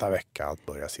nästa vecka att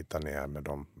börja sitta ner med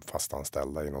de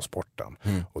fastanställda inom sporten.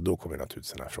 Och då kommer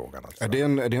naturligtvis den här frågan. Alltså.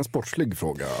 Är det en sportslig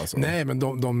fråga? Alltså? Nej, men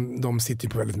de sitter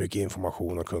på väldigt mycket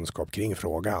information och kunskap kring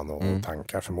frågan och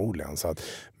tankar förmodligen. Så att,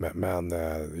 men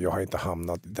jag har inte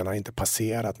hamnat, den har inte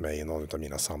passerat mig i någon av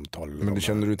mina samtal. Men du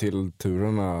känner du till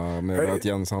turerna med att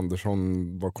Jens Andersson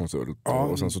var konsult,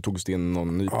 och sen så togs det in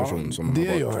någon ny person som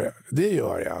det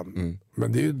gör jag.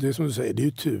 Men det är som du säger, det är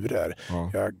ju turer.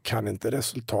 Jag kan inte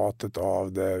resultatet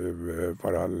av det,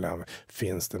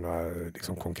 finns det några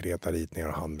liksom konkreta ritningar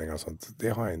och handlingar och sånt. Det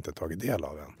har jag inte tagit del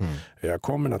av än. Jag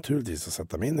kommer naturligtvis att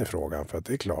sätta mig in i frågan, för att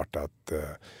det är klart att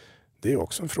det är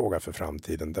också en fråga för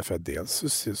framtiden, därför att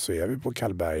dels så är vi på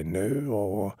Karlberg nu,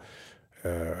 och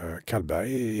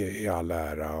Karlberg i all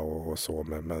ära och så,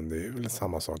 men det är väl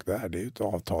samma sak där. Det är ett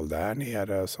avtal där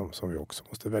nere som vi också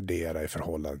måste värdera i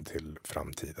förhållande till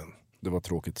framtiden. Det var ett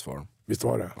tråkigt svar. Visst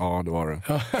var det? Ja, det var det.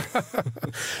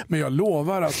 Men jag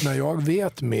lovar att när jag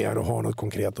vet mer och har något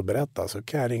konkret att berätta så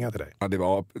kan jag ringa till dig. Ja,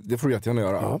 det får du jättegärna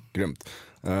göra. Ja. Grymt.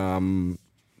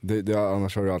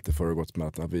 Annars har det alltid föregått med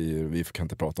att vi kan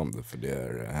inte prata om det, för det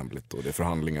är hemligt, och det är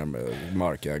förhandlingar med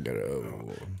markägare.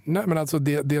 Nej, men alltså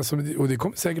det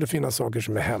kommer säkert att finnas saker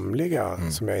som är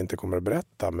hemliga som jag inte kommer att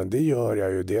berätta, men det gör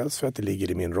jag ju dels för att det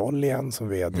ligger i min roll igen som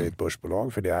vd i ett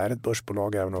börsbolag, för det är ett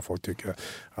börsbolag, även om folk tycker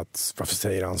att varför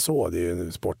säger han så? Det är ju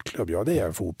en sportklubb. Ja, det är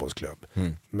en fotbollsklubb.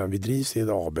 Men vi drivs i en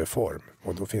AB-form,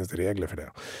 och då finns det regler för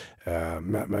det.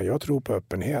 Men jag tror på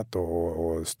öppenhet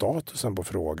och statusen på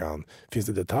frågan. Finns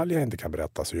det detaljer jag inte kan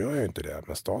berätta så gör jag inte det.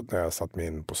 Men när jag satt mig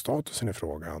in på statusen i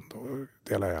frågan, då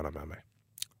delar jag gärna med mig.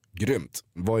 Grymt.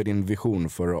 Vad är din vision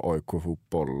för AIK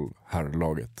fotboll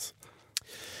herrlaget?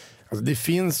 Alltså det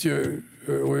finns ju,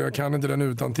 och jag kan inte den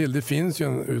utan till. Det finns ju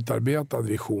en utarbetad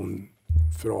vision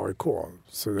för AIK.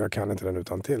 Så jag kan inte den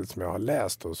utan till, som jag har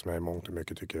läst och som jag i mångt och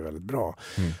mycket tycker är väldigt bra.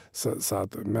 Så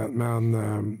att, men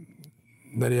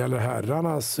när det gäller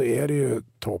herrarna så är det ju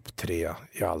topp 3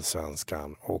 i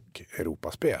allsvenskan och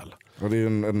Europaspel. Och det är ju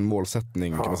en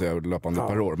målsättning kan man säga löpande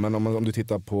per år. Men om du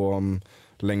tittar på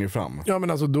längre fram. Ja,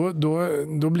 men alltså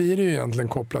då blir det ju egentligen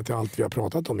kopplat till allt vi har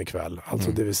pratat om ikväll.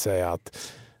 Alltså det vill säga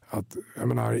att jag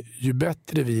menar, ju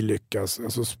bättre vi lyckas,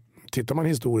 alltså tittar man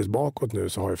historiskt bakåt nu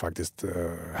så har ju faktiskt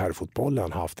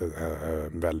herrfotbollen haft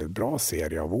en väldigt bra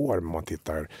serie av år. Man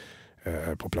tittar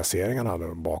på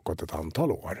placeringarna bakåt ett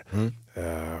antal år.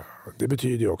 Det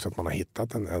betyder ju också att man har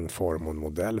hittat en form och en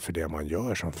modell för det man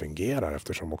gör som fungerar,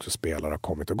 eftersom också spelare har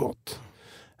kommit och gått.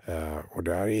 Och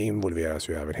där involveras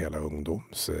ju även hela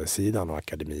ungdomssidan och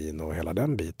akademin och hela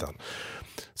den biten.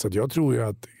 Så att jag tror ju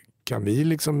att kan vi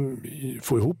liksom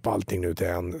få ihop allting nu till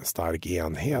en stark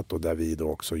enhet och där vi då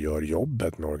också gör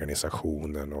jobbet med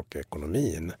organisationen och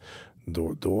ekonomin,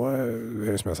 då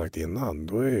är det som jag sagt innan,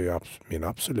 då är ju min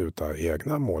absoluta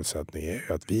egna målsättning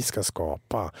är att vi ska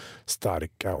skapa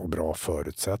starka och bra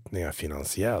förutsättningar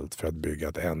finansiellt för att bygga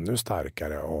ett ännu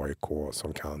starkare AIK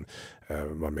som kan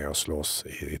vara med och slåss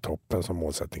i toppen som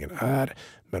målsättningen är,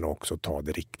 men också ta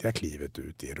det riktiga klivet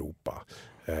ut i Europa.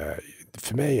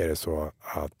 För mig är det så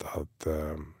att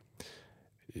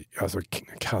alltså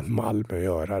kan Malmö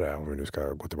göra det, om vi nu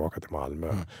ska gå tillbaka till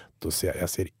Malmö, då ser jag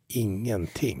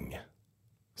ingenting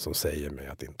som säger mig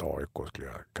att inte AIK skulle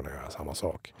kunna göra samma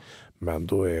sak. Men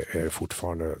då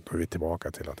är vi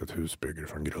tillbaka till att ett hus bygger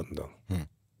från grunden.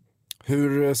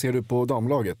 Hur ser du på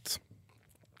damlaget?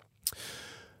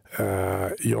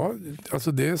 Ja,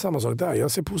 alltså det är samma sak där.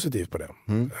 Jag ser positivt på det.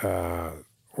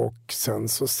 Och sen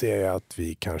så ser jag att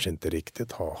vi kanske inte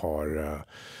riktigt har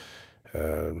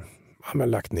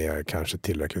lagt ner kanske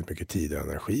tillräckligt mycket tid och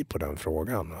energi på den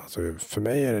frågan. Alltså för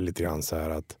mig är det lite grann så här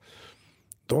att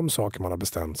de saker man har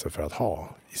bestämt sig för att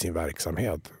ha i sin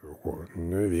verksamhet, och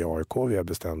nu är vi AIK, vi har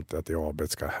bestämt att i AB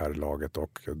ska herrlaget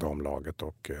och damlaget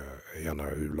och ena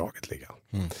U-laget ligga.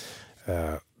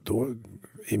 Då,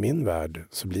 i min värld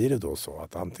så blir det då så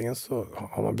att antingen så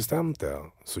har man bestämt det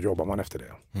så jobbar man efter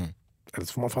det. Eller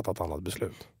så får man fatta ett annat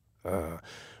beslut.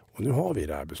 Och nu har vi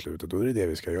det här beslutet, då är det det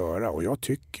vi ska göra. Och jag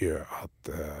tycker ju att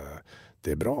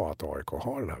det är bra att AIK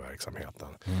har den här verksamheten.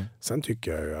 Sen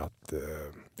tycker jag ju att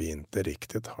vi inte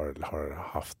riktigt har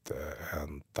haft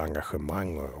ett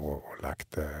engagemang och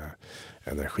lagt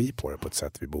energi på det på ett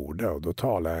sätt vi borde. Och då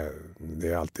det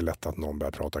är alltid lätt att någon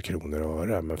börjar prata kronor och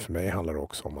öre, men för mig handlar det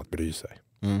också om att bry sig.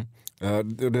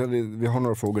 Vi har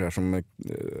några frågor här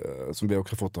som vi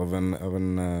också fått av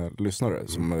en lyssnare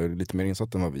som är lite mer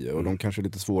insatt än vad vi är. Och de kanske är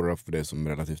lite svårare för dig som är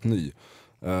relativt ny.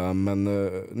 Men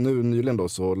nu nyligen då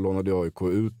så lånade AIK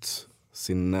ut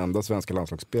sin enda svenska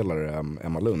landslagsspelare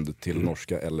Emma Lund till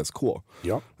norska LSK.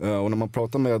 Ja. Och när man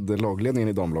pratar med lagledningen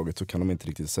i damlaget så kan de inte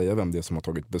riktigt säga vem det är som har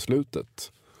tagit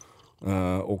beslutet.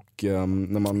 Och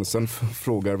när man sen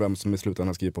frågar vem som i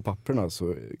slutändan skriver på papperna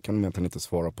så kan de egentligen inte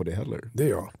svara på det heller. Det är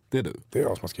jag. Det är du? Det är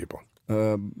jag som har skrivit på.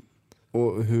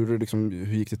 Och hur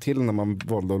gick det till när man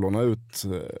valde att låna ut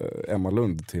Emma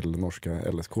Lund till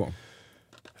norska LSK?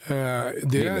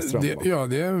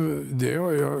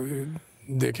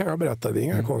 Det kan jag berätta, det är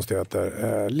inga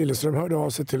konstigheter. Lilleström hörde av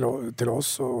sig till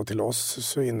oss, och till oss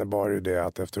så innebar ju det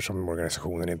att eftersom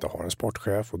organisationen inte har en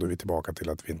sportchef, och då är vi tillbaka till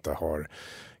att vi inte har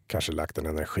kanske lagt den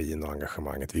energin och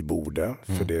engagemanget vi borde,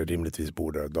 för det rimligtvis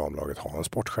borde damlaget ha en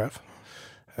sportchef.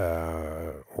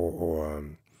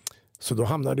 Så då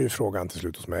hamnade ju frågan till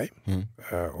slut hos mig.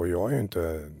 Och jag är ju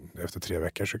inte, efter 3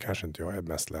 veckor så kanske inte jag är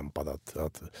mest lämpad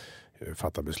att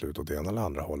fatta beslut åt det ena eller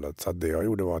andra hållet. Så det jag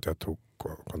gjorde var att jag tog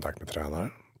kontakt med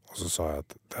tränaren och så sa jag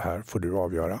att det här får du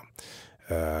avgöra.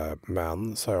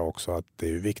 Men sa jag också att det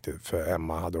är ju viktigt, för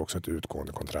Emma hade också ett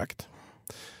utgående kontrakt.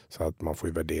 Så att man får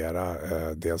ju värdera,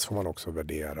 dels får man också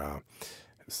värdera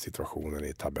situationen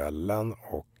i tabellen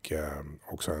och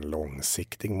också en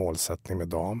långsiktig målsättning med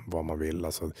dam, vad man vill.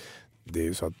 Alltså, det är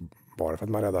ju så att bara för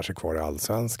att man räddar sig kvar i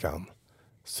allsvenskan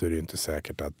så är det ju inte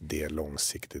säkert att det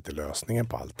långsiktigt är lösningen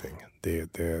på allting. Det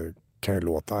kan ju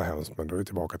låta hemskt, men då är vi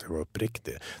tillbaka till att vara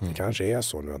uppriktig. Det kanske är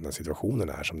så nu att när situationen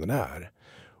är som den är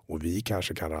och vi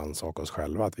kanske kan rannsaka oss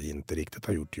själva att vi inte riktigt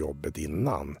har gjort jobbet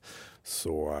innan,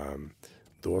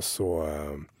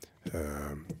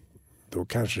 då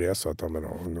kanske det är så att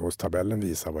om tabellen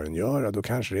visar vad den gör, då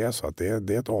kanske det är så att det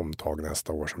är ett omtag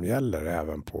nästa år som gäller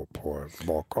även på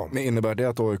bakom. Men innebär det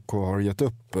att AIK har gett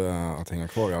upp att hänga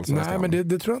kvar i allsvenskan? Nej, men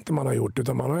det tror jag inte man har gjort,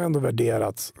 utan man har ändå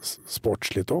värderat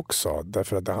sportsligt också.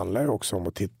 Därför att det handlar ju också om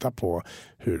att titta på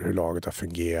hur laget har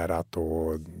fungerat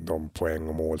och de poäng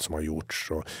och mål som har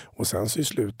gjorts. Och sen så i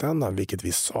slutändan, vilket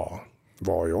vi sa,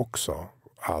 var ju också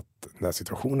att när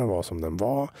situationen var som den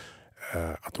var,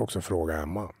 att också fråga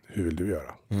Emma, hur vill du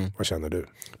göra? Vad känner du?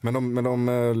 Men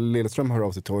om Lilleström hör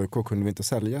av sig till AIK, kunde vi inte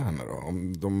sälja henne då?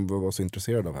 Om de var så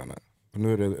intresserade av henne.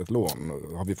 Nu är det ett lån.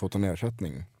 Har vi fått en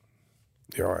ersättning?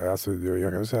 Ja, alltså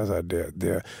jag kan säga så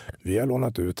här, vi har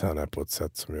lånat ut henne på ett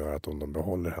sätt som gör att om de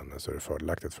behåller henne så är det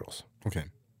fördelaktigt för oss.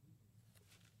 Okej.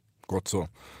 Gott så.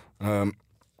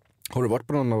 Har du varit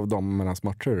på någon av damernas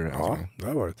matcher? Ja, det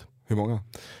har jag varit. Hur många?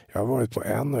 Jag har varit på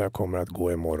en och jag kommer att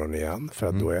gå imorgon igen. För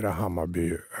att då är det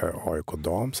Hammarby AIK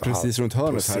dam. Precis runt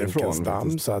hörnet härifrån.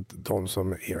 Dam, så att de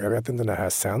som, jag vet inte när det här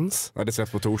sänds. Ja, det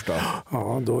släpps på torsdag.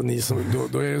 Ja, då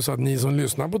är det så att ni som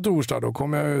lyssnar på torsdag, då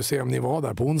kommer jag se om ni var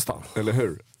där på onsdag. Eller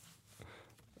hur?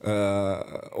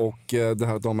 Och det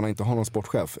här att damerna inte har någon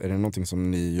sportchef, är det någonting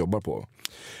som ni jobbar på?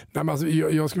 Nej, men alltså,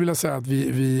 jag skulle vilja säga att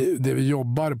det vi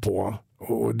jobbar på,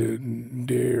 och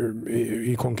det är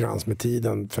i konkurrens med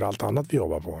tiden för allt annat vi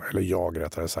jobbar på, eller jag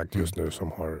rättare sagt just nu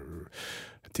som har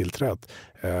tillträtt.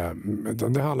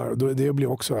 Det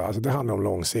handlar om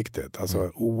långsiktigt.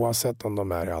 Alltså, oavsett om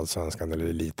de är i Allsvenskan eller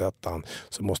Elitettan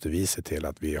så måste vi se till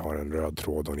att vi har en röd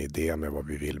tråd och en idé med vad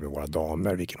vi vill med våra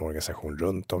damer, vilken organisation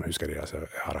runt om, hur ska deras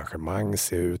arrangemang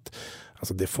se ut.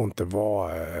 Alltså, det får inte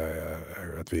vara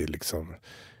att vi liksom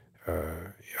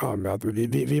men att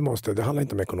vi måste, det handlar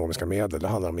inte om ekonomiska medel, det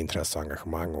handlar om intresse och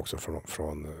engagemang också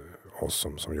från oss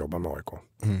som jobbar med AIK.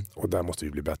 Och där måste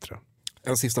vi bli bättre.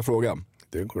 En sista fråga.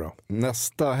 Det går bra.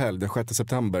 Nästa helg, den 6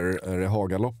 september, är det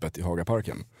Hagaloppet i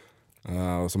Hagaparken.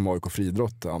 Som AIK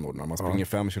Friidrott anordnar. Man springer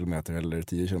 5 kilometer eller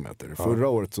 10 kilometer. Förra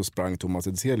året så sprang Thomas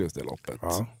Edselius det loppet.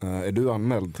 Är du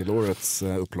anmäld till årets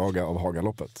upplaga av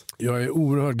Hagaloppet? Jag är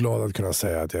oerhört glad att kunna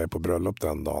säga att jag är på bröllop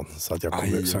den dagen. Så att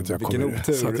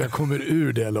jag kommer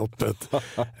ur det loppet.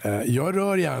 Jag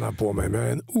rör gärna på mig, men jag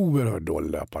är en oerhört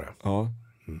dålig löpare. Ja.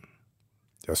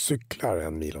 Jag cyklar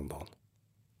 1 mil om dagen.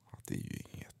 Det är ju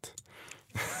inget.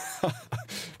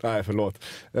 Nej, förlåt.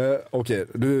 Okej,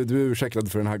 du är ursäktad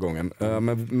för den här gången.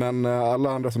 Men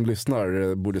alla andra som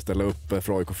lyssnar borde ställa upp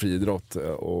för AIK Friidrott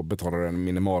och betala den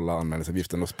minimala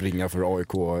anmälningsavgiften och springa för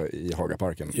AIK i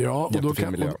Hagaparken. Ja,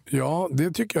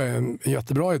 det tycker jag är en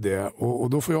jättebra idé. Och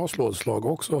då får jag slå ett slag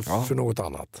också för något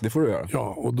annat. Det får du göra.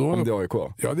 Ja, och då, om det är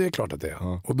AIK. Ja, det är klart att det är.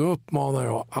 Ja. Och då uppmanar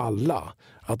jag alla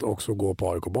att också gå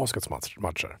på AIK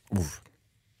basketmatcher.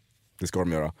 Det ska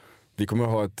de göra. Vi kommer att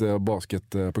ha ett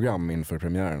basketprogram inför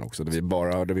premiären också.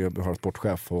 Där vi har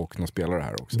sportchef och någon spelare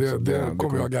här också. Det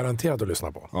kommer jag garanterat att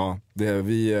lyssna på. Ja,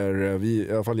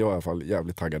 i alla fall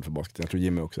jävligt taggad för basket. Jag tror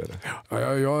Jimmy också är det.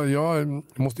 Ja, jag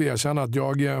måste erkänna att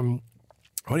jag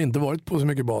har inte varit på så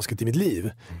mycket basket i mitt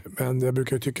liv. Men jag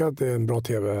brukar ju tycka att det är en bra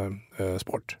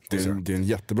tv-sport. Det är en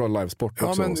jättebra livesport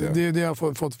också. Ja, men det är det jag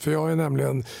har fått. För jag är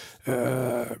nämligen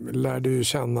lärde ju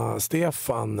känna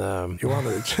Stefan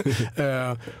Johanovic.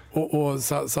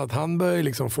 Så att han börjar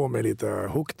liksom få mig lite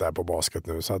hook där på basket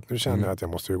nu. Så att nu känner jag att jag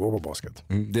måste ju gå på basket.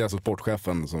 Det är alltså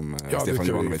sportchefen som Stefan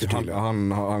Johanovic.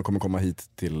 Han kommer komma hit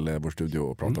till vår studio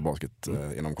och prata basket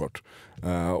inom kort.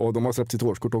 Och de har släppt sitt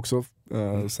årskort också.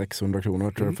 600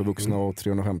 kronor för vuxna och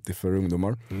 350 för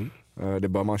ungdomar. Det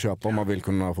bör man köpa om man vill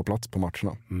kunna få plats på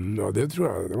matcherna. Ja, det tror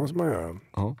jag. Det måste man göra.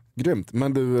 Ja, grymt.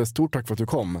 Men du, stort tack för att du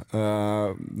kom.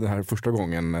 Det här är första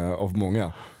gången av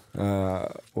många.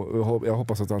 Och jag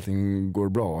hoppas att allting går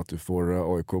bra. Att du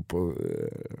får AIK på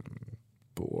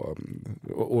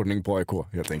ordning på AIK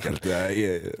helt enkelt.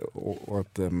 Och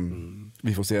att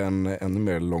vi får se en ännu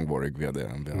mer långvarig vd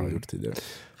än vi har gjort tidigare.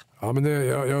 Ja, men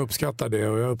jag uppskattar det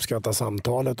och jag uppskattar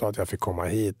samtalet och att jag fick komma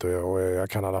hit och jag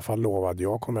kan i alla fall lova att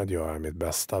jag kommer att göra mitt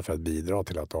bästa för att bidra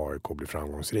till att AIK blir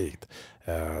framgångsrikt.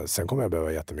 Sen kommer jag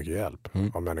behöva jättemycket hjälp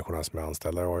av människorna som är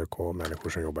anställda i AIK, människor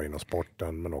som jobbar inom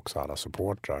sporten men också alla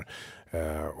supportrar.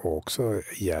 Och också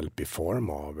hjälp i form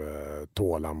av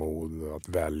tålamod, att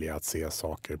välja att se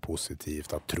saker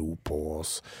positivt, att tro på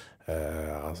oss.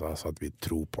 Alltså att vi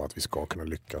tror på att vi ska kunna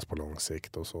lyckas på lång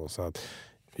sikt och så. Så att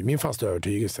min fasta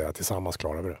övertygelse är att tillsammans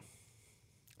klarar vi det.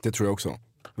 Det tror jag också.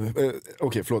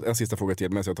 Okej, förlåt. En sista fråga till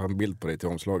medan jag tar en bild på dig till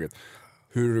omslaget.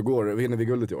 Hur går det? Vinner vi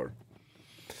guldet i år?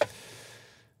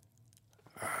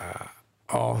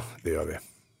 Ja, det gör vi.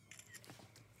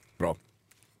 Bra.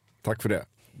 Tack för det.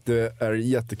 Det är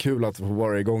jättekul att få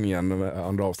vara igång igen med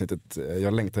andra avsnittet.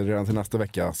 Jag längtar redan till nästa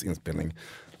veckas inspelning.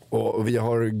 Och vi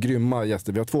har grymma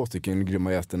gäster. Vi har 2 stycken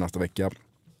grymma gäster nästa vecka.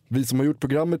 Vi som har gjort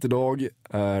programmet idag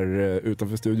är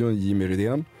utanför studion Jimmy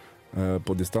Rydén,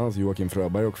 på distans Joakim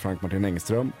Fröberg och Frank Martin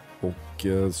Engström och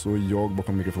så jag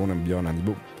bakom mikrofonen Björn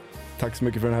Ennebo. Tack så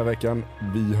mycket för den här veckan.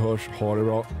 Vi hörs, ha det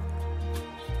bra.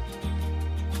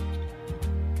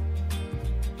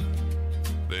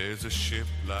 There's a ship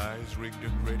lies rigged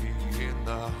and ready in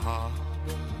the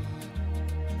harbor.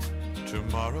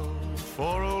 Tomorrow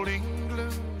for old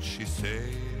England she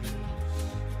sails,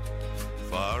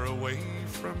 far away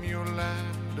from your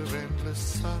land of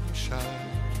endless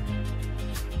sunshine,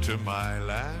 to my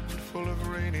land full of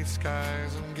rainy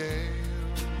skies and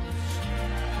gales.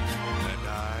 And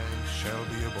I shall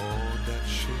be aboard that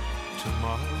ship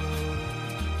tomorrow,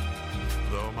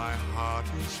 though my heart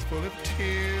is full of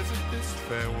tears at this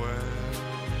farewell.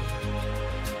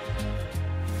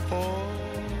 For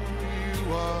you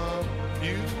are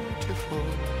beautiful,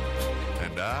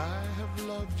 and I have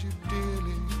loved you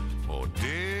dearly, more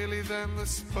dearly than the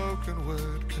spoken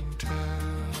word can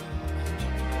tell.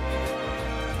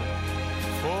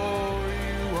 For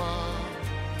you are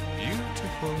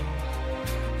beautiful,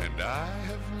 and I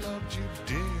have loved you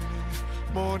dearly,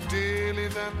 more dearly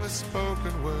than the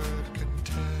spoken word can tell.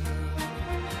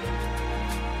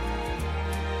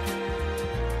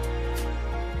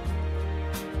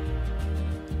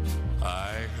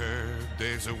 I heard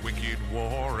there's a wicked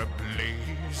war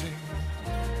a-blazing,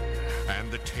 and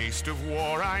the taste of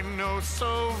war I know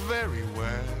so very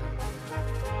well.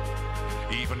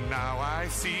 Even now I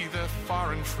see the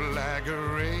foreign flag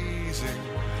a-raising,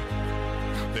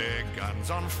 their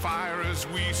guns on fire as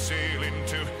we sail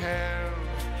into hell.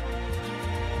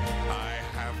 I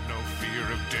have no fear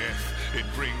of death, it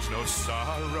brings no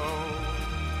sorrow,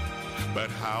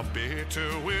 but how bitter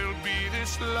will be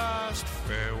this last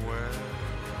farewell.